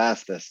go the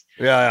fastest?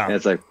 Yeah. And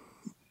it's like,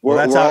 we're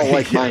all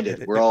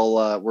like-minded. We're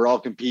all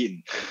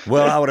competing.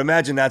 Well, I would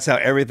imagine that's how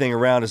everything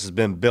around us has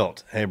been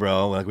built. Hey,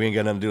 bro, like we ain't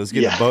got nothing to do. Let's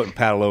get in a boat and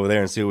paddle over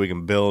there and see what we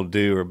can build,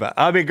 do.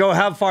 I mean, go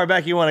how far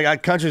back you want to.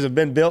 Countries have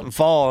been built and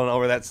fallen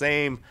over that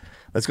same.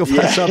 Let's go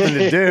find something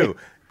to do.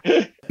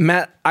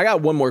 Matt, I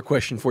got one more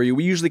question for you.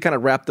 We usually kind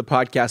of wrap the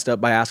podcast up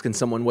by asking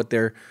someone what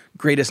their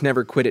greatest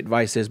never quit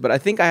advice is, but I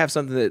think I have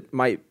something that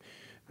might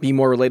be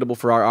more relatable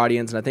for our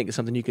audience, and I think it's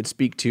something you could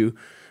speak to,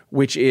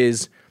 which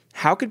is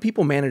how could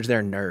people manage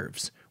their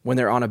nerves when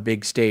they're on a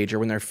big stage or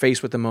when they're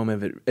faced with a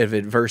moment of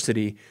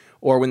adversity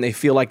or when they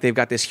feel like they've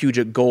got this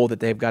huge goal that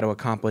they've got to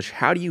accomplish?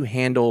 How do you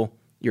handle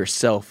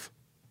yourself?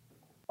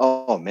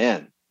 Oh,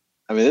 man.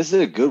 I mean, this is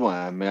a good one.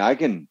 I mean,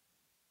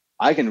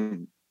 I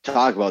can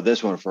talk about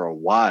this one for a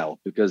while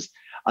because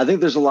I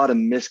think there's a lot of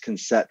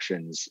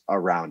misconceptions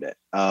around it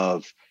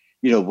of,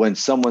 when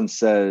someone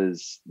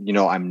says,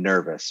 I'm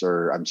nervous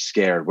or I'm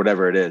scared,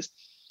 whatever it is,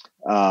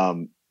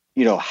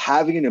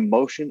 having an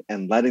emotion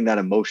and letting that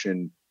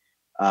emotion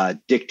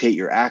dictate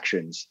your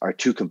actions are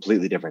two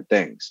completely different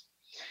things.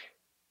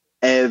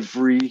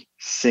 Every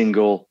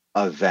single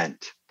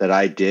event that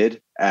I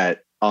did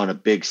on a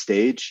big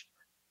stage,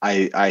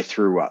 I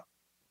threw up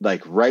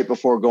like right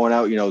before going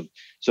out,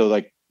 so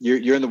like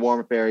you're in the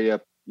warm-up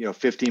area,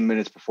 15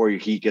 minutes before your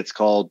heat gets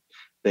called,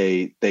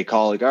 they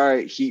call like, all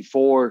right, heat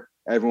 4,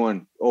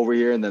 everyone over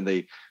here. And then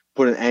they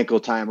put an ankle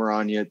timer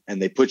on you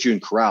and they put you in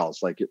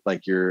corrals, like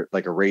you're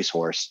like a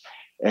racehorse.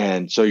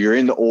 And so you're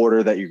in the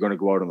order that you're going to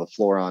go out on the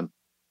floor on.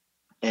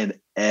 And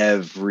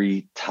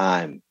every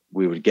time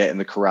we would get in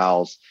the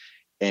corrals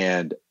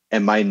and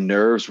my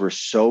nerves were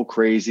so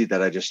crazy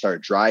that I just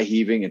start dry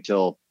heaving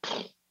until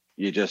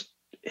you just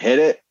hit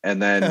it.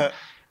 And then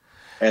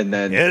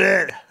hit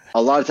it.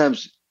 A lot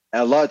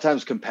of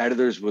times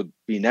competitors would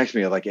be next to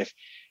me. Like if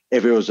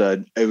it was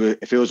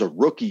a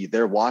rookie,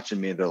 they're watching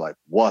me and they're like,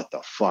 what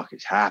the fuck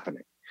is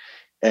happening?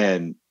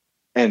 And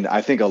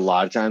I think a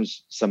lot of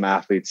times some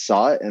athletes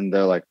saw it and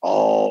they're like,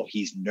 oh,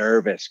 he's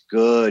nervous.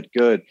 Good.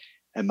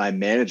 And my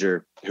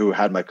manager, who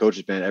had my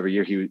coaches band every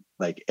year, he would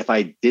like, if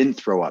I didn't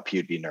throw up, he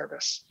would be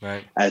nervous.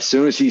 Right. As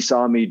soon as he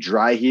saw me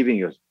dry heaving,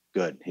 he goes,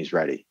 good, he's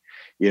ready.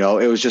 It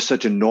was just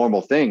such a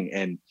normal thing.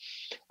 And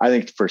I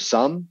think for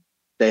some,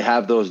 they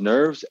have those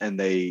nerves and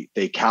they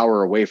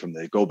cower away from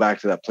them. They go back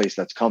to that place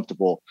that's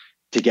comfortable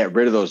to get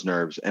rid of those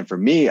nerves. And for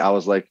me, I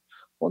was like,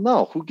 well,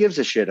 no, who gives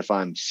a shit if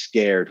I'm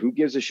scared? Who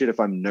gives a shit if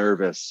I'm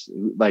nervous?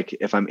 Like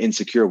if I'm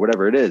insecure,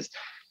 whatever it is.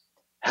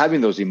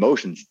 Having those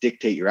emotions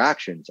dictate your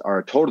actions are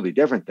a totally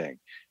different thing.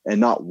 And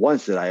not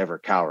once did I ever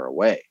cower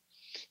away.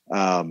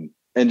 And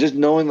just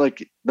knowing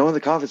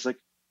the confidence, like,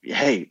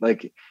 hey,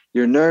 like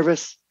you're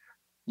nervous.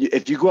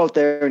 If you go out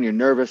there and you're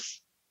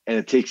nervous and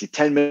it takes you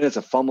 10 minutes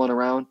of fumbling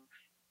around,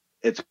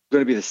 it's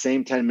going to be the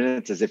same 10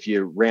 minutes as if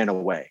you ran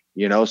away,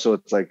 So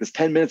it's like this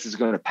 10 minutes is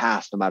going to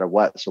pass no matter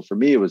what. So for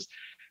me, it was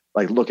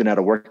like looking at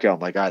a workout, I'm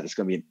like, all right, this is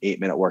going to be an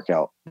 8-minute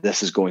workout.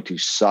 This is going to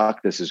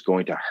suck. This is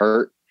going to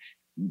hurt.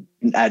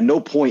 At no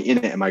point in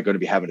it am I going to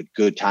be having a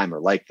good time or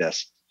like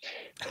this.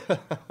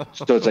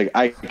 So it's like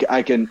I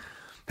can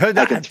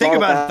think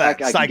about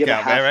that psych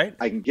out, right?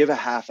 I can give a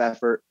half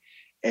effort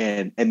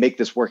and make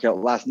this workout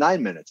last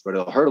 9 minutes, but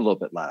it'll hurt a little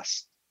bit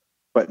less.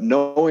 But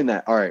knowing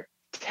that, all right,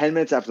 10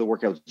 minutes after the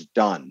workout is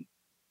done,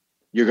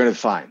 you're going to be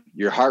fine.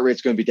 Your heart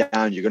rate's going to be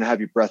down. You're going to have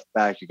your breath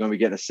back. You're going to be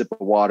getting a sip of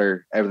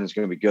water. Everything's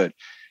going to be good.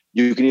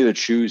 You can either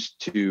choose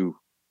to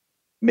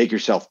make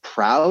yourself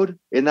proud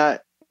in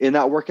that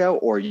workout,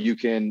 or you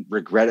can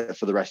regret it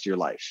for the rest of your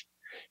life.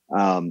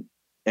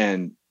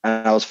 And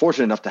I was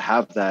fortunate enough to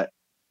have that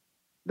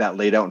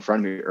laid out in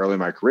front of me early in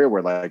my career,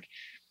 where like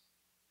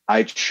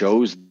I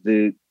chose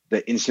the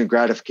instant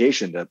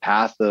gratification, the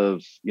path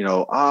of,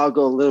 I'll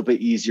go a little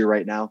bit easier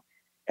right now.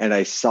 And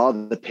I saw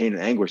the pain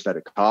and anguish that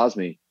it caused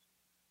me,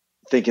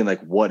 thinking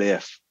like, what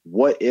if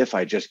what if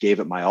I just gave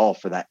it my all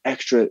for that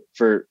extra,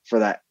 for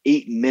that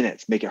 8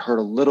 minutes, make it hurt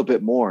a little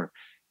bit more?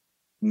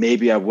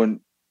 Maybe I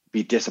wouldn't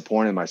be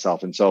disappointed in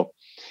myself. And so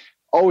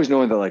always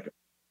knowing that, like,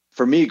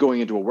 for me going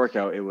into a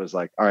workout, it was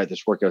like, all right,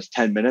 this workout's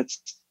 10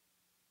 minutes.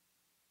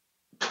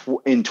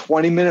 In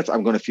 20 minutes,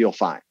 I'm going to feel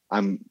fine.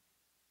 I'm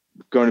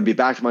going to be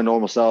back to my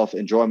normal self,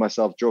 enjoy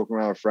myself, joking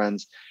around with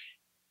friends.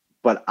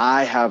 But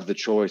I have the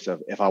choice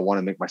of if I want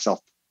to make myself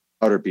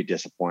proud or be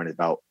disappointed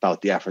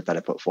about the effort that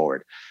I put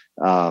forward.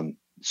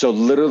 So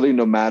literally,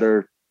 no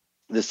matter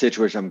the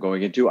situation I'm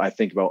going into, I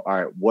think about, all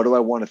right, what do I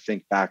want to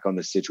think back on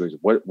this situation?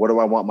 What do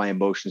I want my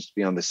emotions to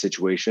be on this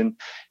situation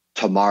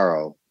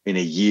tomorrow, in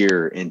a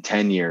year, in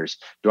 10 years?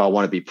 Do I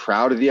want to be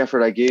proud of the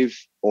effort I gave,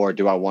 or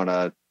do I want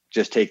to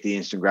just take the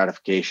instant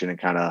gratification and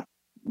kind of,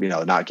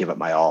 not give it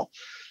my all?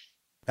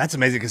 That's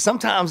amazing. Because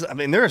sometimes, I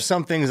mean, there are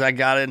some things I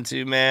got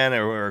into, man,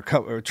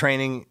 or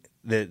training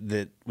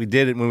that we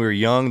did it when we were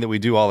young that we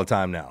do all the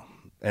time now.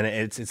 And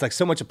it's like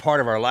so much a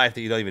part of our life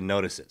that you don't even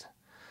notice it.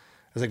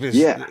 It's like,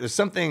 there's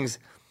some things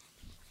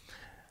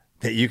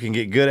that you can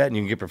get good at and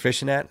you can get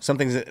proficient at. Some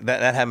things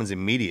that happens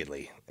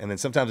immediately. And then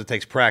sometimes it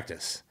takes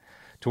practice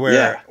to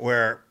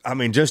where, I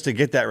mean, just to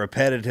get that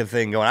repetitive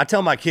thing going. I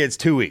tell my kids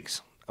 2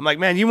 weeks. I'm like,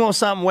 man, you want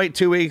something, wait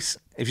 2 weeks.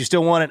 If you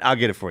still want it, I'll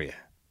get it for you.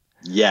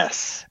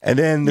 Yes. And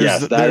then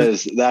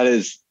that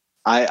is,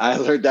 I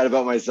learned that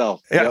about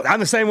myself. Yeah, yep. I'm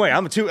the same way.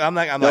 I'm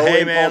like,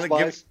 hey man,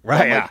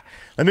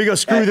 let me go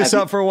screw this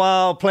up for a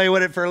while, play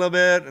with it for a little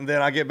bit, and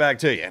then I'll get back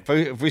to you.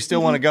 If we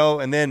still want to go.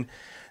 And then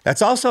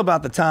that's also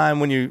about the time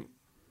when I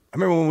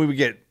remember when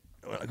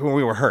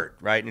we were hurt,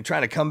 right? And you're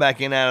trying to come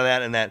back in out of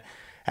that, and that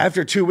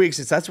after 2 weeks,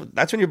 that's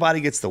when your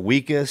body gets the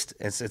weakest.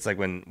 It's like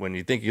when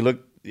you think you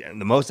look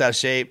the most out of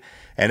shape,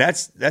 and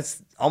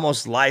that's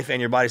almost life and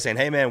your body saying,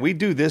 hey man, we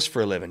do this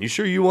for a living. You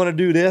sure you want to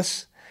do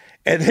this?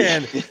 And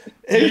then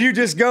if you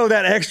just go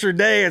that extra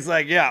day, it's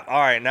like, yeah,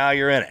 all right, now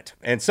you're in it.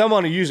 And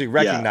someone will usually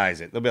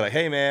recognize it. They'll be like,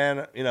 hey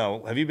man,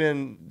 have you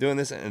been doing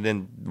this? And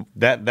then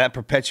that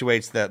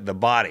perpetuates the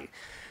body.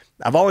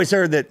 I've always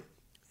heard that,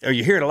 or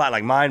you hear it a lot,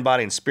 like mind,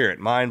 body, and spirit.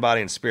 Mind,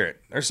 body, and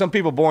spirit. There's some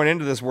people born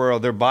into this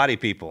world, they're body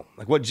people.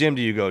 Like, what gym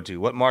do you go to?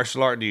 What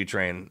martial art do you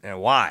train? And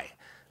why?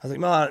 I was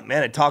like,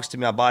 man, it talks to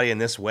my body in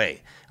this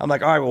way. I'm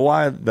like, all right, well,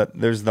 why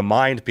there's the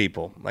mind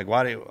people? Like,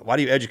 why do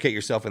you educate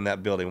yourself in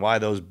that building? Why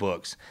those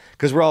books?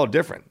 Because we're all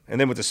different.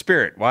 And then with the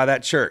spirit, why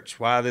that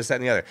church? Why this, that,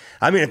 and the other?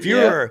 I mean, if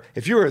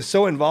you were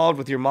so involved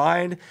with your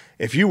mind,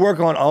 if you work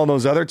on all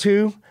those other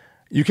two,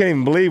 you can't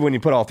even believe when you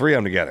put all three of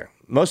them together.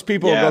 Most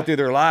people go through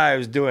their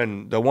lives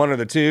doing the one or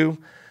the two.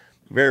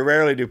 Very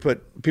rarely do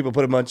people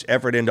put much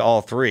effort into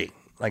all three.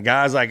 Like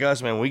guys like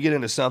us, man, we get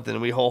into something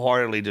and we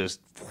wholeheartedly just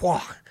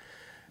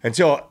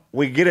until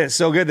we get it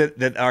so good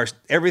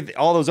that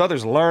all those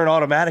others learn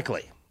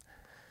automatically.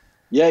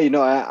 Yeah,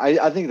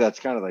 I think that's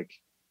kind of like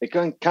it.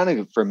 Kind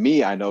of for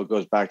me, I know it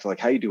goes back to like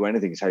how you do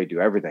anything is how you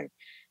do everything.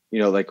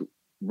 Like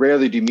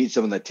rarely do you meet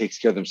someone that takes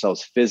care of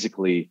themselves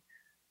physically,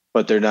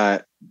 but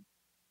they're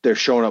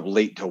showing up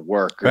late to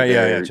work, or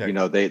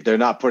they're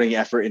not putting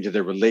effort into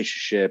their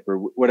relationship or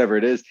whatever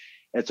it is.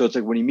 And so it's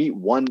like when you meet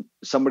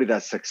somebody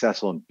that's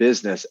successful in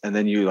business, and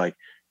then you like,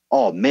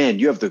 oh man,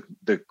 you have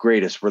the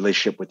greatest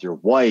relationship with your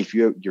wife.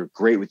 You're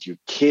great with your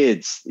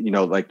kids.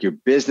 Like your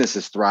business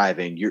is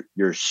thriving.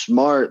 You're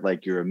smart.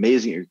 Like you're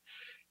amazing.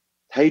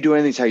 How you do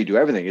anything is how you do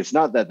everything. It's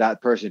not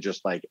that person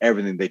just like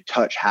everything they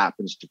touch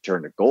happens to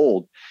turn to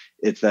gold.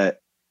 It's that,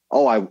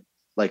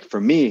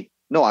 for me,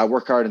 no, I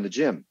work hard in the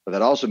gym, but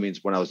that also means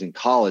when I was in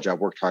college, I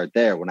worked hard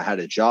there. When I had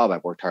a job, I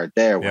worked hard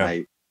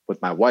there.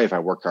 With my wife, I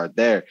worked hard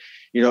there.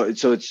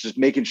 So it's just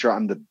making sure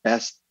I'm the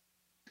best.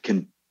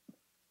 I'm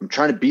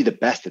trying to be the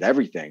best at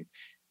everything.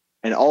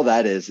 And all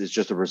that is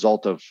just a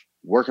result of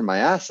working my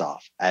ass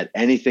off at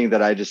anything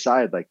that I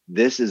decide, like,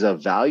 this is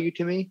of value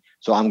to me.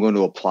 So I'm going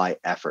to apply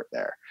effort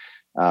there.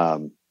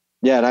 And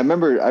I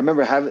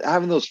remember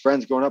having those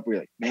friends growing up where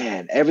you're like,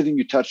 man, everything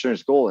you touch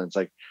turns gold. And it's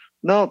like,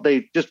 no,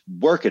 they just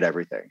work at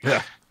everything.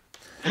 Yeah.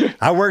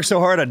 I worked so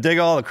hard, I dig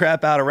all the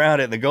crap out around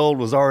it, and the gold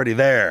was already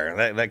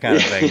there. That kind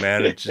of thing,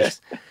 man. It's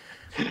just,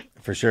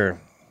 for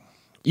sure.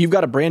 You've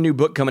got a brand new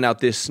book coming out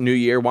this new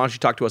year. Why don't you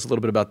talk to us a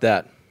little bit about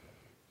that?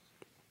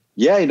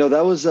 Yeah,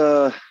 that was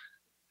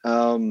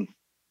kind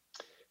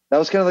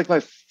of like my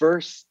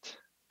first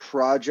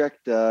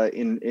project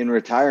in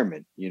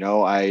retirement.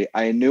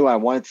 I knew I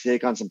wanted to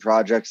take on some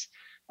projects.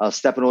 I was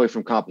stepping away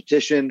from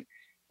competition,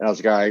 and I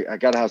was like, I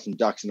got to have some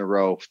ducks in a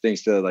row,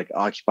 things to like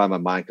occupy my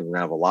mind because we're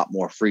gonna have a lot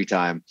more free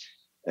time.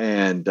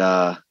 And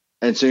so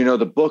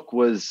the book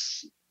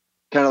was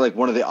kind of like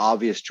one of the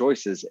obvious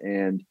choices,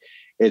 and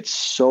it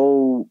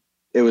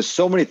was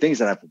so many things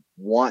that I've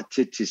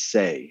wanted to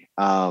say.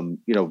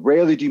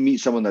 Rarely do you meet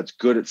someone that's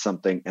good at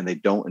something and they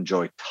don't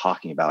enjoy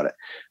talking about it.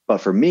 But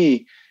for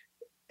me,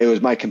 it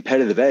was my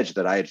competitive edge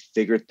that I had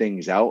figured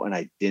things out and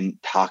I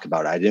didn't talk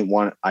about it. I didn't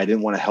want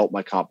to help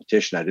my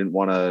competition. I didn't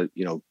want to,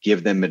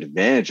 give them an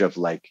advantage of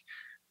like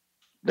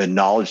the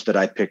knowledge that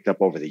I picked up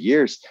over the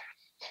years.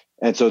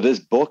 And so this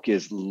book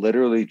is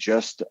literally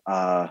just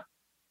a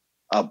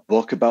a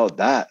book about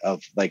that,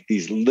 of like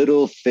these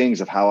little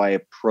things of how I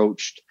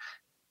approached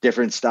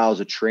different styles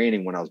of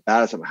training when I was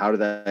bad at something. How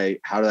did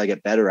I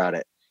get better at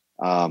it?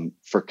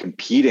 For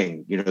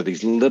competing,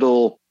 these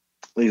little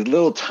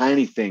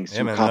tiny things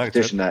through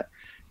competition that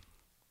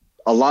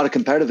a lot of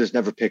competitors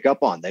never pick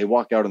up on. They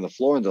walk out on the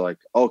floor and they're like,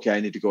 okay,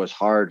 I need to go as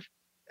hard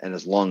and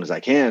as long as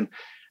I can.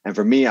 And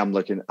for me, I'm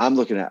looking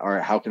at, all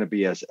right, how can I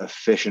be as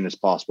efficient as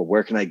possible?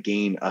 Where can I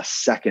gain a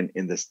second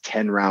in this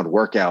 10-round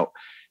workout?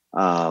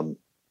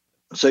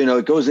 So,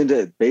 it goes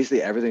into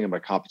basically everything in my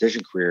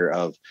competition career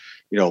of,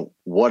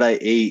 what I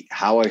ate,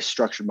 how I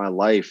structured my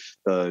life,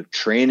 the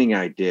training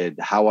I did,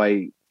 how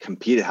I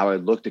competed, how I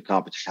looked at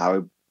competition, how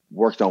I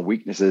worked on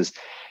weaknesses.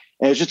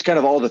 And it's just kind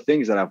of all the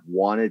things that I've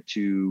wanted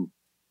to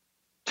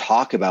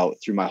talk about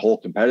through my whole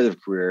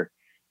competitive career,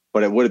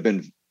 but it would have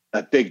been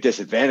a big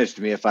disadvantage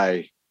to me if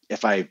I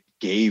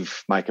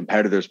gave my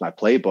competitors my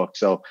playbook.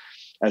 So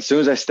as soon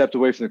as I stepped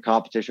away from the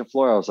competition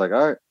floor, I was like,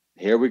 all right,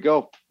 here we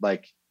go.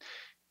 Like,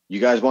 you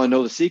guys want to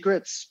know the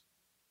secrets?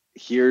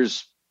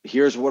 Here's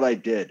what I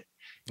did.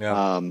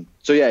 Yeah.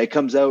 So yeah, it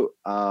comes out,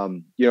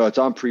 it's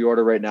on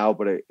pre-order right now,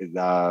 but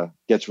it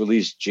gets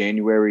released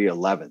January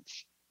 11th.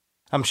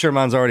 I'm sure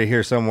mine's already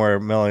here somewhere.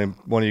 Melanie,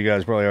 one of you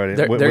guys probably already.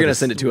 They're going to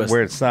send it to us.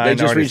 Where it's signed.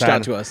 They just reached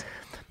out to us.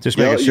 Just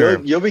making sure.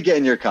 You'll be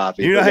getting your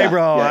copy. Hey,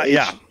 bro.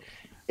 Yeah.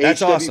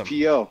 That's awesome.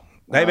 HWPO.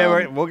 Hey,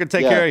 man, we're going to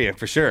take care of you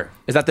for sure.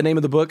 Is that the name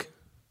of the book?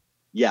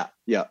 Yeah.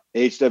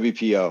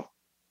 HWPO.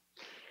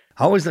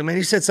 I always, man,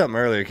 you said something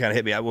earlier, kind of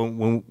hit me.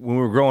 When we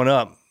were growing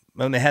up,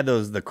 when they had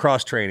the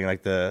cross training,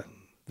 like the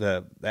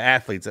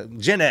athletes,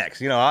 Gen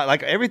X,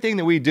 like everything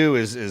that we do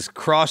is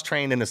cross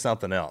trained into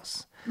something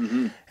else.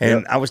 Mm-hmm.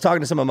 And I was talking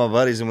to some of my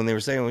buddies, and when they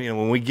were saying,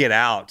 when we get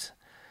out,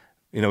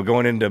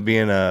 going into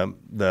being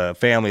the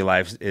family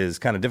life is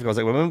kind of difficult.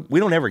 It's like, well,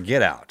 we don't ever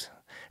get out.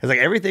 It's like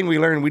everything we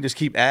learn, we just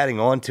keep adding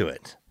on to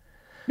it.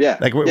 Yeah,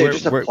 like we're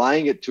just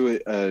applying it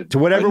to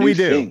whatever we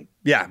do. Thing.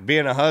 Yeah,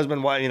 being a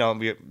husband,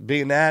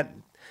 being that,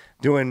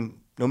 doing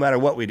no matter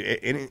what we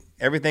do,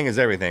 everything is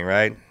everything,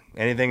 right?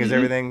 Anything is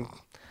everything.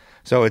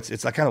 So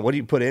it's like kind of what do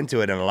you put into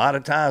it, and a lot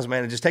of times,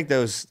 man, just take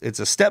those. It's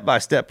a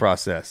step-by-step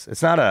process.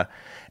 It's not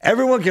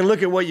everyone can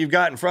look at what you've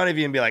got in front of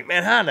you and be like,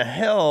 man, how in the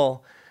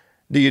hell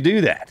do you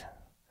do that?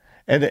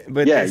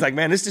 But it's like,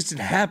 man, this just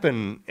didn't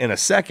happen in a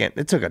second.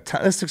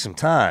 This took some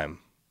time.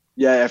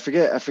 Yeah, I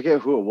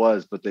forget who it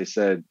was, but they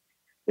said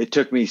it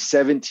took me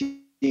 17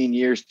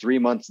 years, 3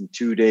 months, and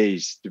 2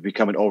 days to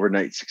become an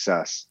overnight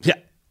success. Yeah,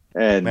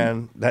 and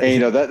man,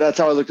 that's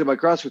how I looked at my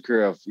CrossFit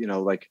career. Of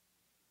like,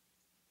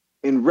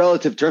 in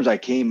relative terms, I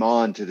came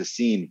on to the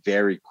scene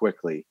very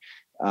quickly.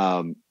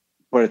 But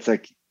it's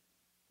like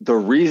the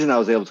reason I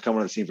was able to come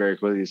on the scene very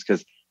quickly is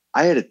because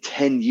I had a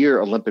 10-year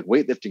Olympic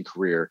weightlifting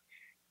career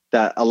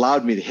that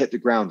allowed me to hit the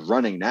ground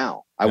running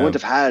now. I wouldn't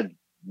have had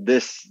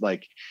this,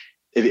 like,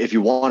 if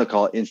you want to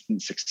call it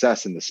instant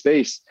success in the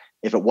space,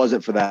 if it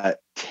wasn't for that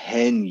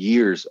 10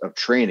 years of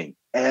training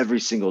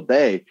every single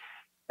day.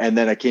 And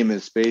then I came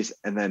into space.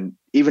 And then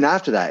even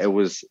after that, it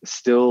was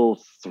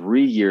still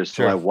 3 years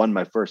till I won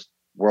my first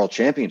world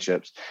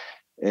championships.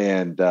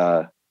 And,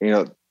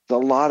 it's a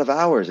lot of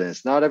hours, and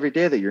it's not every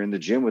day that you're in the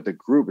gym with a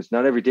group. It's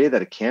not every day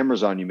that a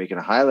camera's on you making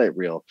a highlight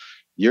reel.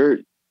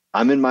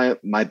 I'm in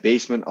my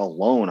basement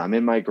alone. I'm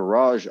in my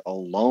garage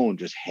alone,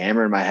 just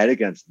hammering my head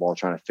against the wall,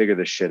 trying to figure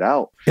this shit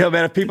out. Yeah,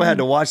 man, if people had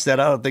to watch that,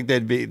 I don't think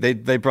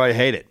they'd probably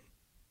hate it.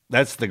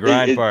 That's the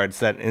grind part. It's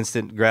that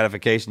instant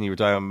gratification you were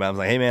talking about. I was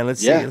like, hey man, let's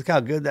see, look how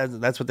good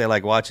that's what they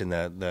like watching.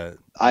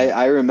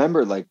 I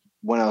remember, like,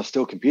 when I was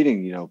still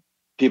competing,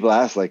 people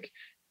asked, like,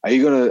 are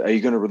you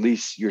gonna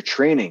release your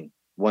training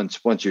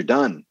once you're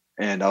done?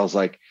 And I was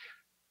like,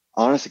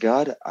 honest to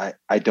God,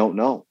 I don't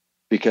know,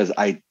 because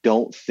I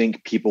don't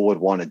think people would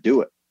want to do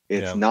it.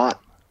 It's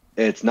not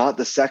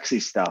the sexy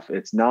stuff.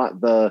 It's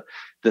not the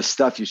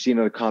stuff you've seen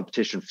on the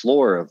competition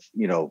floor of,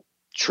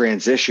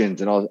 transitions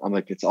and all. I'm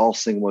like, it's all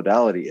single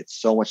modality. It's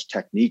so much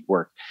technique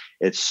work.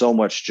 It's so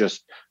much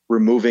just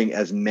removing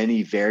as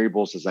many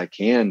variables as I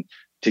can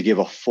to give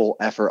a full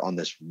effort on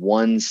this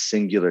one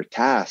singular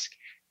task.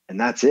 And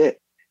that's it.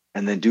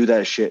 And then do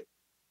that shit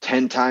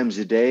 10 times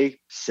a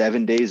day,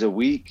 7 days a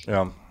week.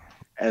 Yeah.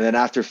 And then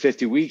after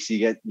 50 weeks, you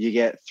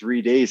get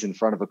 3 days in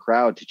front of a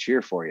crowd to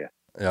cheer for you.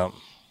 Yeah.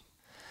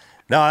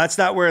 No, that's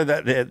not where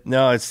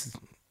it's,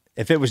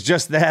 if it was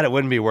just that, it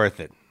wouldn't be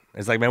worth it.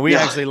 It's like, man, we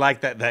actually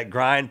like that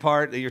grind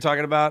part that you're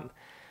talking about.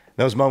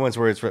 Those moments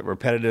where it's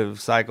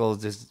repetitive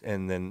cycles,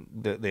 and then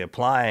the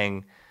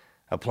applying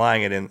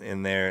it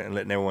in there and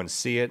letting everyone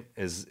see it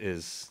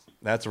is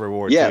that's a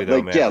reward too,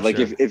 though, man. Yeah, like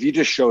sure. if you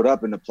just showed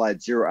up and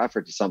applied zero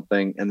effort to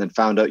something and then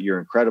found out you're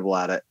incredible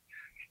at it,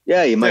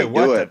 you might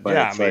do it, but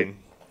it's like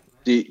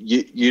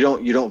you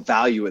don't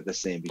value it the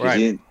same because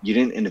you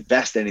didn't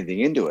invest anything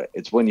into it.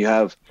 It's when you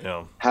have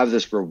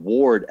this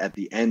reward at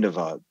the end of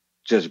a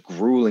just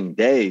grueling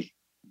day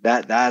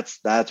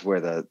that's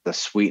where the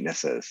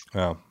sweetness is.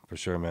 Oh, for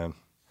sure, man.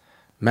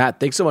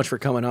 Matt, thanks so much for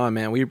coming on,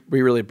 man. We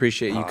really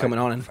appreciate you coming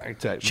on and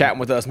chatting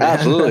with us, man.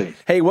 Absolutely.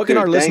 Hey, what can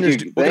our listeners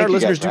do? What can our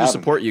listeners do to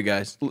support you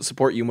guys?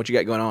 Support you and what you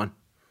got going on?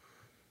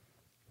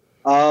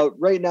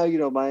 Right now,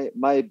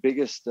 my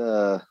biggest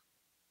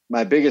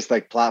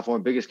like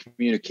platform, biggest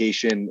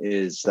communication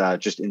is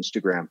just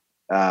Instagram.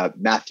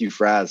 Matthew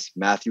Fraz,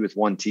 Matthew with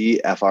 1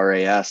 T,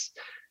 Fras.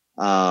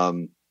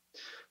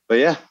 But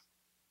yeah,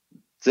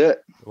 that's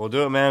it. We'll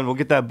do it, man. We'll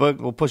get that book.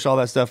 We'll push all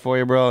that stuff for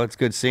you, bro. It's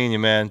good seeing you,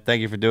 man.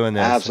 Thank you for doing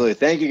this. Absolutely.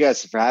 Thank you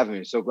guys for having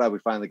me. So glad we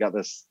finally got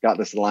this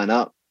to line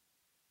up.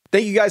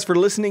 Thank you guys for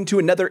listening to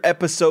another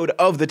episode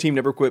of the Team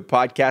Never Quit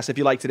podcast. If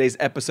you like today's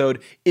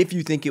episode, if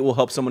you think it will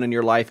help someone in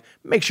your life,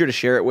 make sure to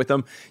share it with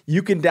them.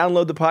 You can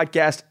download the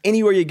podcast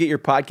anywhere you get your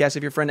podcast.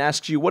 If your friend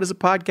asks you, what is a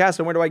podcast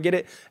and where do I get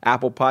it?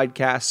 Apple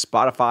Podcasts,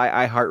 Spotify,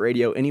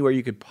 iHeartRadio, anywhere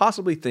you could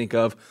possibly think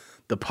of,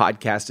 the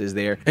podcast is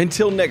there.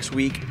 Until next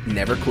week,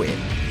 never quit.